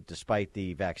infected despite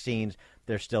the vaccines,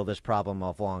 there's still this problem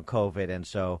of long COVID, and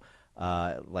so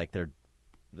like they're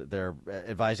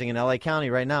advising in L.A. County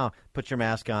right now, put your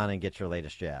mask on and get your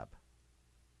latest jab.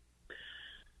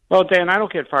 Well, Dan, I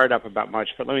don't get fired up about much,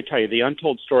 but let me tell you, the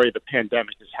untold story of the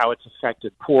pandemic is how it's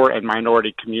affected poor and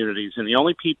minority communities. And the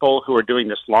only people who are doing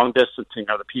this long distancing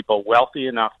are the people wealthy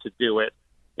enough to do it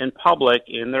in public,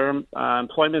 in their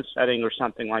employment setting or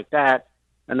something like that.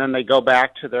 And then they go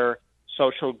back to their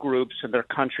social groups and their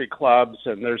country clubs,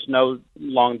 and there's no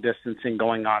long distancing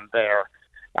going on there.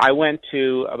 I went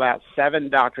to about 7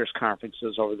 doctors'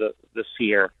 conferences over this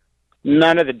year.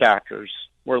 None of the doctors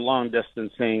were long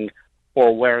distancing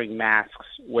or wearing masks,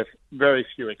 with very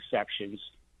few exceptions.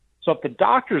 So if the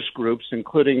doctors' groups,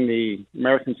 including the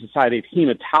American Society of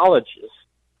Hematologists,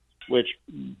 which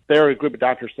they're a group of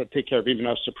doctors that take care of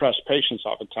immunosuppressed patients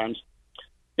oftentimes,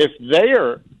 if they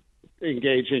are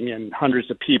engaging in hundreds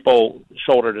of people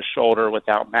shoulder to shoulder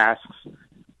without masks,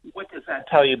 what does does that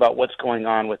tell you about what's going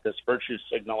on with this virtue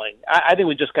signaling? I think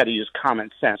we just got to use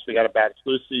common sense. We got a bad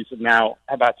flu season now.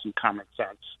 How about some common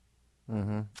sense?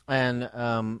 Mm-hmm.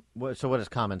 And so what does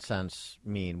common sense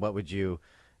mean? What would you?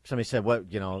 Somebody said,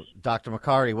 Dr.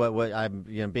 McCarty, what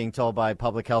I'm being told by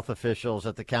public health officials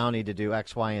at the county to do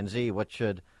X, Y, and Z. What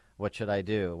should I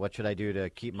do? What should I do to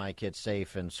keep my kids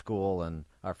safe in school and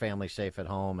our family safe at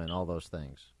home and all those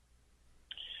things?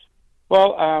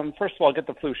 Well, first of all, get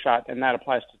the flu shot, and that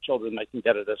applies to children. They can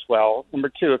get it as well. Number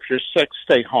two, if you're sick,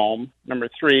 stay home. Number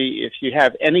three, if you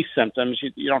have any symptoms,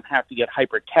 you don't have to get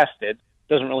hyper-tested. It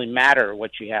doesn't really matter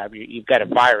what you have. You've got a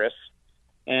virus,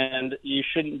 and you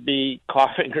shouldn't be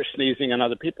coughing or sneezing on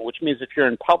other people, which means if you're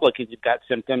in public and you've got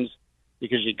symptoms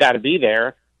because you've got to be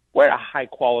there, wear a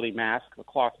high-quality mask. The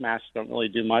cloth masks don't really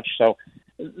do much. So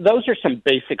those are some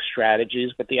basic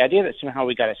strategies, but the idea that somehow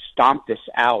we got to stomp this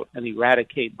out and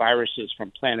eradicate viruses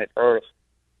from planet Earth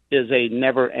is a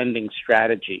never-ending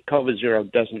strategy.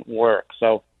 COVID-0 doesn't work.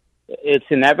 So it's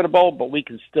inevitable, but we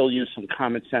can still use some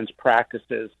common-sense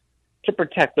practices to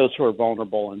protect those who are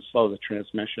vulnerable and slow the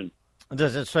transmission.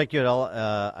 Does it strike you at all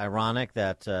ironic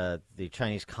that the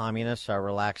Chinese communists are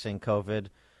relaxing COVID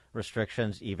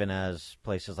restrictions even as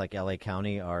places like L.A.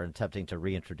 County are attempting to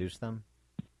reintroduce them?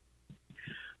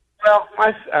 Well,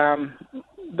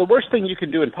 the worst thing you can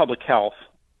do in public health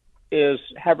is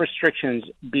have restrictions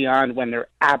beyond when they're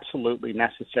absolutely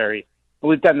necessary.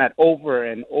 We've done that over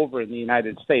and over in the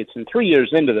United States. And 3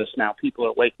 years into this now, people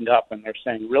are waking up and they're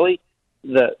saying, really?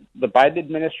 The Biden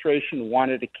administration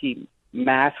wanted to keep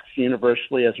masks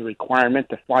universally as a requirement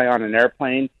to fly on an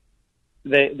airplane.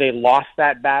 They lost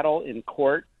that battle in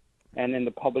court and in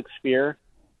the public sphere.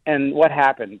 And what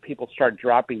happened? People start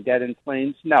dropping dead in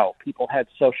planes? No. People had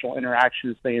social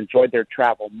interactions. They enjoyed their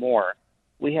travel more.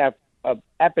 We have an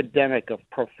epidemic of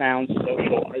profound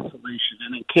social isolation.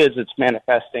 And in kids, it's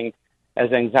manifesting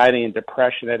as anxiety and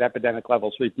depression at epidemic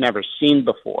levels we've never seen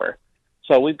before.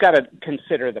 So we've got to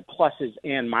consider the pluses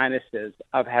and minuses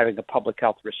of having a public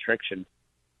health restriction.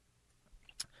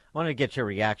 I wanted to get your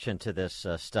reaction to this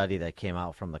study that came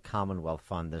out from the Commonwealth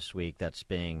Fund this week that's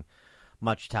being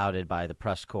much touted by the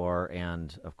press corps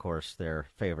and, of course, their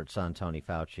favorite son, Tony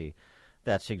Fauci,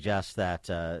 that suggests that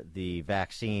the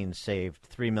vaccine saved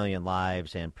 3 million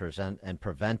lives and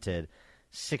prevented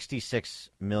 66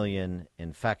 million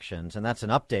infections. And that's an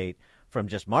update from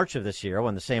just March of this year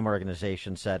when the same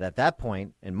organization said at that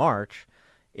point in March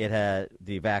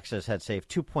the vaccines had saved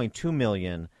 2.2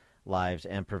 million lives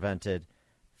and prevented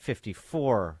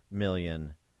 54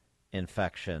 million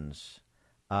infections.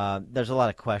 There's a lot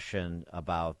of question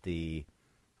about the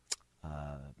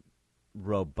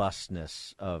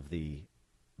robustness of the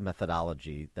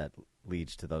methodology that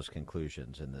leads to those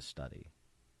conclusions in this study.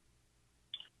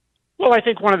 Well, I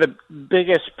think one of the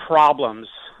biggest problems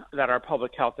that our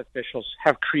public health officials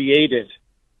have created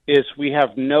is we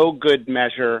have no good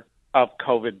measure of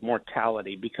COVID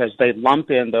mortality because they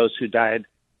lump in those who died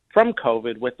from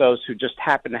COVID with those who just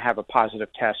happened to have a positive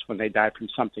test when they died from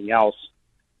something else,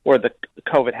 or the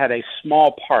COVID had a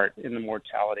small part in the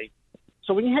mortality.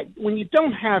 So when you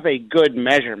don't have a good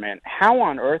measurement, how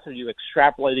on earth are you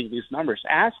extrapolating these numbers?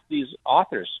 Ask these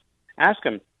authors. Ask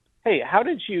them, hey, how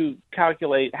did you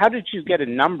get a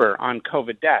number on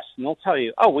COVID deaths? And they'll tell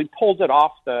you, we pulled it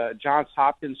off the Johns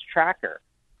Hopkins tracker.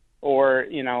 Or,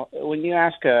 when you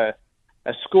ask a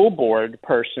school board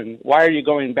person, why are you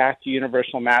going back to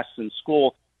universal masks in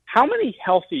school? How many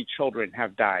healthy children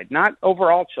have died? Not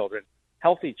overall children.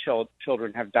 Healthy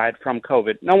children have died from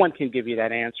COVID. No one can give you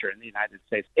that answer in the United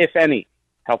States. If any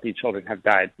healthy children have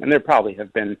died, and there probably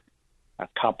have been a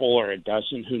couple or a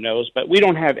dozen, who knows, but we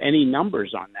don't have any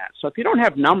numbers on that. So if you don't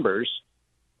have numbers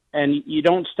and you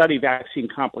don't study vaccine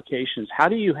complications, how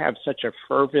do you have such a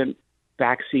fervent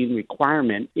vaccine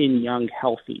requirement in young,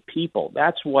 healthy people?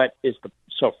 That's what is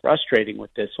so frustrating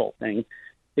with this whole thing,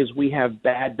 is we have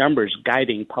bad numbers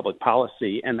guiding public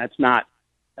policy, and that's not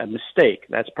a mistake.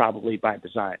 That's probably by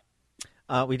design.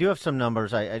 We do have some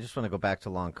numbers. I just want to go back to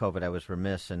long COVID. I was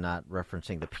remiss in not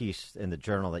referencing the piece in the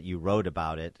Journal that you wrote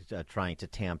about it, trying to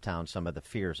tamp down some of the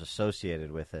fears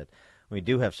associated with it. We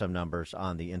do have some numbers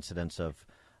on the incidence of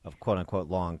quote-unquote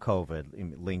long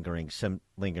COVID,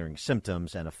 lingering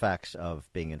symptoms and effects of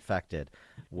being infected.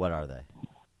 What are they?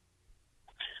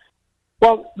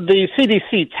 Well, the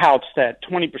CDC touts that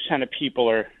 20% of people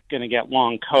are going to get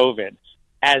long COVID,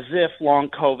 as if long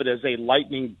COVID is a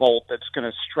lightning bolt that's going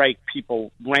to strike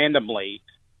people randomly.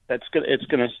 As if it's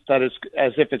going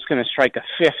to strike a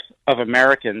fifth of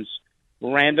Americans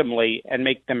randomly and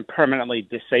make them permanently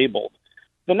disabled.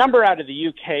 The number out of the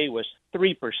UK was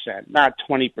 3%, not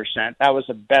 20%. That was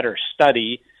a better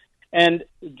study. And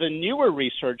the newer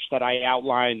research that I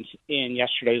outlined in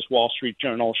yesterday's Wall Street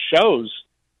Journal shows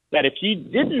that if you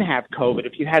didn't have COVID,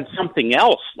 if you had something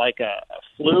else like a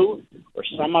flu or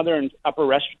some other upper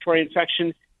respiratory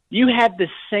infection, you had the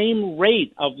same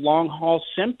rate of long-haul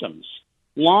symptoms.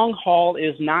 Long haul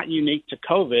is not unique to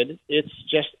COVID. It's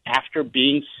just after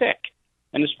being sick,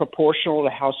 and it's proportional to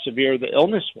how severe the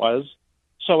illness was.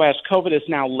 So as COVID is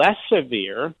now less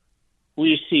severe,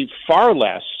 we see far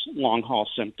less long-haul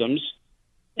symptoms.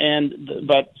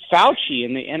 But Fauci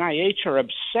and the NIH are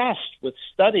obsessed with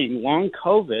studying long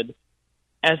COVID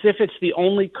as if it's the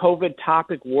only COVID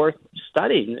topic worth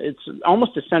studying. It's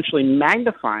almost essentially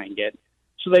magnifying it.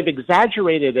 So they've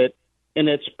exaggerated it in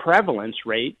its prevalence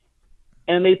rate,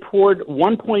 and they poured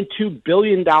 $1.2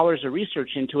 billion of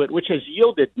research into it, which has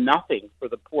yielded nothing for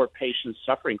the poor patients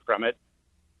suffering from it,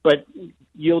 but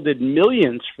yielded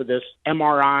millions for this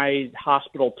MRI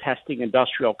hospital testing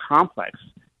industrial complex.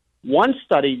 One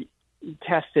study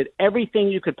tested everything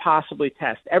you could possibly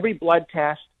test, every blood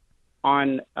test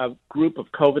on a group of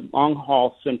COVID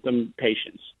long-haul symptom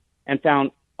patients, and found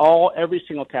every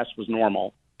single test was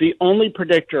normal. The only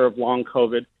predictor of long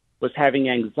COVID was having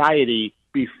anxiety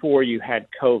before you had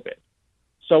COVID.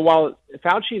 So while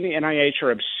Fauci and the NIH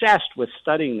are obsessed with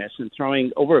studying this and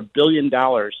throwing over $1 billion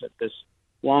at this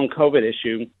long COVID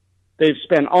issue, they've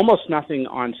spent almost nothing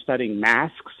on studying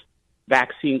masks,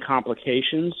 vaccine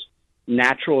complications,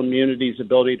 natural immunity's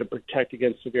ability to protect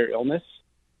against severe illness,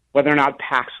 whether or not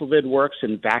Paxlovid works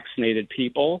in vaccinated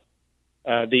people,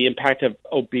 the impact of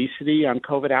obesity on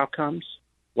COVID outcomes,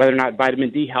 whether or not vitamin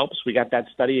D helps. We got that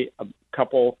study a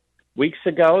couple weeks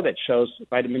ago that shows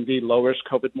vitamin D lowers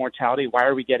COVID mortality. Why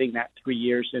are we getting that 3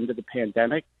 years into the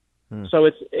pandemic? So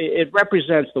it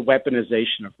represents the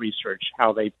weaponization of research,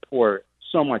 how they pour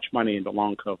so much money into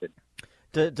long COVID.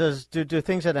 Do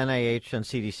things at NIH and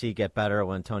CDC get better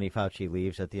when Tony Fauci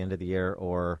leaves at the end of the year,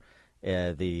 or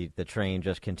the train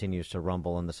just continues to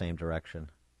rumble in the same direction?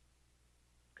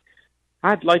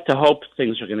 I'd like to hope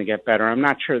things are going to get better. I'm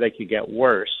not sure they could get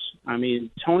worse. I mean,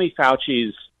 Tony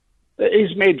Fauci's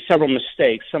he's made several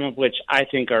mistakes, some of which I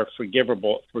think are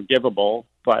forgivable,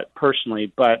 but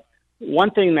personally. But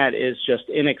one thing that is just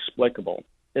inexplicable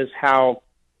is how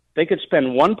they could spend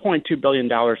 $1.2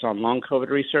 billion on long COVID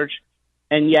research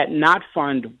and yet not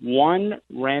fund one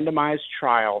randomized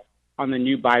trial on the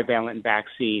new bivalent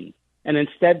vaccine. And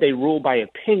instead they rule by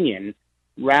opinion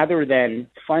rather than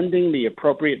funding the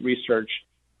appropriate research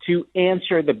to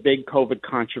answer the big COVID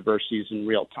controversies in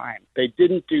real time. They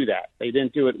didn't do that. They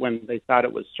didn't do it when they thought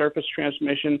it was surface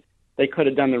transmission. They could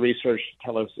have done the research to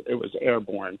tell us it was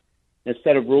airborne.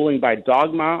 Instead of ruling by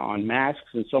dogma on masks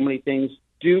and so many things,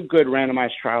 do good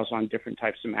randomized trials on different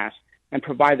types of masks and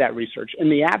provide that research. In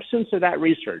the absence of that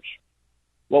research,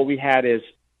 what we had is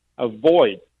a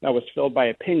void that was filled by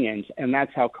opinions, and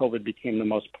that's how COVID became the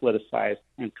most politicized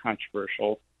and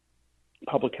controversial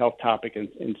public health topic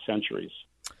in centuries.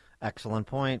 Excellent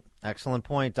point. Excellent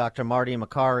point. Dr. Marty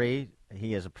Makary,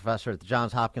 he is a professor at the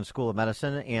Johns Hopkins School of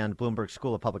Medicine and Bloomberg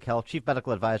School of Public Health, chief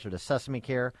medical advisor to Sesame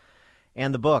Care,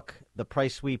 and the book, The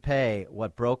Price We Pay,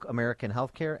 What Broke American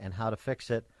Healthcare and How to Fix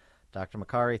It. Dr.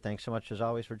 Makary, thanks so much, as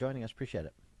always, for joining us. Appreciate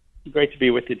it. Great to be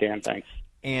with you, Dan. Thanks.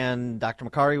 And Dr.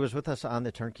 Makary was with us on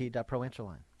the Turnkey.Pro Answer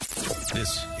Line.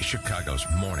 This is Chicago's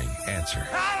Morning Answer.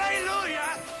 Hallelujah!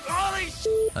 Holy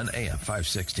on AM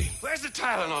 560. Where's the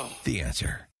Tylenol? The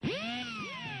Answer.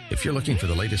 If you're looking for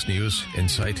the latest news,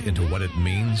 insight into what it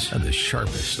means, and the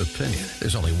sharpest opinion,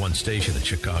 there's only one station in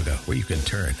Chicago where you can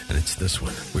turn, and it's this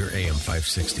one. We're AM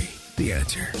 560. The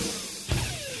Answer.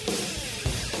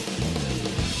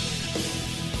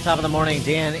 Top of the morning,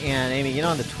 Dan and Amy. You know,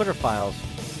 on the Twitter files,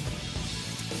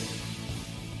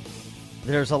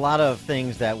 there's a lot of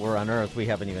things that were unearthed we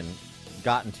haven't even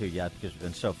gotten to yet because we've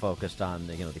been so focused on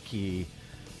the key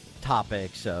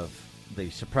topics of the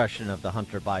suppression of the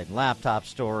Hunter Biden laptop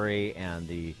story and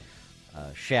the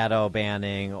shadow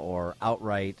banning or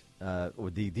outright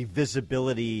or the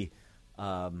visibility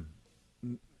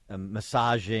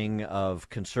massaging of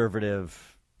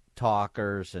conservative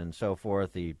talkers and so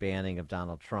forth, the banning of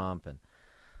Donald Trump, and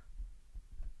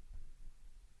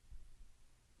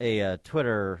a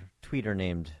tweeter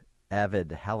named Avid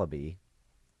Halaby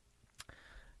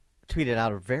tweeted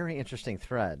out a very interesting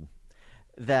thread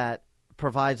that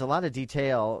provides a lot of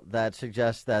detail that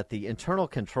suggests that the internal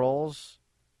controls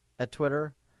at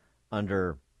Twitter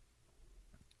under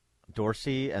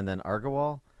Dorsey and then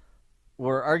Agarwal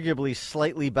were arguably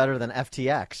slightly better than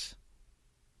FTX.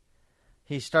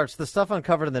 He starts, the stuff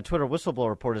uncovered in the Twitter whistleblower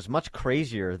report is much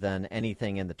crazier than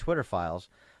anything in the Twitter files,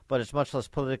 but it's much less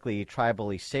politically,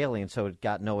 tribally salient, so it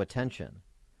got no attention.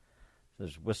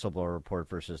 There's whistleblower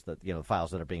report versus the files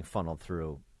that are being funneled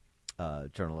through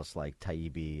journalists like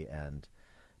Taibbi and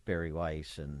Barry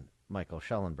Weiss and Michael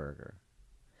Schellenberger.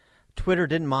 Twitter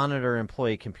didn't monitor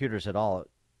employee computers at all.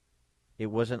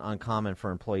 It wasn't uncommon for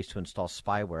employees to install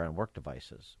spyware on work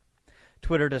devices.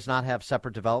 Twitter does not have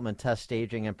separate development, test,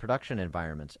 staging, and production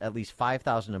environments. At least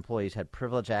 5,000 employees had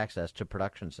privileged access to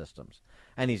production systems.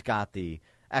 And he's got the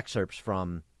excerpts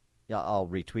from, I'll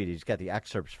retweet it, he's got the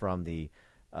excerpts from the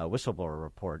whistleblower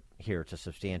report here to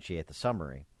substantiate the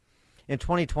summary. In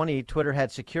 2020, Twitter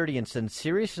had security incidents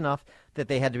serious enough that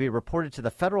they had to be reported to the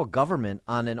federal government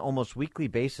on an almost weekly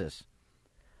basis.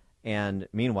 And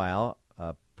meanwhile,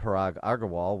 Parag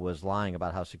Agrawal was lying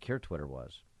about how secure Twitter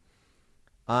was.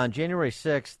 On January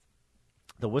 6th,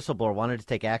 the whistleblower wanted to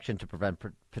take action to prevent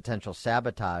potential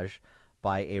sabotage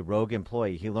by a rogue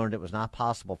employee. He learned it was not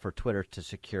possible for Twitter to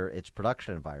secure its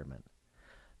production environment.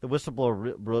 The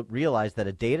whistleblower realized that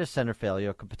a data center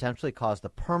failure could potentially cause the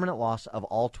permanent loss of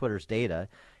all Twitter's data.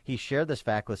 He shared this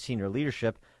fact with senior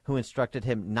leadership, who instructed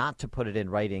him not to put it in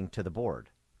writing to the board.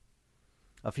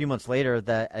 A few months later,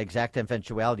 the exact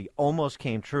eventuality almost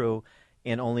came true,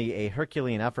 and only a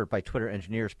Herculean effort by Twitter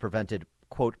engineers prevented,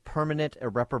 quote, permanent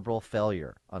irreparable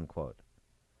failure, unquote.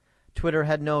 Twitter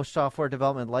had no software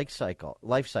development life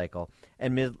cycle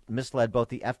and misled both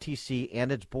the FTC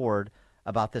and its board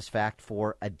about this fact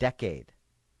for a decade.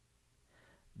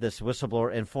 This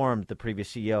whistleblower informed the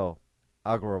previous CEO,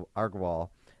 Agrawal,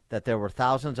 that there were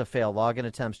thousands of failed login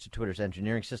attempts to Twitter's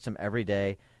engineering system every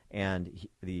day, and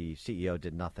the CEO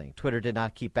did nothing. Twitter did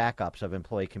not keep backups of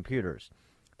employee computers.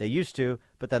 They used to,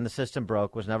 but then the system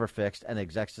broke, was never fixed, and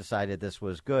execs decided this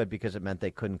was good because it meant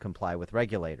they couldn't comply with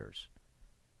regulators.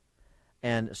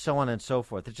 And so on and so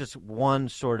forth. It's just one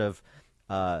sort of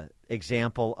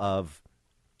example of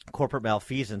corporate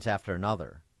malfeasance after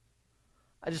another.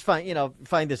 I just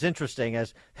find this interesting,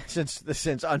 as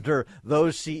since under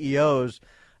those CEOs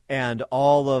and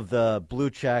all of the blue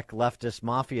check leftist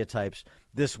mafia types,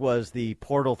 this was the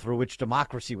portal through which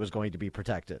democracy was going to be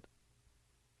protected.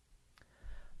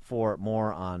 For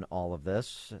more on all of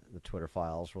this, the Twitter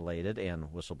files related and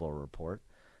whistleblower report,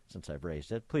 since I've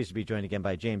raised it, pleased to be joined again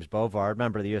by James Bovard,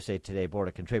 member of the USA Today Board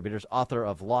of Contributors, author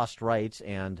of Lost Rights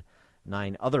and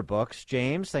 9 other books.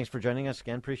 James, thanks for joining us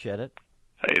again. Appreciate it.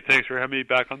 Hey, thanks for having me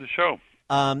back on the show.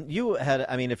 You had,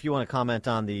 if you want to comment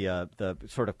on the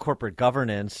sort of corporate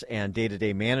governance and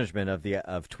day-to-day management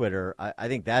of Twitter, I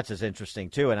think that's as interesting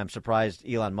too. And I'm surprised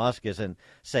Elon Musk isn't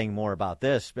saying more about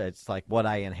this. But it's like what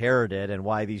I inherited and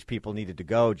why these people needed to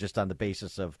go, just on the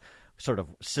basis of sort of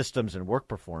systems and work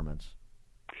performance.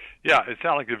 Yeah, it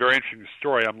sounds like a very interesting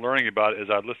story. I'm learning about it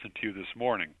as I listened to you this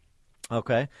morning.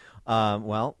 Okay.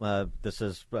 This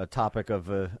is a topic of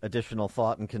additional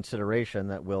thought and consideration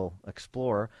that we'll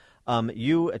explore.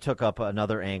 You took up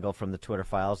another angle from the Twitter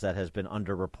files that has been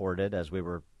underreported, as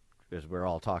we're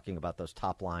all talking about those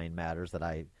top line matters that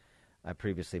I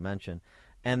previously mentioned,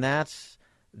 and that's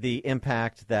the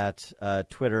impact that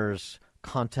Twitter's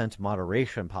content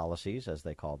moderation policies, as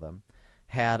they call them,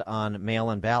 had on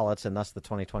mail-in ballots and thus the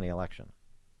 2020 election.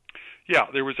 Yeah,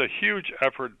 there was a huge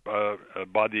effort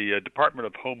by the Department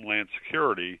of Homeland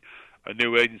Security, a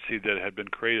new agency that had been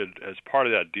created as part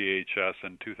of that DHS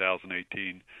in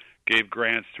 2018, gave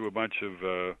grants to a bunch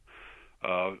of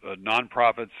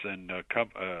nonprofits and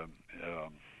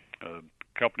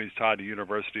companies tied to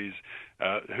universities,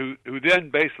 who then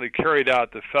basically carried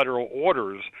out the federal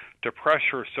orders to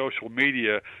pressure social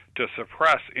media to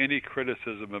suppress any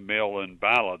criticism of mail-in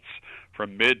ballots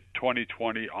from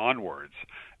mid-2020 onwards.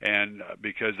 And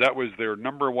because that was their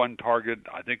number one target,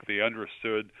 I think they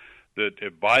understood that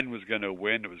if Biden was going to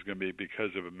win, it was going to be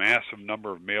because of a massive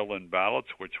number of mail-in ballots,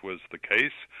 which was the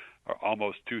case.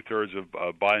 Almost two-thirds of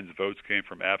Biden's votes came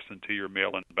from absentee or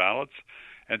mail-in ballots.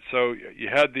 And so you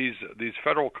had these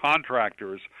federal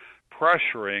contractors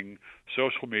pressuring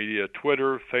social media,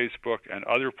 Twitter, Facebook, and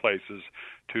other places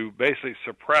to basically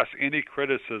suppress any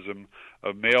criticism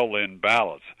of mail-in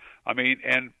ballots.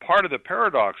 And part of the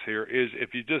paradox here is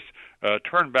if you just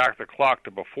turn back the clock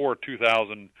to before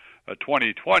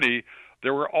 2020,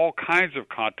 there were all kinds of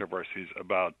controversies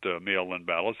about mail-in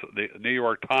ballots. The New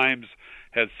York Times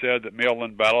had said that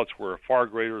mail-in ballots were a far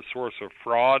greater source of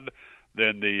fraud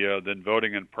than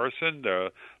voting in person.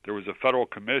 There was a federal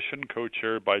commission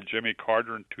co-chaired by Jimmy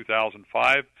Carter in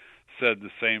 2005 said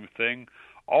the same thing.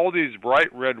 All these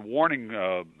bright red warning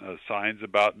signs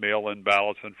about mail-in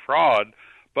ballots and fraud,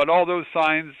 but all those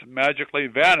signs magically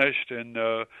vanished in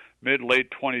mid-late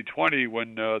 2020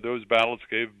 when those ballots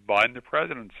gave Biden the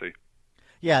presidency.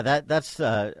 Yeah, that's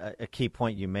a key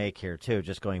point you make here, too,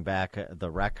 just going back the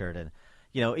record. And,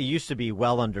 it used to be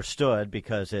well understood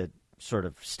because it sort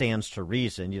of stands to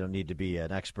reason. You don't need to be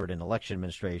an expert in election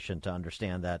administration to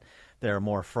understand that there are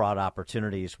more fraud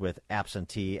opportunities with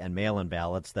absentee and mail-in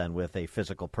ballots than with a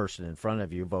physical person in front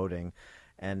of you voting.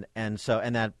 And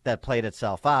that played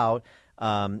itself out.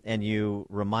 And you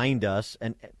remind us,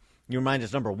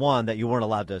 number one, that you weren't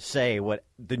allowed to say what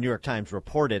the New York Times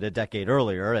reported a decade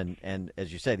earlier. And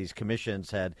as you say, these commissions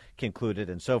had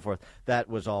concluded and so forth. That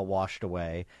was all washed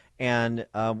away. And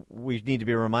we need to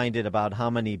be reminded about how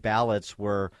many ballots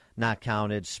were not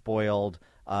counted, spoiled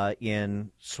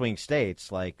in swing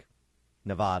states like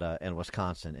Nevada and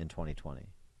Wisconsin in 2020.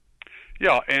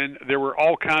 Yeah, and there were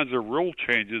all kinds of rule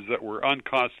changes that were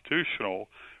unconstitutional,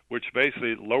 which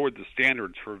basically lowered the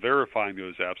standards for verifying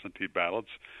those absentee ballots.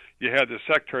 You had the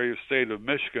Secretary of State of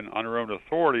Michigan, on her own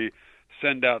authority,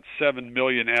 send out 7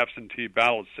 million absentee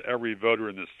ballots to every voter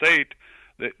in the state.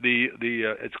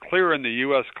 It's clear in the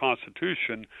U.S.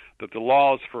 Constitution that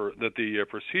the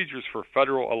procedures for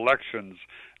federal elections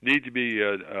need to be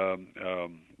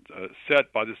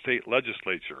set by the state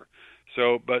legislature.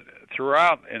 So, but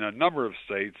throughout, in a number of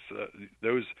states,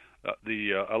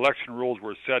 the election rules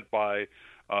were set by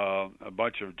a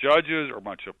bunch of judges or a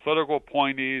bunch of political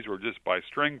appointees or just by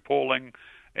string pulling,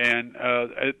 and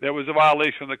there was a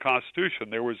violation of the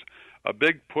Constitution. There was a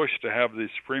big push to have the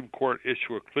Supreme Court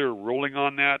issue a clear ruling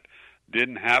on that.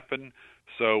 Didn't happen,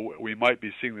 so we might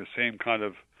be seeing the same kind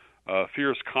of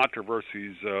fierce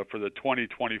controversies for the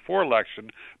 2024 election.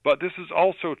 But this is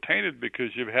also tainted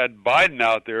because you've had Biden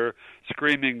out there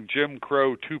screaming Jim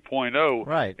Crow 2.0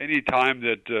 right. anytime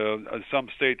that some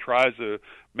state tries to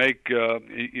make,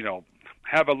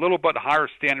 have a little bit higher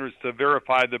standards to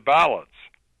verify the ballots.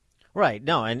 Right.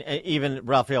 No, and even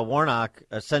Raphael Warnock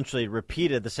essentially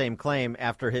repeated the same claim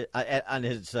after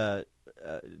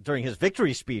during his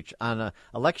victory speech on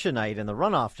election night in the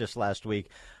runoff just last week.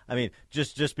 I mean,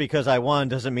 just because I won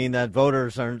doesn't mean that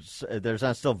there's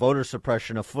not still voter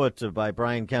suppression afoot by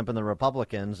Brian Kemp and the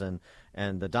Republicans and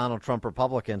the Donald Trump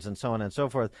Republicans and so on and so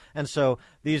forth. And so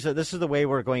this is the way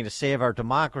we're going to save our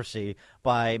democracy,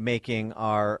 by making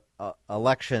our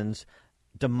elections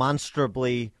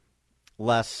demonstrably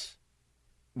less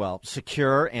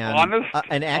secure and honest,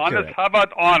 and accurate. Honest. How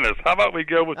about honest? How about we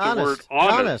go with the word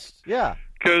honest? Honest, yeah.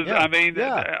 Because I mean,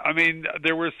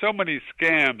 there were so many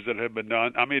scams that have been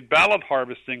done. I mean, ballot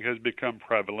harvesting has become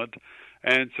prevalent,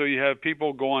 and so you have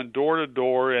people going door to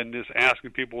door and just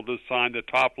asking people to sign the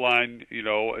top line.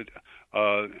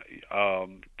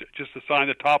 Just to sign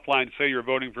the top line, say you're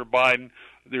voting for Biden.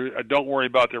 Don't worry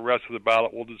about the rest of the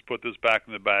ballot. We'll just put this back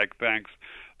in the bag. Thanks.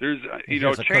 There's a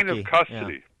chain of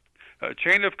custody. Yeah. A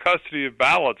chain of custody of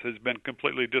ballots has been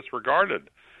completely disregarded,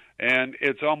 and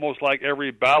it's almost like every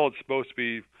ballot's supposed to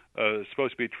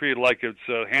be treated like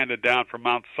it's handed down from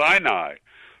Mount Sinai.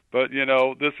 But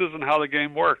this isn't how the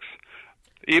game works,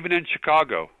 even in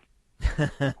Chicago.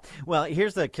 Well,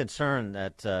 here's the concern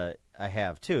that I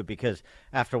have too, because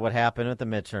after what happened at the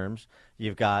midterms,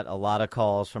 you've got a lot of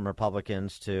calls from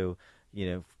Republicans to,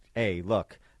 hey,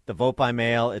 look. The vote by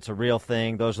mail, it's a real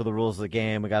thing. Those are the rules of the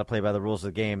game. We got to play by the rules of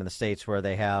the game in the states where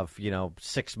they have,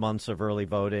 6 months of early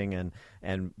voting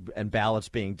and ballots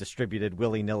being distributed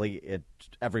willy-nilly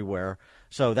everywhere.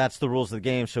 So that's the rules of the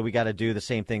game. So we got to do the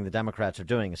same thing the Democrats are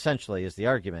doing, essentially, is the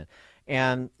argument.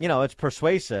 And, it's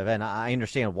persuasive, and I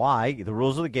understand why. The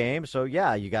rules of the game. So,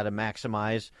 yeah, you got to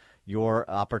maximize your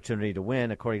opportunity to win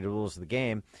according to the rules of the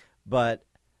game. But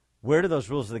where do those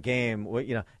rules of the game,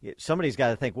 somebody's got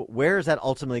to think, where is that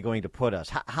ultimately going to put us?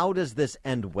 How does this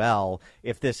end well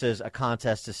if this is a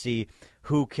contest to see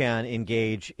who can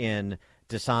engage in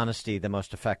dishonesty the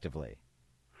most effectively?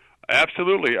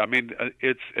 Absolutely. I mean,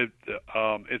 it's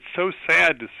so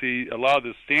sad to see a lot of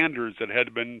the standards that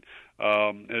had been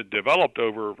developed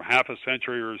over half a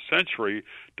century or a century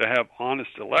to have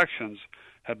honest elections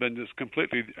have been just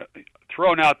completely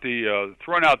thrown out the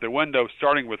window,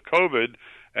 starting with COVID.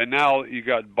 And now you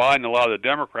got Biden and a lot of the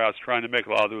Democrats trying to make a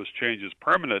lot of those changes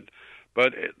permanent.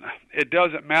 But it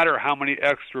doesn't matter how many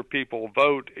extra people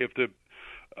vote if the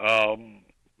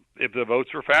votes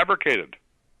are fabricated.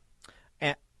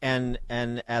 And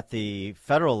at the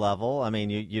federal level, I mean,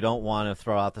 you don't want to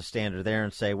throw out the standard there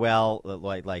and say, well,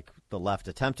 like the left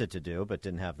attempted to do but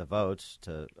didn't have the votes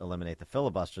to eliminate the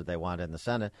filibuster they wanted in the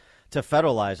Senate, to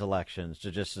federalize elections, to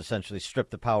just essentially strip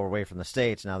the power away from the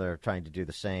states. Now they're trying to do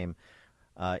the same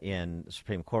in the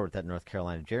Supreme Court with that North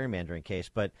Carolina gerrymandering case.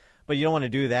 But you don't want to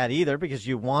do that either, because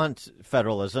you want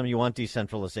federalism, you want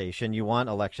decentralization, you want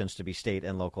elections to be state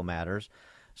and local matters.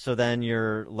 So then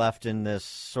you're left in this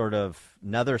sort of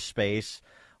nether space.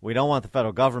 We don't want the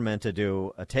federal government to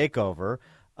do a takeover,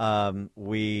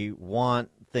 We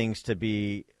want things to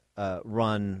be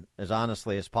run as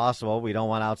honestly as possible. We don't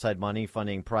want outside money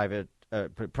funding private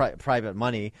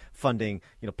money funding,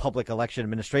 public election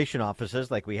administration offices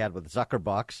like we had with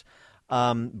Zuckerbucks.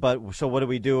 But so what do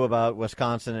we do about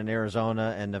Wisconsin and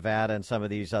Arizona and Nevada and some of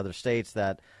these other states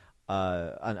that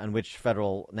on which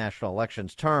federal national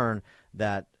elections turn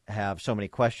that have so many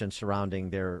questions surrounding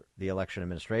the election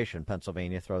administration?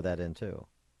 Pennsylvania, throw that in too.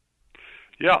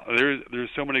 Yeah, there's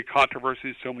so many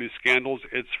controversies, so many scandals.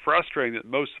 It's frustrating that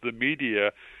most of the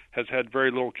media has had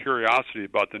very little curiosity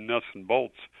about the nuts and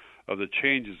bolts of the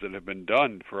changes that have been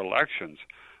done for elections.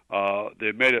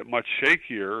 They've made it much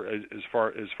shakier as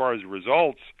far as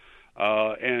results,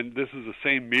 and this is the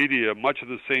same media, much of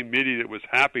the same media that was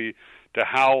happy to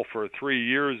howl for 3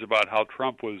 years about how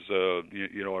Trump was, a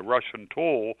Russian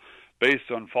tool based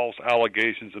on false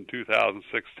allegations in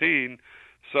 2016.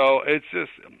 So it's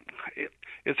just,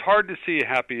 it's hard to see a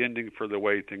happy ending for the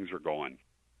way things are going.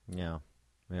 Yeah.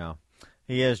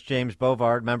 He is James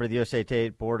Bovard, member of the USA Today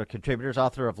Board of Contributors,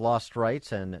 author of Lost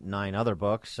Rights and 9 other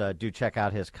books. Do check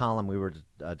out his column we were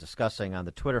discussing on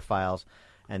the Twitter files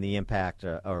and the impact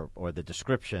or the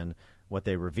description, what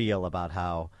they reveal about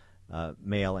how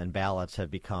mail-in ballots have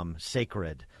become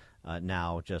sacred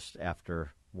now just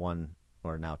after 1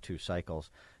 or now 2 cycles.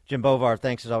 Jim Bovard,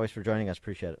 thanks as always for joining us.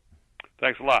 Appreciate it.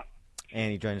 Thanks a lot.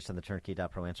 And he joined us on the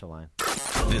Turnkey.Pro answer line.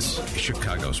 This is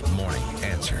Chicago's Morning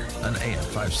Answer on AM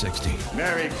 560.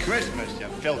 Merry Christmas, you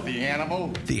filthy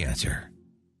animal. The Answer.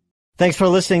 Thanks for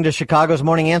listening to Chicago's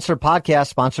Morning Answer podcast,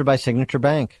 sponsored by Signature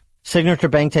Bank. Signature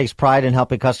Bank takes pride in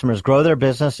helping customers grow their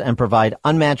business and provide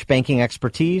unmatched banking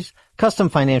expertise, custom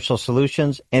financial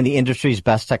solutions, and the industry's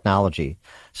best technology.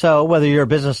 So whether you're a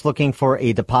business looking for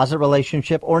a deposit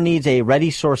relationship or needs a ready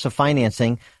source of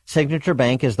financing, Signature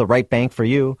Bank is the right bank for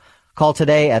you. Call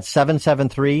today at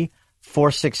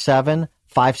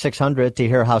 773-467-5600 to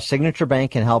hear how Signature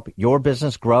Bank can help your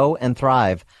business grow and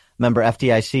thrive. Member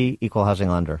FDIC, Equal Housing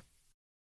Lender.